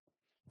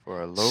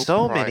 For a low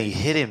so price. Many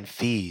hidden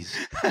fees.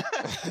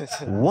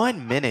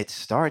 1 minute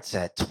starts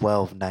at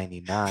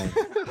 $12.99.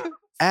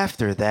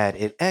 After that,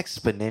 it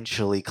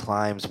exponentially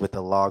climbs with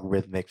a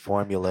logarithmic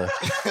formula.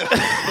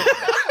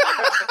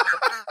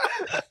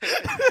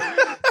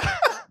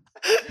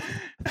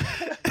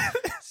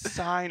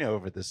 Sign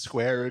over the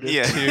square root of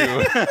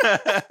 2.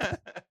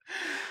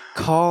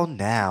 Call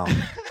now.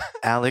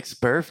 Alex's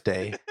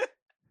birthday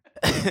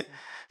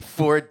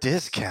for a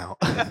discount.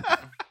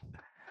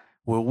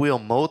 Where we'll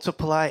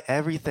multiply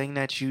everything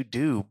that you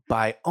do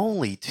by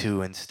only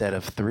 2 instead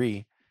of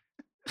 3.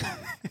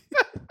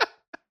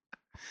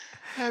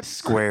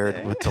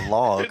 Squared with the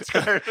log.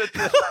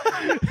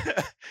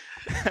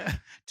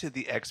 To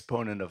the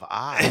exponent of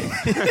I.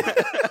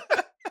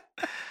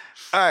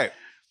 All right.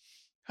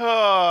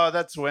 Oh,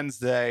 that's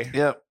Wednesday.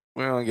 Yep.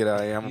 We're going to get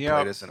out of here. I'm going to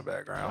play this in the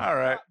background. All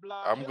right.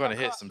 I'm going to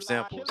hit some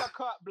samples.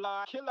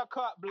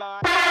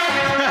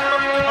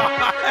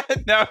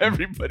 Now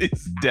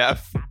everybody's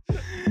deaf.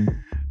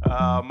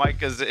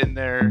 Mike is in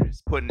there.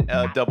 He's putting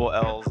double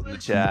L's in the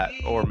chat,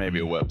 or maybe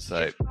a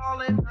website.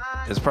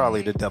 It's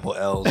probably the double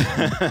L's.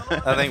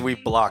 I think we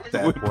blocked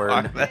that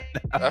word.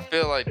 I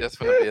feel like that's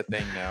gonna be a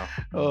thing now.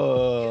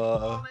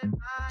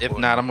 If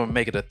not, I'm gonna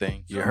make it a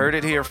thing. You heard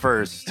it here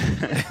first.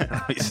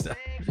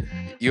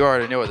 You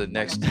already know what the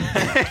next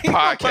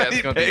podcast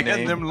is gonna be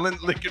named. Them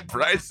lint licking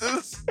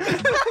prices.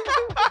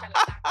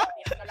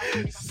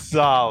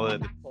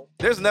 Solid.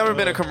 There's never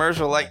been a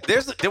commercial like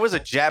there was a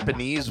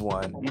Japanese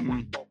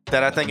one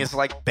that I think is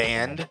like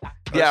banned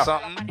or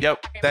something.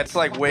 Yep. That's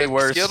like way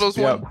worse. Skittles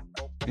one?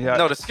 Yeah.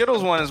 No, the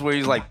Skittles one is where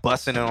he's like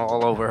busting it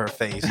all over her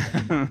face.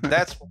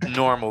 That's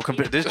normal.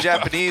 This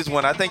Japanese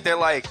one, I think they're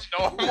like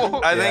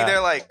normal. I think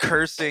they're like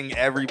cursing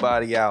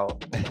everybody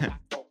out.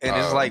 And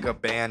it's like a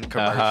banned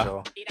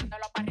commercial.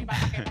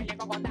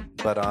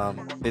 But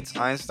it's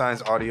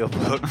Einstein's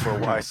audiobook for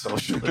Why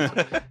Socialism.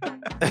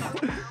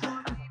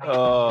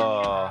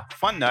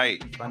 Fun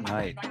night.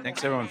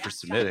 Thanks everyone for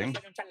submitting.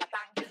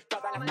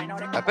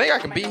 I think I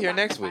can be here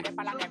next week.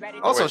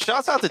 Also,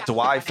 shouts out to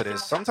Dwight for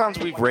this. Sometimes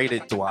we've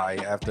rated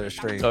Dwight after a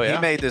stream. Oh, yeah?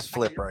 He made this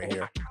flip right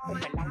here.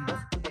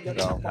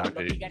 So,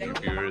 Happy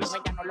viewers.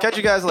 catch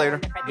you guys later.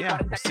 Yeah,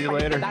 see you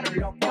later.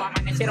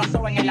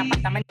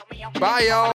 Bye, y'all.